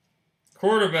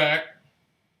 Quarterback.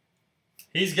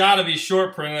 He's got to be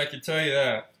short print, I can tell you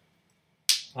that.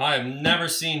 I have never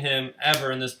seen him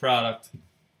ever in this product.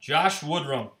 Josh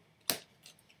Woodrum.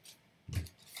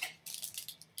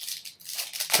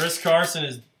 Chris Carson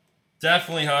is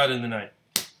definitely hiding tonight.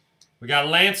 We got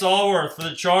Lance Allworth for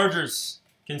the Chargers.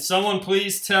 Can someone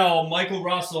please tell Michael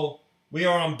Russell we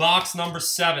are on box number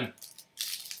 7?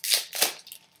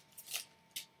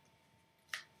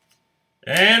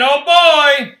 And oh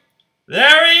boy,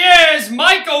 there he is.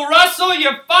 Michael Russell, you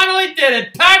finally did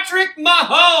it. Patrick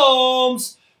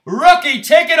Mahomes, rookie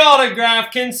ticket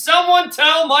autograph. Can someone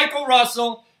tell Michael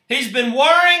Russell he's been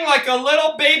worrying like a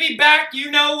little baby back, you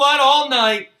know what, all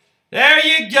night. There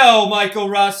you go, Michael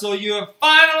Russell. You have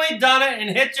finally done it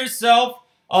and hit yourself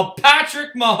a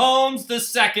Patrick Mahomes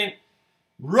II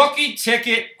rookie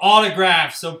ticket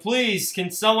autograph. So please, can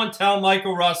someone tell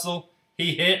Michael Russell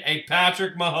he hit a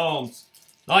Patrick Mahomes?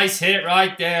 Nice hit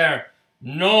right there.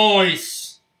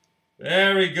 Nice.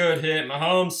 Very good hit.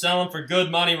 Mahomes selling for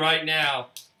good money right now.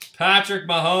 Patrick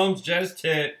Mahomes just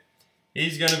hit.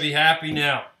 He's going to be happy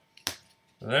now.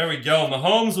 There we go.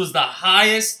 Mahomes was the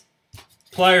highest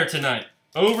player tonight.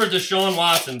 Over Deshaun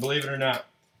Watson, believe it or not.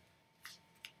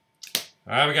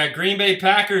 All right, we got Green Bay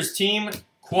Packers team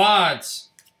quads.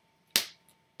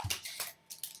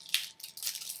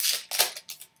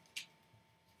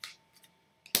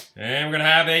 And we're going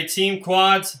to have a team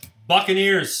quads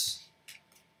Buccaneers.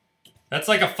 That's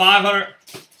like a 500.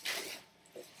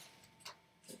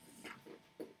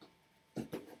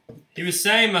 He was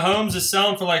saying Mahomes is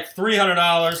selling for like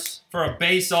 $300 for a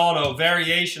base auto.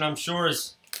 Variation, I'm sure,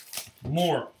 is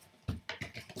more.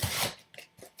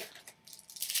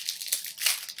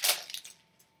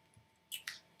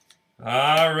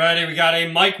 Alrighty, we got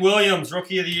a Mike Williams,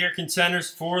 Rookie of the Year Contenders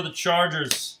for the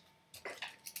Chargers.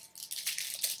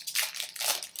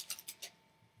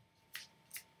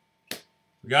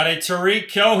 We got a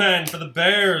Tariq Cohen for the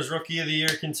Bears, Rookie of the Year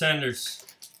Contenders.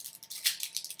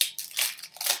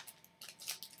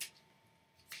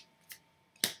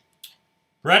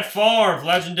 Brett Favre,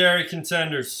 Legendary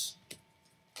Contenders.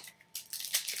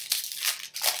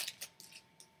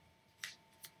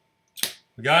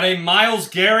 We got a Myles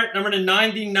Garrett, number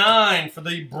 /99 for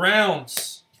the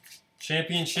Browns.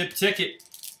 Championship ticket.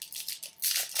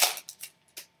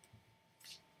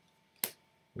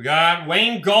 We got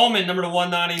Wayne Gallman, number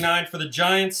 /199 for the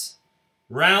Giants.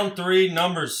 Round 3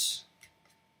 numbers.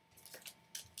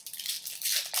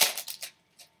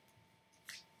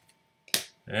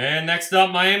 And next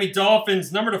up, Miami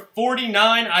Dolphins, number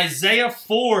 /49, Isaiah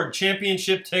Ford,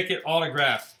 championship ticket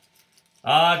autograph.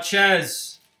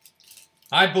 Chez,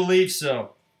 I believe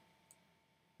so.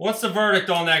 What's the verdict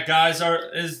on that, guys?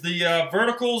 Is the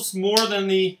verticals more than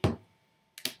the...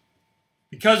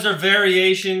 Because they're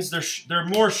variations, they're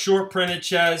more short printed,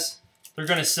 Chez. They're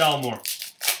going to sell more.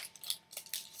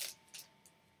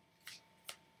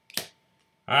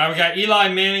 All right, we got Eli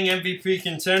Manning, MVP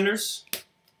Contenders.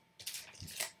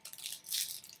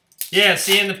 Yeah,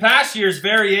 see, in the past years,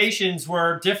 variations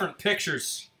were different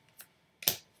pictures.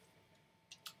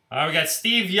 All right, we got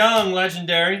Steve Young,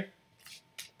 Legendary.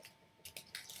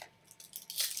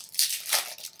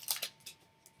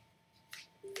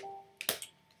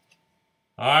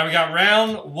 All right, we got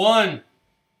round 1.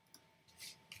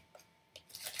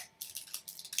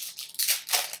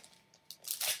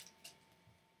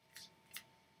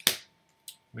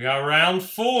 We got round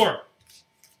 4.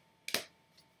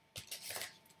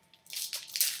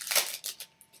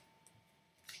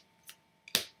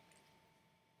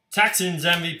 Texans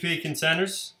MVP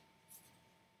Contenders.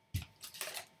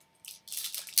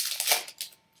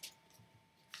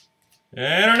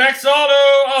 And our next auto.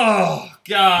 Oh,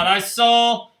 God. I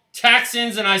saw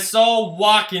Texans and I saw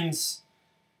Watkins.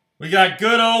 We got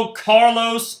good old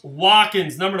Carlos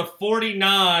Watkins, number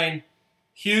 /49,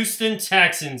 Houston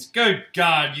Texans. Good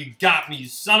God, you got me, you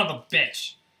son of a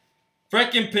bitch.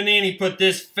 Frickin' Panini put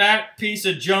this fat piece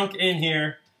of junk in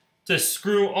here to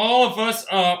screw all of us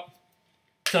up.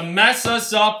 To mess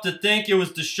us up to think it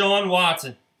was Deshaun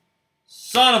Watson.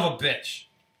 Son of a bitch.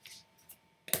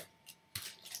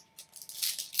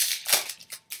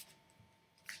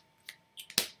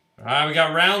 All right, we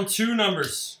got round 2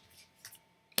 numbers.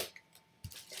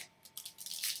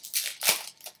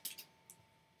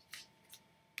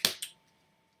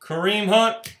 Kareem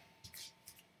Hunt.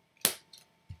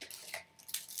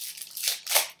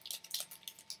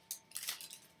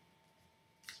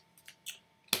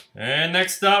 And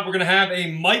next up, we're going to have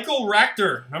a Michael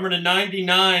Rector, number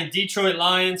 /99, Detroit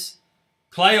Lions,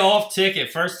 playoff ticket.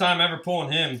 First time ever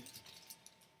pulling him.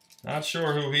 Not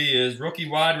sure who he is. Rookie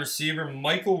wide receiver,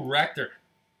 Michael Rector.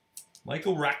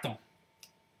 Michael Rectum.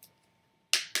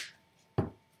 All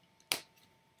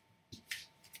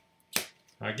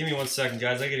right, give me 1 second,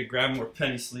 guys. I got to grab more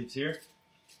penny sleeves here.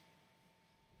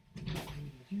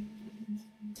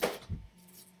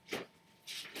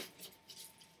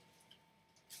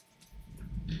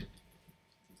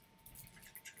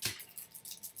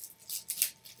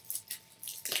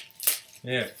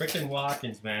 Yeah, frickin'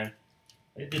 Watkins, man.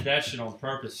 They did that shit on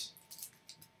purpose.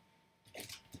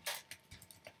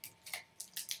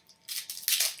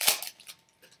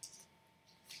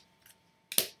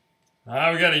 We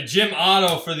got a Jim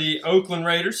Otto for the Oakland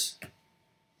Raiders.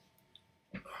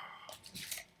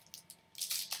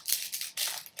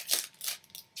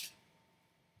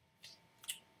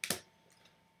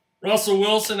 Russell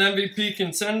Wilson, MVP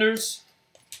Contenders.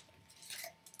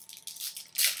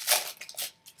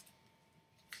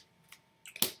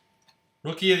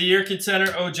 Rookie of the Year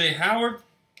contender, O.J. Howard.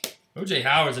 O.J.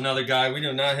 Howard's another guy we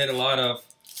do not hit a lot of.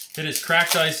 Hit his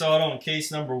cracked ice auto in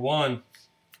case number 1.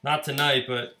 Not tonight,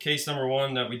 but case number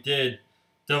 1 that we did.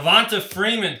 Devonta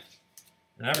Freeman.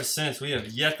 And ever since, we have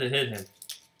yet to hit him.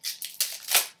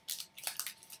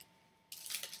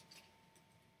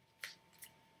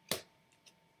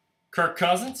 Kirk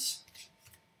Cousins.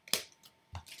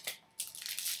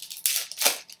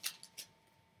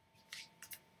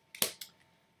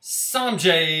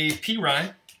 Samjay P.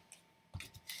 Ryan.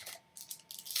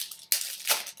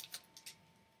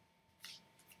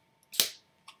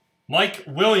 Mike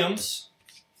Williams.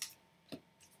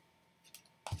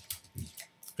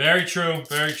 Very true,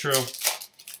 very true.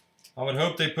 I would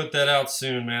hope they put that out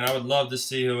soon, man. I would love to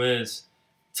see who is.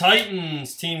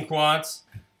 Titans team quads.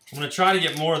 I'm going to try to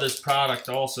get more of this product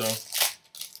also.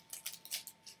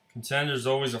 Contenders is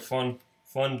always a fun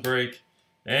Fun break.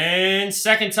 And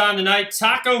second time tonight,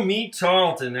 Taco Meat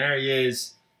Tarleton. There he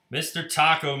is. Mr.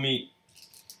 Taco Meat.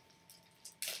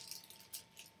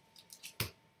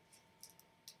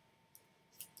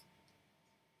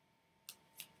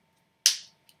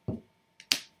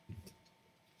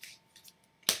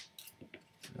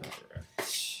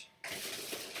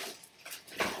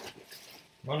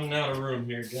 Running out of room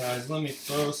here, guys. Let me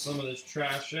throw some of this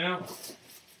trash out.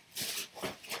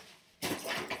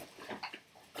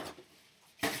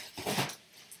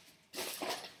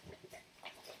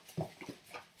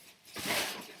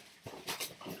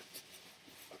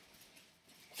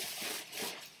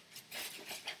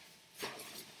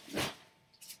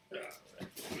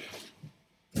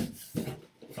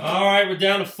 All right, we're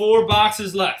down to 4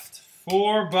 boxes left.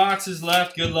 4 boxes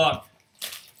left. Good luck.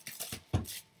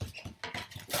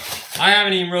 I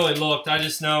haven't even really looked. I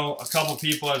just know a couple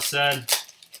people have said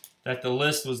that the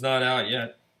list was not out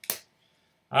yet.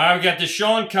 All right, we got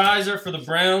Deshaun Kaiser for the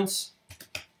Browns.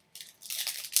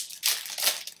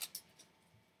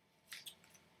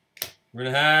 We're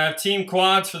going to have team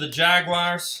quads for the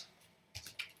Jaguars.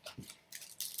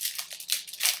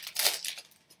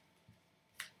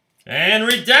 And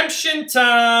redemption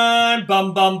time.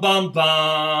 Bum, bum, bum,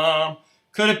 bum.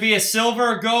 Could it be a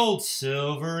silver or gold?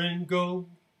 Silver and gold.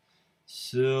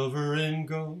 Silver and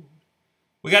gold.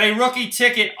 We got a rookie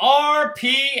ticket,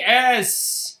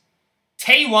 RPS.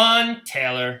 Taywan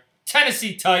Taylor,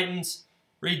 Tennessee Titans,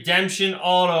 redemption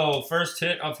auto. First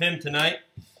hit of him tonight.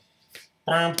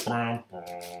 Bum, bum, bum.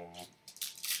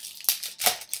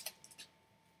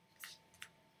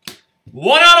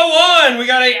 1 out of 1. We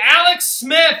got a Alex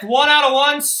Smith, 1 out of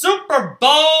 1 Super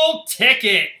Bowl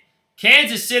ticket.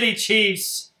 Kansas City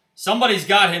Chiefs. Somebody's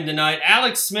got him tonight.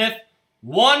 Alex Smith.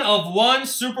 1 of 1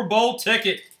 Super Bowl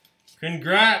ticket.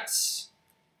 Congrats.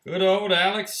 Good old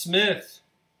Alex Smith.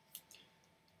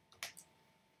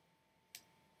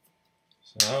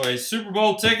 So a Super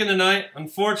Bowl ticket tonight.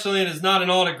 Unfortunately, it is not an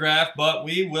autograph, but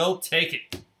we will take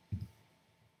it.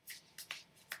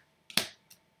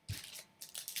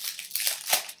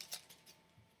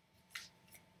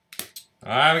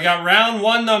 All right, we got round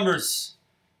 1 numbers.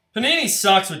 Panini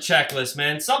sucks with checklists,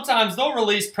 man. Sometimes they'll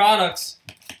release products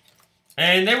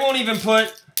and they won't even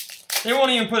put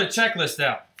a checklist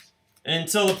out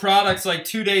until the product's like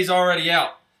 2 days already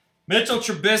out. Mitchell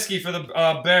Trubisky for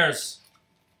the Bears.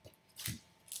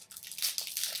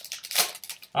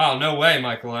 Oh, no way,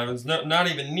 Michael Evans. No, not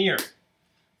even near.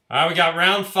 All right, we got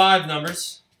round 5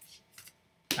 numbers.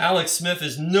 Alex Smith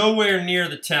is nowhere near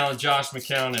the talent Josh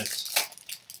McCown is.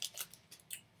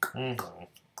 All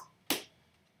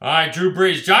right, Drew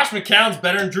Brees. Josh McCown's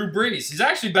better than Drew Brees. He's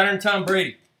actually better than Tom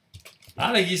Brady.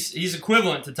 I think he's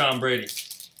equivalent to Tom Brady.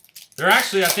 They're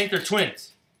actually, I think they're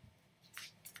twins.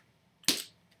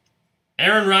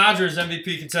 Aaron Rodgers,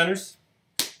 MVP contenders.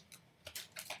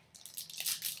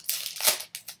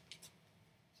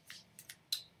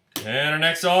 And our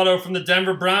next auto from the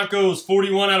Denver Broncos,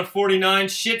 41 out of 49,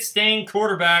 shit-stained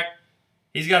quarterback.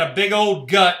 He's got a big old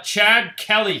gut. Chad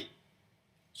Kelly.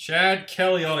 Chad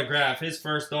Kelly autograph, his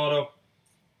first auto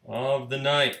of the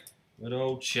night. Good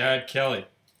old Chad Kelly.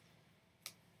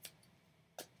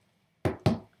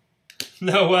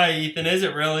 No way, Ethan. Is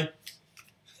it really?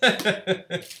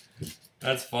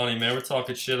 That's funny, man. We're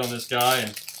talking shit on this guy,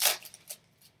 and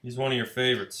he's one of your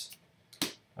favorites.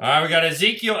 All right, we got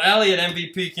Ezekiel Elliott,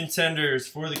 MVP contenders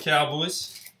for the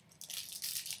Cowboys.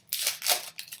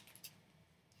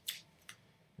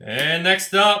 And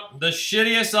next up, the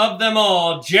shittiest of them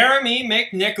all, Jeremy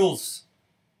McNichols.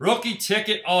 Rookie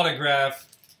ticket autograph.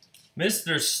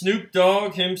 Mr. Snoop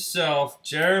Dogg himself,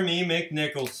 Jeremy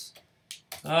McNichols.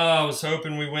 Oh, I was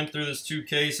hoping we went through this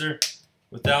 2-caser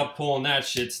without pulling that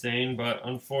shit stain, but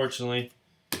unfortunately,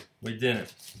 we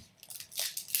didn't.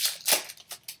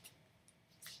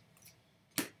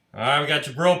 All right, we got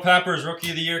Jabril Peppers, Rookie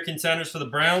of the Year contenders for the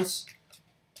Browns.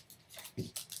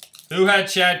 Who had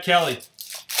Chad Kelly?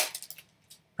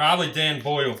 Probably Dan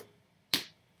Boyle.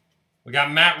 We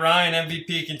got Matt Ryan,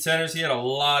 MVP contenders. He had a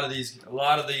lot of the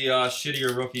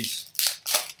shittier rookies.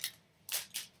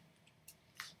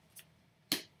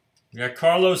 We got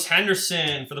Carlos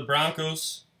Henderson for the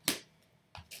Broncos.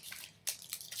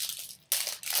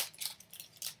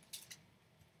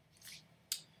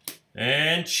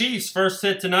 And Chiefs, first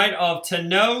hit tonight of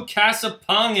Tano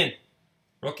Kasapangan.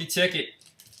 Rookie ticket.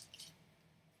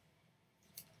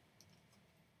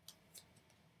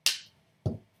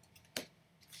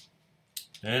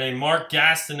 And a Mark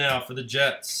Gastineau for the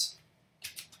Jets.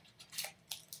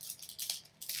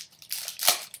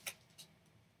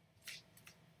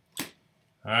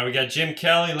 All right, we got Jim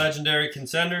Kelly, legendary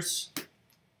contenders.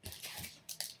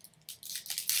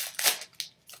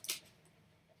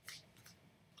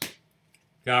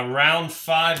 Got round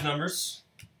 5 numbers.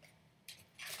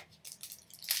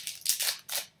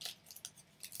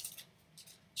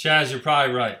 Chaz, you're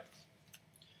probably right.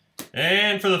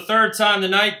 And for the 3rd time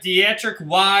tonight, Dietrich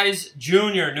Wise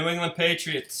Jr., New England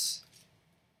Patriots.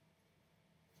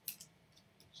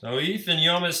 So, Ethan,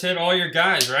 you almost hit all your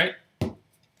guys, right?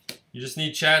 You just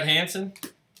need Chad Hansen.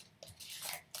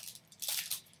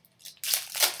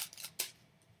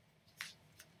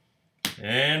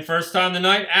 And first time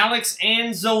tonight, Alex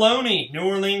Anzalone, New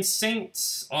Orleans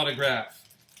Saints autograph.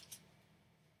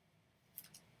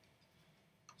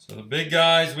 So the big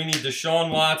guys, we need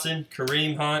Deshaun Watson,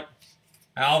 Kareem Hunt,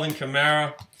 Alvin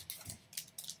Kamara,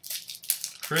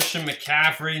 Christian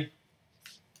McCaffrey.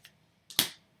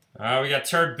 We got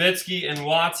Turbitsky and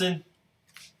Watson.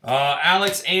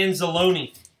 Alex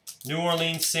Anzalone, New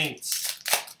Orleans Saints.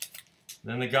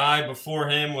 Then the guy before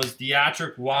him was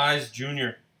Dietrich Wise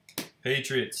Jr.,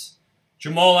 Patriots.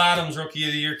 Jamal Adams, Rookie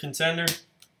of the Year contender.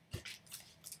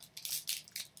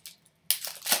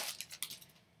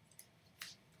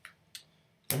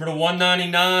 Number to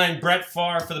 199, Brett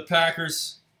Favre for the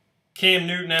Packers. Cam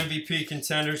Newton, MVP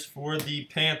contenders for the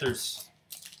Panthers.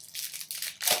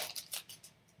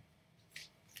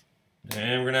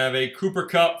 And we're going to have a Cooper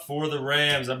Kupp for the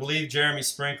Rams. I believe Jeremy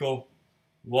Sprinkle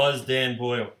was Dan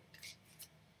Boyle.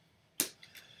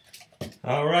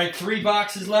 All right, 3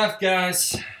 boxes left,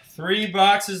 guys. 3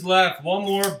 boxes left. One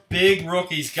more big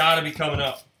rookie's got to be coming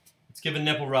up. Let's give a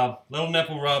nipple rub. Little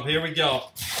nipple rub. Here we go.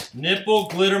 Nipple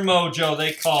glitter mojo,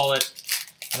 they call it.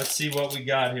 Let's see what we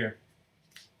got here.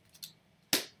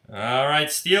 All right,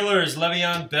 Steelers,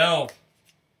 Le'Veon Bell.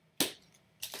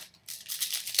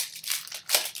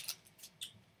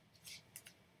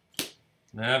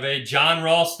 I have a John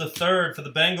Ross III for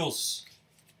the Bengals.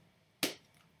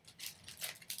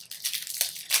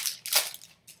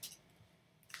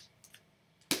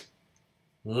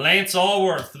 Lance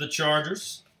Allworth for the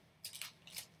Chargers.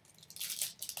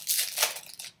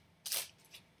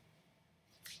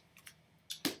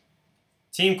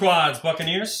 Team Quads,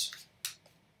 Buccaneers.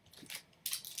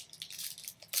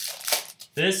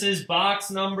 This is box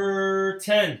number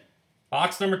 10.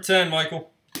 Box number 10,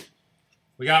 Michael.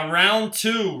 We got round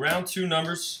 2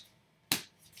 numbers.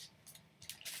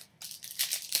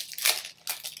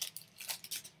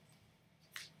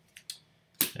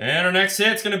 And our next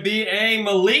hit's going to be a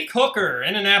Malik Hooker,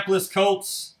 Indianapolis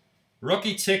Colts,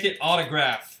 rookie ticket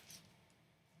autograph.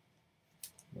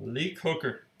 Malik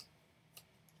Hooker.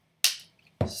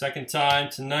 2nd time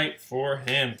tonight for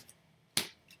him.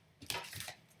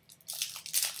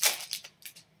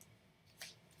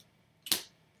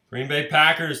 Green Bay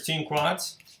Packers, Team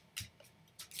Quads.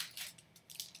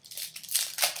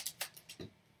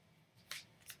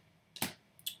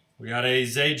 We got a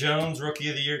Zay Jones, Rookie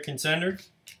of the Year contender.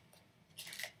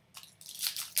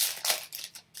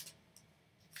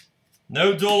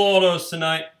 No dual autos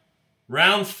tonight.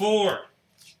 Round 4.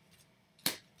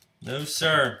 No,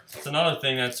 sir. That's another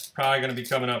thing that's probably going to be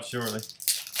coming up shortly.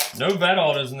 No vet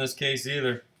autos in this case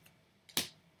either.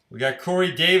 We got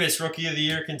Corey Davis, Rookie of the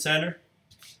Year contender.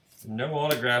 No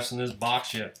autographs in this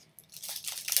box yet.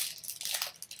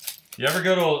 If you ever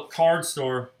go to a card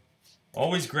store,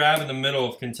 always grab in the middle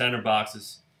of contender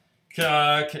boxes.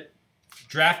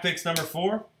 Draft picks number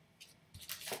 4.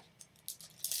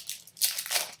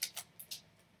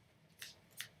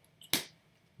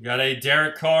 We got a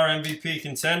Derek Carr MVP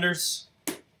contenders.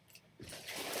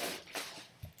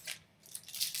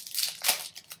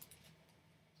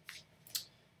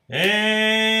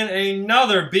 And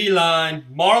another Beeline,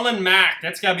 Marlon Mack.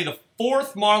 That's got to be the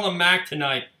 4th Marlon Mack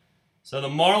tonight. So the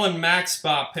Marlon Mack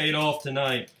spot paid off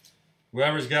tonight.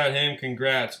 Whoever's got him,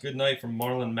 congrats. Good night from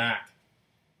Marlon Mack.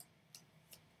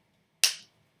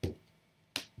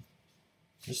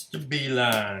 Mr.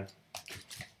 Beeline.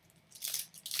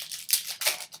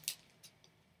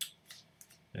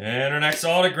 And our next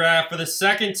autograph for the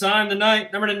 2nd time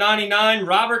tonight, number to 99,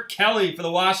 Robert Kelly for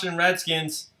the Washington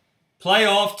Redskins.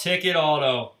 Playoff ticket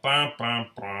auto. Bum, bum,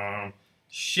 bum.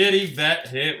 Shitty vet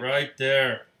hit right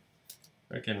there.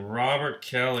 Freaking Robert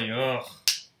Kelly. Ugh.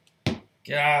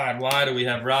 God, why do we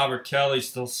have Robert Kelly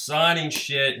still signing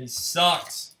shit? He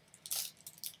sucks.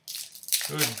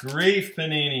 Good grief,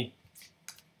 Panini.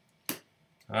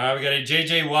 All right, we got a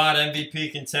J.J. Watt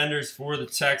MVP contenders for the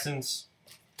Texans.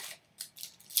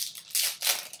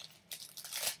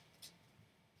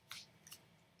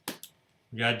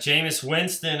 We got Jameis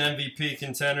Winston MVP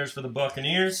contenders for the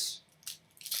Buccaneers.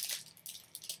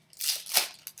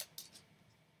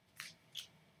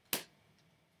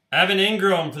 Evan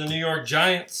Ingram for the New York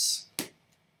Giants.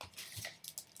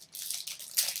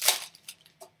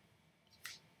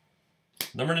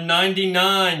 Number to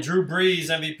 99, Drew Brees,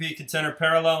 MVP contender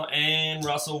parallel, and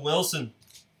Russell Wilson.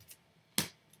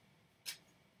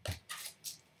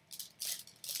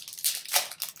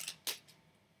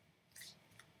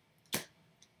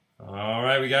 All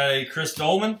right, we got a Chris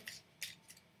Dolman.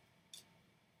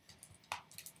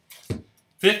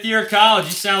 5th year of college.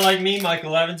 You sound like me,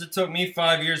 Michael Evans. It took me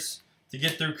 5 years to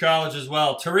get through college as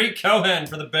well. Tariq Cohen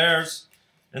for the Bears.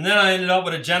 And then I ended up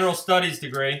with a general studies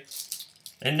degree.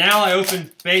 And now I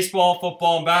open baseball,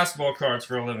 football, and basketball cards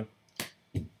for a living.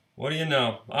 What do you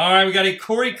know? All right, we got a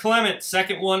Corey Clement,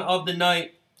 2nd one of the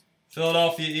night.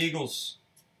 Philadelphia Eagles.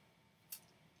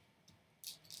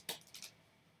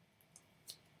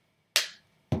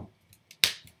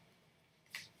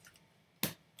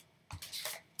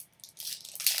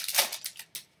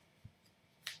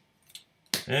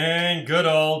 And good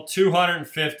old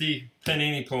 250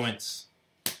 Panini points.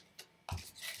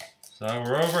 So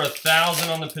we're over 1,000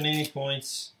 on the Panini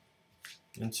points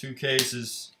in 2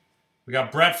 cases. We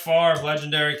got Brett Favre,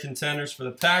 legendary contenders for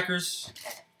the Packers.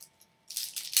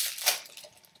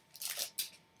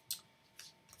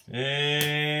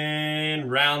 And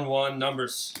round 1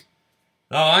 numbers.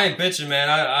 Oh, I ain't bitching, man.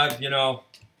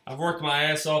 I've worked my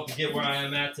ass off to get where I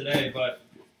am at today, but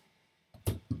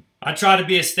I tried to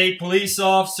be a state police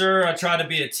officer. I tried to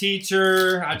be a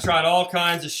teacher. I tried all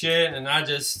kinds of shit, and I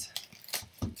just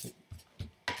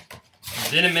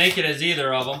didn't make it as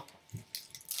either of them.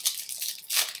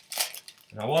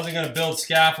 And I wasn't going to build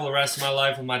scaffold the rest of my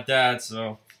life with my dad,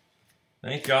 so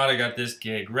thank God I got this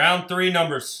gig. Round 3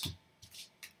 numbers.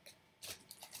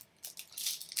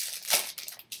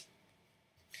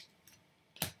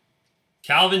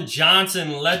 Calvin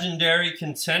Johnson, legendary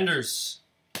contenders.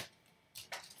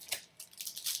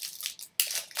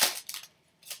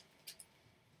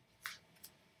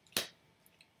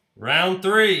 Round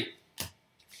 3.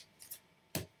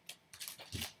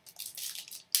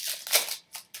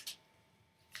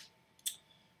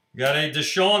 We got a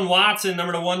Deshaun Watson,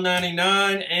 number to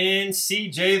 199, and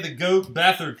CJ the Goat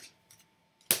Beathard.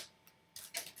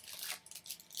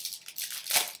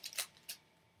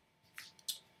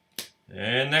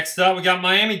 And next up, we got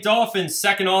Miami Dolphins,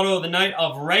 2nd auto of the night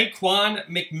of Raekwon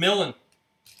McMillan.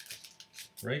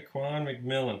 Raekwon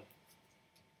McMillan.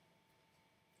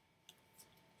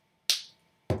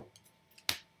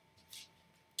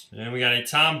 And we got a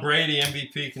Tom Brady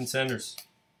MVP contenders.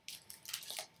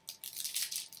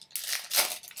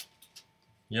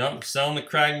 Yep, I'm selling the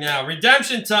crack now.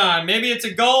 Redemption time. Maybe it's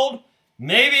a gold,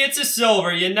 maybe it's a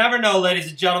silver. You never know, ladies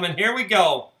and gentlemen. Here we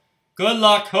go. Good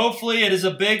luck. Hopefully it is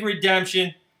a big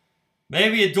redemption.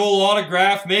 Maybe a dual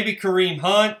autograph. Maybe Kareem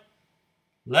Hunt.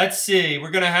 Let's see.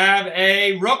 We're going to have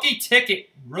a rookie ticket.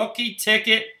 Rookie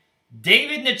ticket.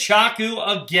 David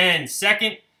Njoku again.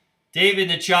 2nd David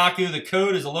Njoku. The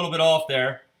code is a little bit off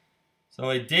there. So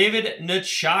a David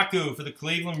Njoku for the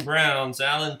Cleveland Browns.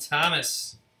 Alan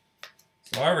Thomas.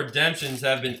 So our redemptions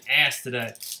have been ass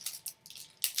today.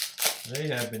 They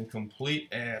have been complete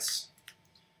ass.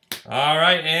 All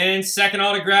right, and 2nd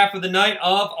autograph of the night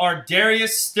of Ardarius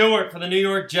Stewart for the New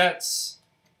York Jets.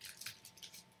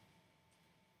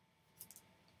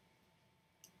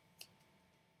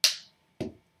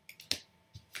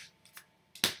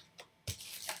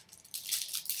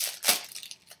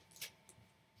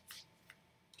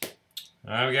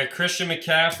 All right, we got Christian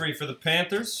McCaffrey for the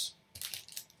Panthers.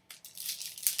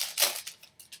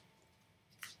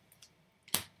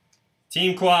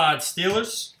 Team Quad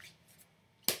Steelers.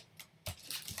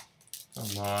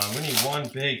 Come on, we need one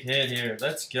big hit here.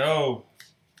 Let's go.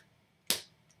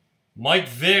 Mike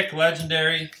Vick,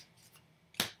 legendary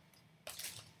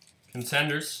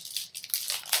contenders.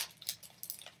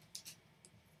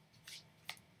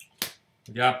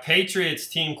 We got Patriots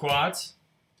team quads.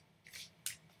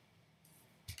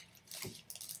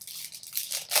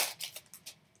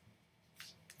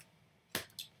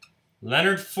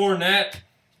 Leonard Fournette,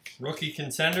 rookie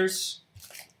contenders.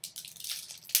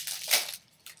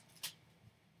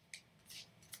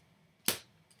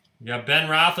 We got Ben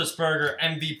Roethlisberger,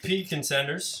 MVP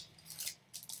contenders.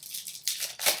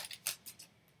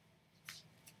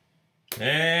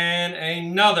 And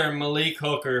another Malik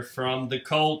Hooker from the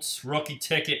Colts, rookie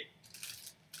ticket.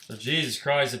 So Jesus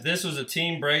Christ, if this was a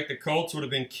team break, the Colts would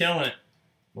have been killing it.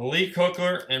 Malik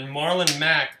Hooker and Marlon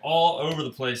Mack all over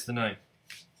the place tonight.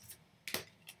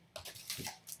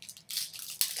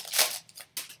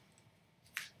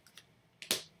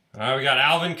 All right, we got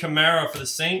Alvin Kamara for the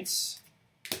Saints.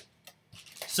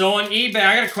 So on eBay,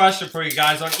 I got a question for you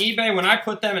guys. On eBay, when I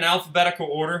put them in alphabetical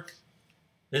order,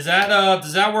 does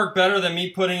that work better than me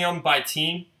putting them by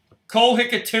team? Cole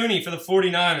Hickathony for the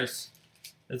 49ers.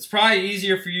 It's probably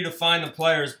easier for you to find the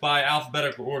players by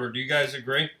alphabetical order. Do you guys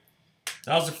agree?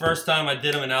 That was the first time I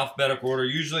did them in alphabetical order.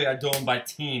 Usually I do them by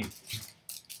team.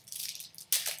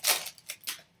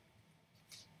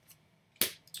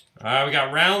 All right, we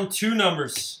got round 2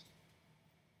 numbers.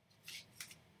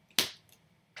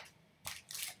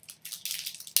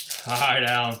 All right,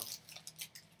 Alan.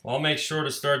 Well, I'll make sure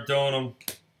to start doing them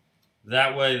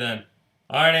that way then.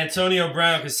 All right, Antonio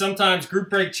Brown, because sometimes group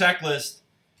break checklist,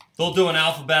 they'll do an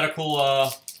alphabetical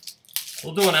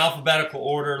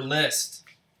order list,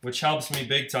 which helps me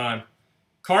big time.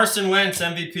 Carson Wentz,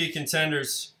 MVP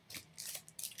Contenders.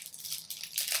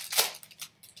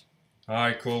 All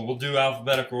right, cool. We'll do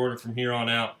alphabetical order from here on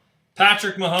out.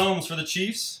 Patrick Mahomes for the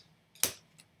Chiefs.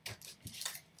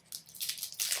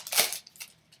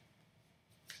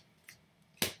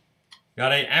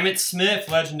 Got a Emmitt Smith,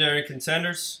 Legendary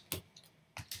Contenders.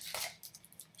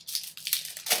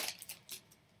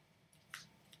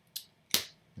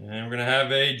 And we're going to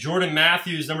have a Jordan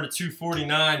Matthews, number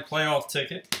 249, playoff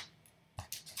ticket.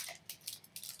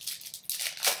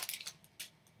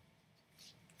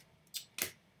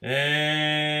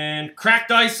 And cracked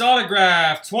ice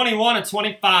autograph,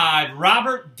 21/25,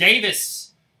 Robert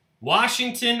Davis,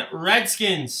 Washington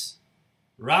Redskins.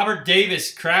 Robert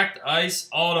Davis, cracked ice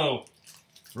auto.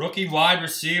 Rookie wide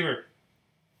receiver.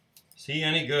 Is he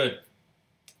any good?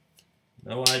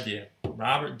 No idea.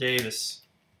 Robert Davis.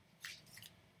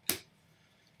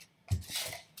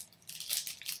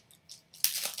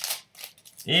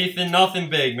 Ethan, nothing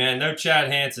big, man. No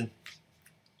Chad Hansen.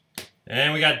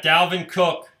 And we got Dalvin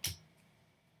Cook.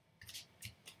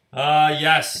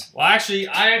 Yes. Well, actually,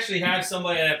 I have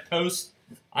somebody that posts.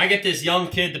 I get this young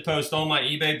kid to post all my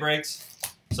eBay breaks.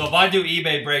 So if I do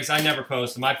eBay breaks, I never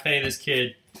post them. I pay this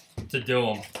kid to do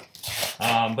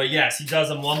them. But yes, he does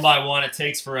them one by one. It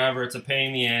takes forever. It's a pain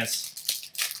in the ass.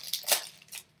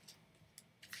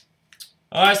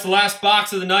 All right, it's the last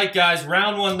box of the night, guys.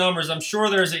 Round 1 numbers. I'm sure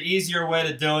there's an easier way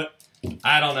to do it.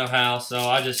 I don't know how, so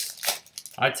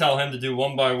I tell him to do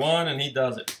one by one, and he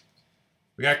does it.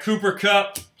 We got Cooper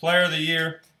Kupp, Player of the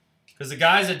Year. Because the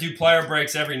guys that do player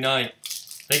breaks every night,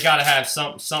 they got to have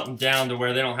something down to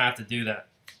where they don't have to do that.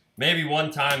 Maybe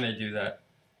one time they do that.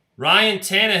 Ryan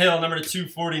Tannehill, number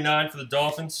 249 for the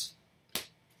Dolphins.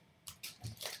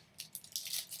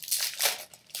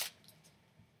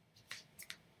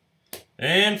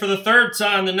 And for the 3rd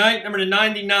time tonight, number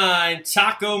 99,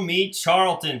 Taco Meat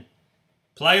Charlton.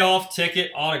 Playoff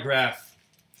ticket autograph.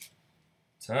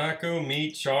 Taco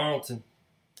Meat Charlton.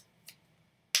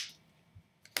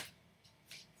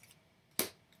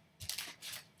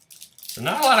 So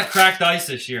not a lot of cracked ice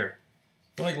this year.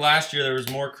 I feel like last year there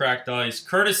was more cracked ice.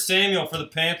 Curtis Samuel for the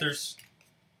Panthers.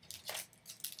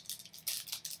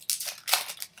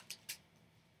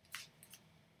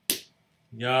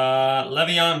 Got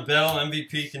Le'Veon Bell,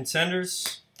 MVP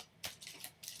Contenders.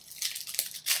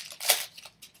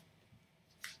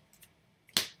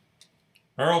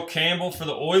 Earl Campbell for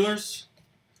the Oilers.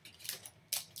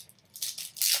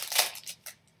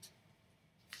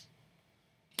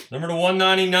 Number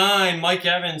 199, Mike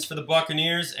Evans for the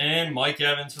Buccaneers, and Mike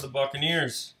Evans for the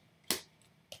Buccaneers.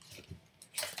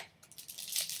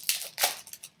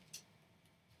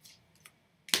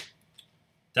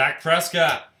 Dak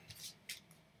Prescott.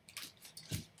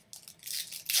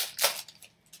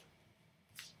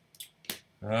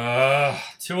 Uh,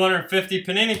 250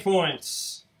 Panini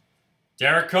points.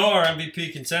 Derek Carr,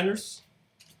 MVP Contenders.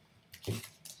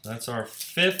 That's our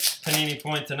 5th Panini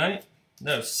point tonight.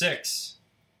 No, 6.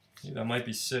 I think that might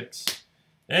be 6.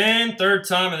 And 3rd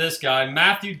time of this guy,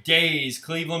 Matthew Days,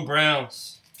 Cleveland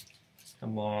Browns.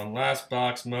 Come on, last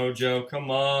box mojo.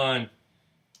 Come on.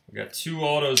 We got 2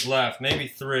 autos left, maybe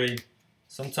 3.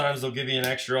 Sometimes they'll give you an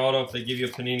extra auto if they give you a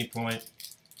Panini point.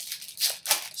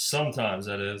 Sometimes,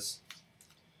 that is.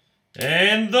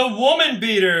 And the woman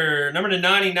beater, number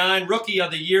 99, Rookie of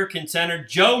the Year contender,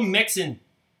 Joe Mixon.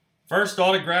 First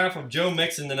autograph of Joe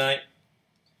Mixon tonight.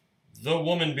 The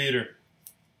woman beater.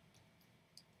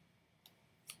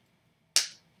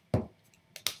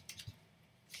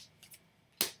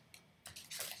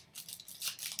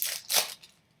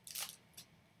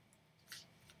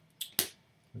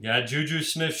 We got Juju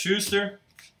Smith-Schuster.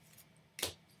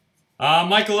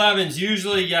 Michael Evans,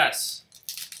 usually yes.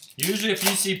 Usually if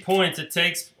you see points, it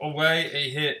takes away a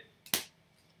hit.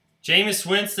 Jameis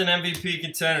Winston, MVP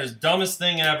Contenders. Dumbest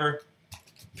thing ever.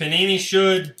 Panini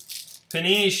should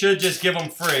just give them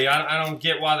free. I don't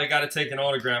get why they got to take an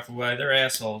autograph away. They're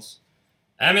assholes.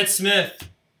 Emmitt Smith.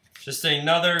 Just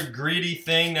another greedy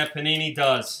thing that Panini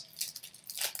does.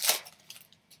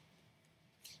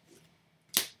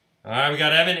 All right, we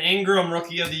got Evan Ingram,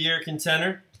 Rookie of the Year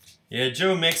contender. Yeah,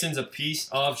 Joe Mixon's a piece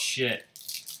of shit.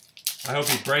 I hope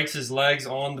he breaks his legs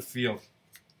on the field.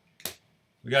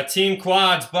 We got Team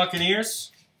Quads,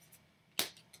 Buccaneers.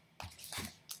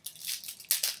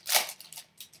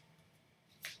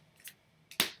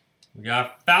 We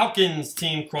got Falcons,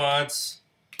 Team Quads.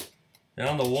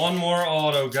 Down to one more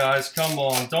auto, guys. Come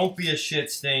on. Don't be a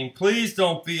shit stain. Please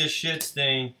don't be a shit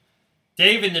stain.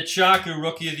 David Njoku,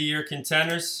 Rookie of the Year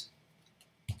contenders.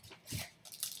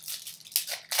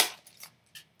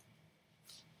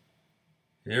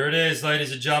 Here it is,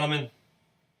 ladies and gentlemen.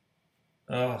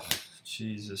 Oh,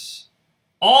 Jesus.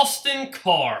 Austin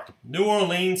Carr, New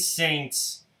Orleans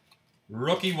Saints.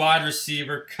 Rookie wide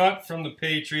receiver, cut from the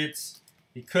Patriots.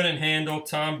 He couldn't handle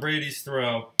Tom Brady's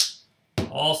throw.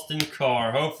 Austin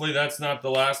Carr. Hopefully that's not the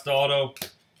last auto.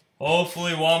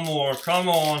 Hopefully one more. Come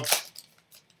on.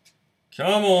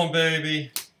 Come on,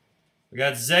 baby. We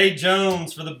got Zay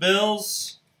Jones for the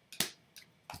Bills.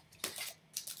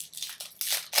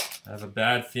 I have a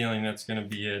bad feeling that's going to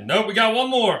be it. Nope, we got one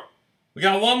more. We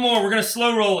got one more. We're going to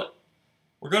slow roll it.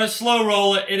 We're going to slow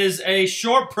roll it. It is a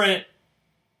short print.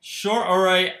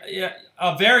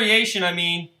 A variation, I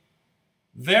mean.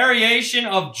 Variation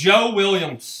of Joe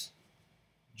Williams.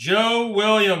 Joe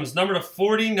Williams, number to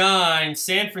 49,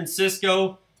 San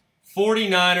Francisco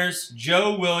 49ers.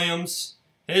 Joe Williams,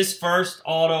 his first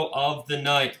auto of the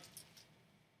night.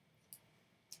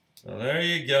 So there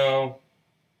you go.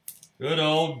 Good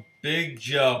old Big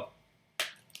Joe.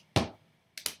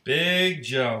 Big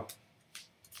Joe.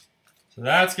 So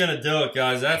that's going to do it,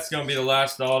 guys. That's going to be the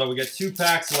last auto. We got 2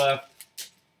 packs left.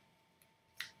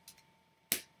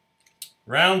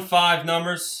 Round 5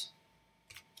 numbers.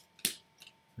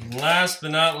 And last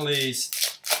but not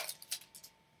least,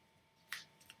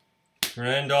 we're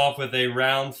going to end off with a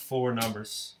round 4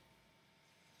 numbers.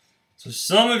 So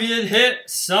some of you hit,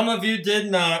 some of you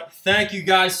did not. Thank you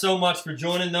guys so much for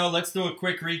joining, though. Let's do a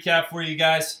quick recap for you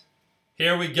guys.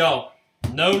 Here we go.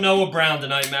 No Noah Brown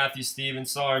tonight, Matthew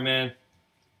Stevens. Sorry, man.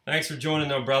 Thanks for joining,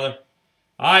 though, brother.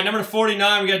 All right, number to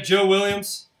 49, we got Joe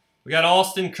Williams. We got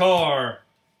Austin Carr.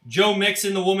 Joe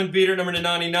Mixon, the woman beater, number to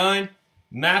 99.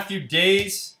 Matthew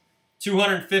Days,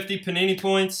 250 Panini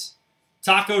points.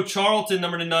 Taco Charlton,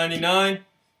 number to 99.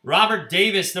 Robert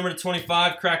Davis, number to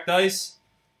 25, cracked ice.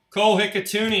 Cole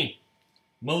Hikatuni.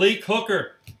 Malik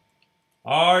Hooker.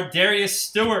 Our Darius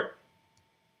Stewart.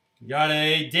 We got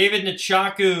a David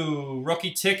Njoku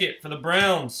rookie ticket for the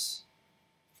Browns.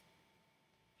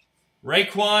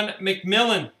 Raekwon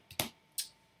McMillan,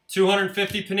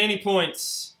 250 Panini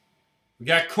points. We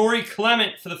got Corey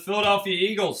Clement for the Philadelphia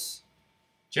Eagles.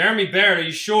 Jeremy Barrett, are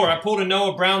you sure? I pulled a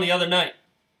Noah Brown the other night.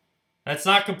 That's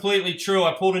not completely true.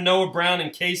 I pulled a Noah Brown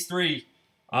in case 3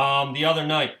 the other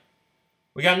night.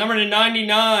 We got number to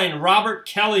 99, Robert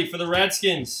Kelly for the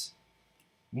Redskins.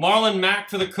 Marlon Mack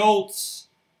for the Colts.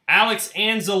 Alex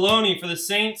Anzalone for the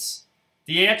Saints.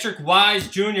 Deatrick Wise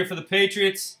Jr. for the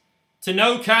Patriots.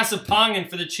 Tano Kasapangan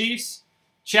for the Chiefs.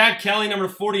 Chad Kelly, number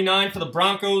 49 for the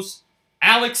Broncos.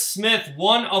 Alex Smith,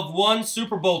 1 of 1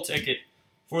 Super Bowl ticket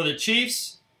for the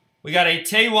Chiefs. We got a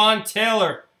Taywan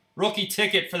Taylor rookie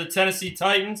ticket for the Tennessee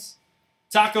Titans.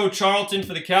 Taco Charlton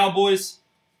for the Cowboys.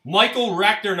 Michael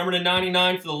Rector, number to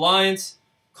 99 for the Lions.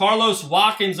 Carlos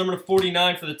Watkins, number to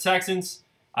 49 for the Texans.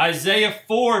 Isaiah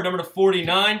Ford, number to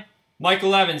 49.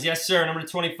 Michael Evans, yes sir, number to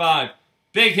 25.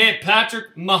 Big hit,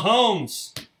 Patrick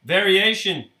Mahomes.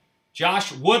 Variation,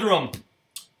 Josh Woodrum.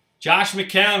 Josh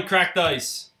McCown, cracked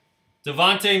ice.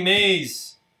 Devontae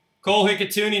Mays. Cole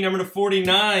Hikatuni, number to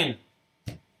 49.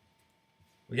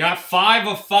 We got 5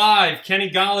 of 5, Kenny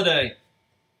Golladay.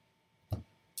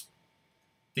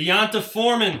 Deonta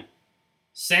Foreman.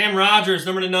 Sam Rogers,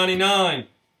 number to 99.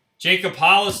 Jacob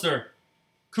Hollister.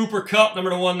 Cooper Kupp,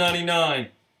 number to 199.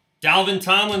 Dalvin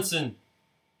Tomlinson.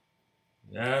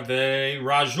 We have a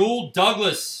Rajul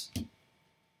Douglas.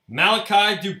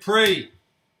 Malachi Dupree.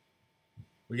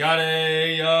 We got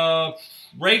a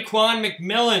Raekwon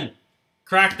McMillan.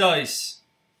 Cracked ice.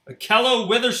 Akello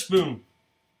Witherspoon.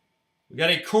 We got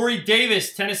a Corey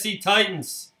Davis, Tennessee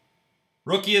Titans.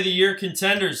 Rookie of the Year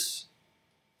contenders.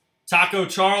 Taco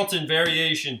Charlton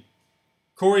variation.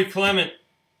 Corey Clement.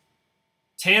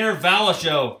 Tanner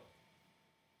Valasho.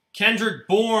 Kendrick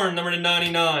Bourne, number to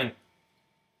 99.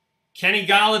 Kenny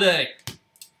Golladay.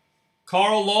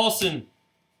 Carl Lawson.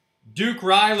 Duke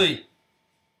Riley.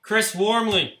 Chris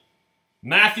Wormley.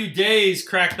 Matthew Days,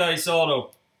 cracked ice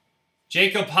auto.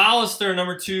 Jacob Hollister,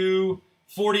 number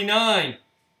 249.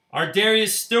 Our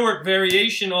Darius Stewart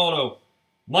variation auto.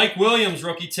 Mike Williams,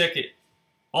 rookie ticket.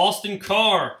 Austin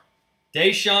Carr.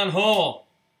 Deshaun Hall.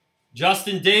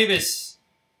 Justin Davis.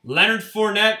 Leonard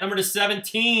Fournette, number to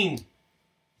 17.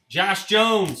 Josh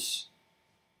Jones.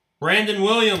 Brandon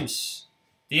Williams.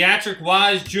 Deatrick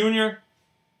Wise Jr.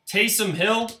 Taysom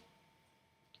Hill.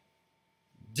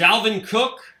 Dalvin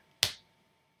Cook.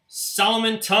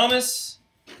 Solomon Thomas.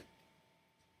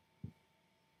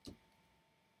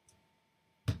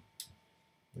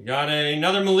 We got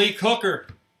another Malik Hooker.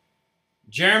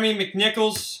 Jeremy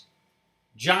McNichols.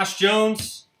 Josh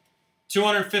Jones.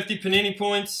 250 Panini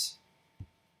points.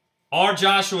 R.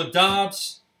 Joshua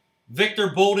Dobbs. Victor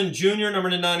Bolden Jr., number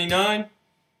to 99.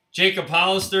 Jacob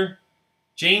Hollister.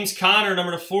 James Conner,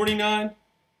 number to 49.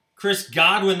 Chris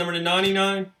Godwin, number to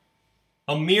 99.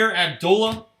 Amir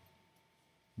Abdullah.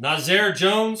 Nazir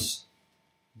Jones.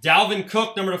 Dalvin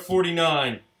Cook, number to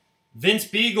 49. Vince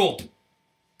Beagle.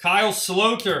 Kyle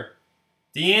Sloter.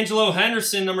 D'Angelo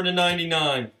Henderson, number to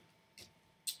 99.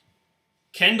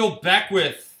 Kendall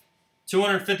Beckwith,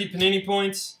 250 Panini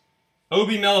points.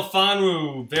 Obi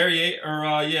Melifonwu,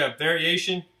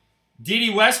 variation.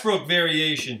 Dede Westbrook,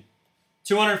 variation.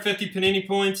 250 Panini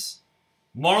points.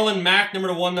 Marlon Mack, number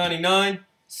to 199.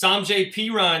 Samjay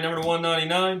Perine, number to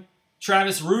 199.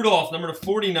 Travis Rudolph, number to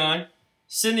 49.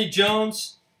 Sidney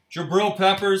Jones. Jabril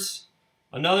Peppers.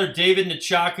 Another David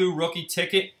Njoku, rookie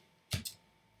ticket.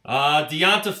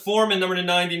 Deonta Foreman, number to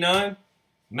 99.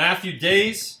 Matthew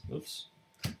Days. Oops.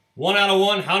 1 out of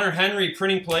 1. Hunter Henry,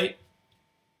 printing plate.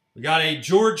 We got a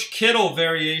George Kittle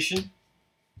variation.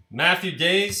 Matthew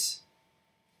Days.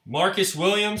 Marcus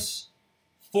Williams.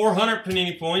 400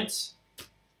 Panini points.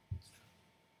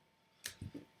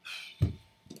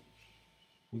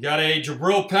 We got a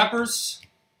Jabril Peppers.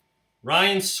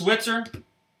 Ryan Switzer.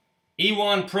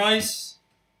 Ewan Price.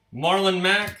 Marlon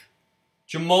Mack.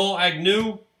 Jamal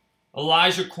Agnew.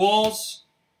 Elijah Qualls.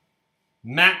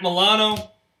 Matt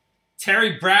Milano.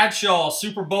 Terry Bradshaw,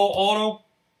 Super Bowl auto.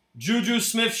 Juju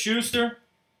Smith-Schuster.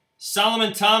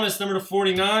 Solomon Thomas, number to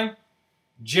 49.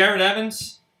 Jared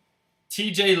Evans.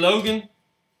 TJ Logan.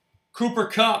 Cooper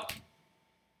Kupp.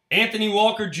 Anthony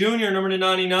Walker Jr., number to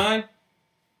 99.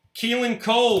 Keelan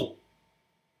Cole.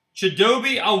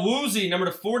 Chidobe Awuzie, number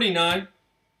to 49.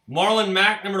 Marlon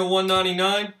Mack, number to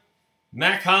 199.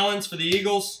 Mac Hollins for the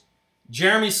Eagles.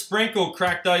 Jeremy Sprinkle,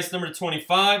 cracked ice, number to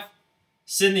 25.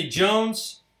 Sidney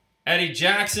Jones. Eddie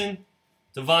Jackson,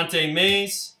 Devontae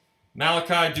Mays,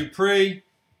 Malachi Dupree,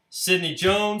 Sidney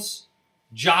Jones,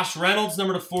 Josh Reynolds,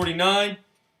 number to 49,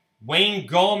 Wayne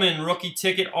Gallman, rookie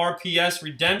ticket RPS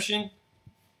redemption,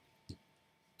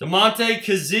 DeMonte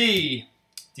Kazee,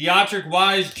 Deatrick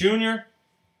Wise Jr.,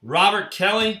 Robert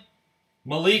Kelly,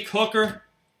 Malik Hooker,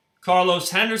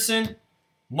 Carlos Henderson,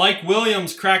 Mike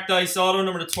Williams, cracked ice auto,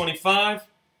 number to 25,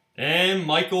 and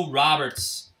Michael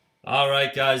Roberts. All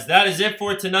right, guys, that is it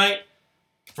for tonight.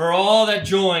 For all that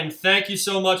joined, thank you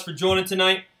so much for joining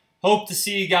tonight. Hope to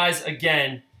see you guys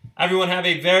again. Everyone have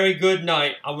a very good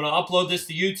night. I'm going to upload this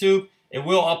to YouTube. It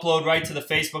will upload right to the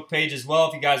Facebook page as well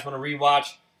if you guys want to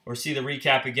rewatch or see the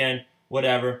recap again,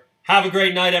 whatever. Have a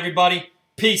great night, everybody.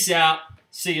 Peace out.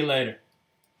 See you later.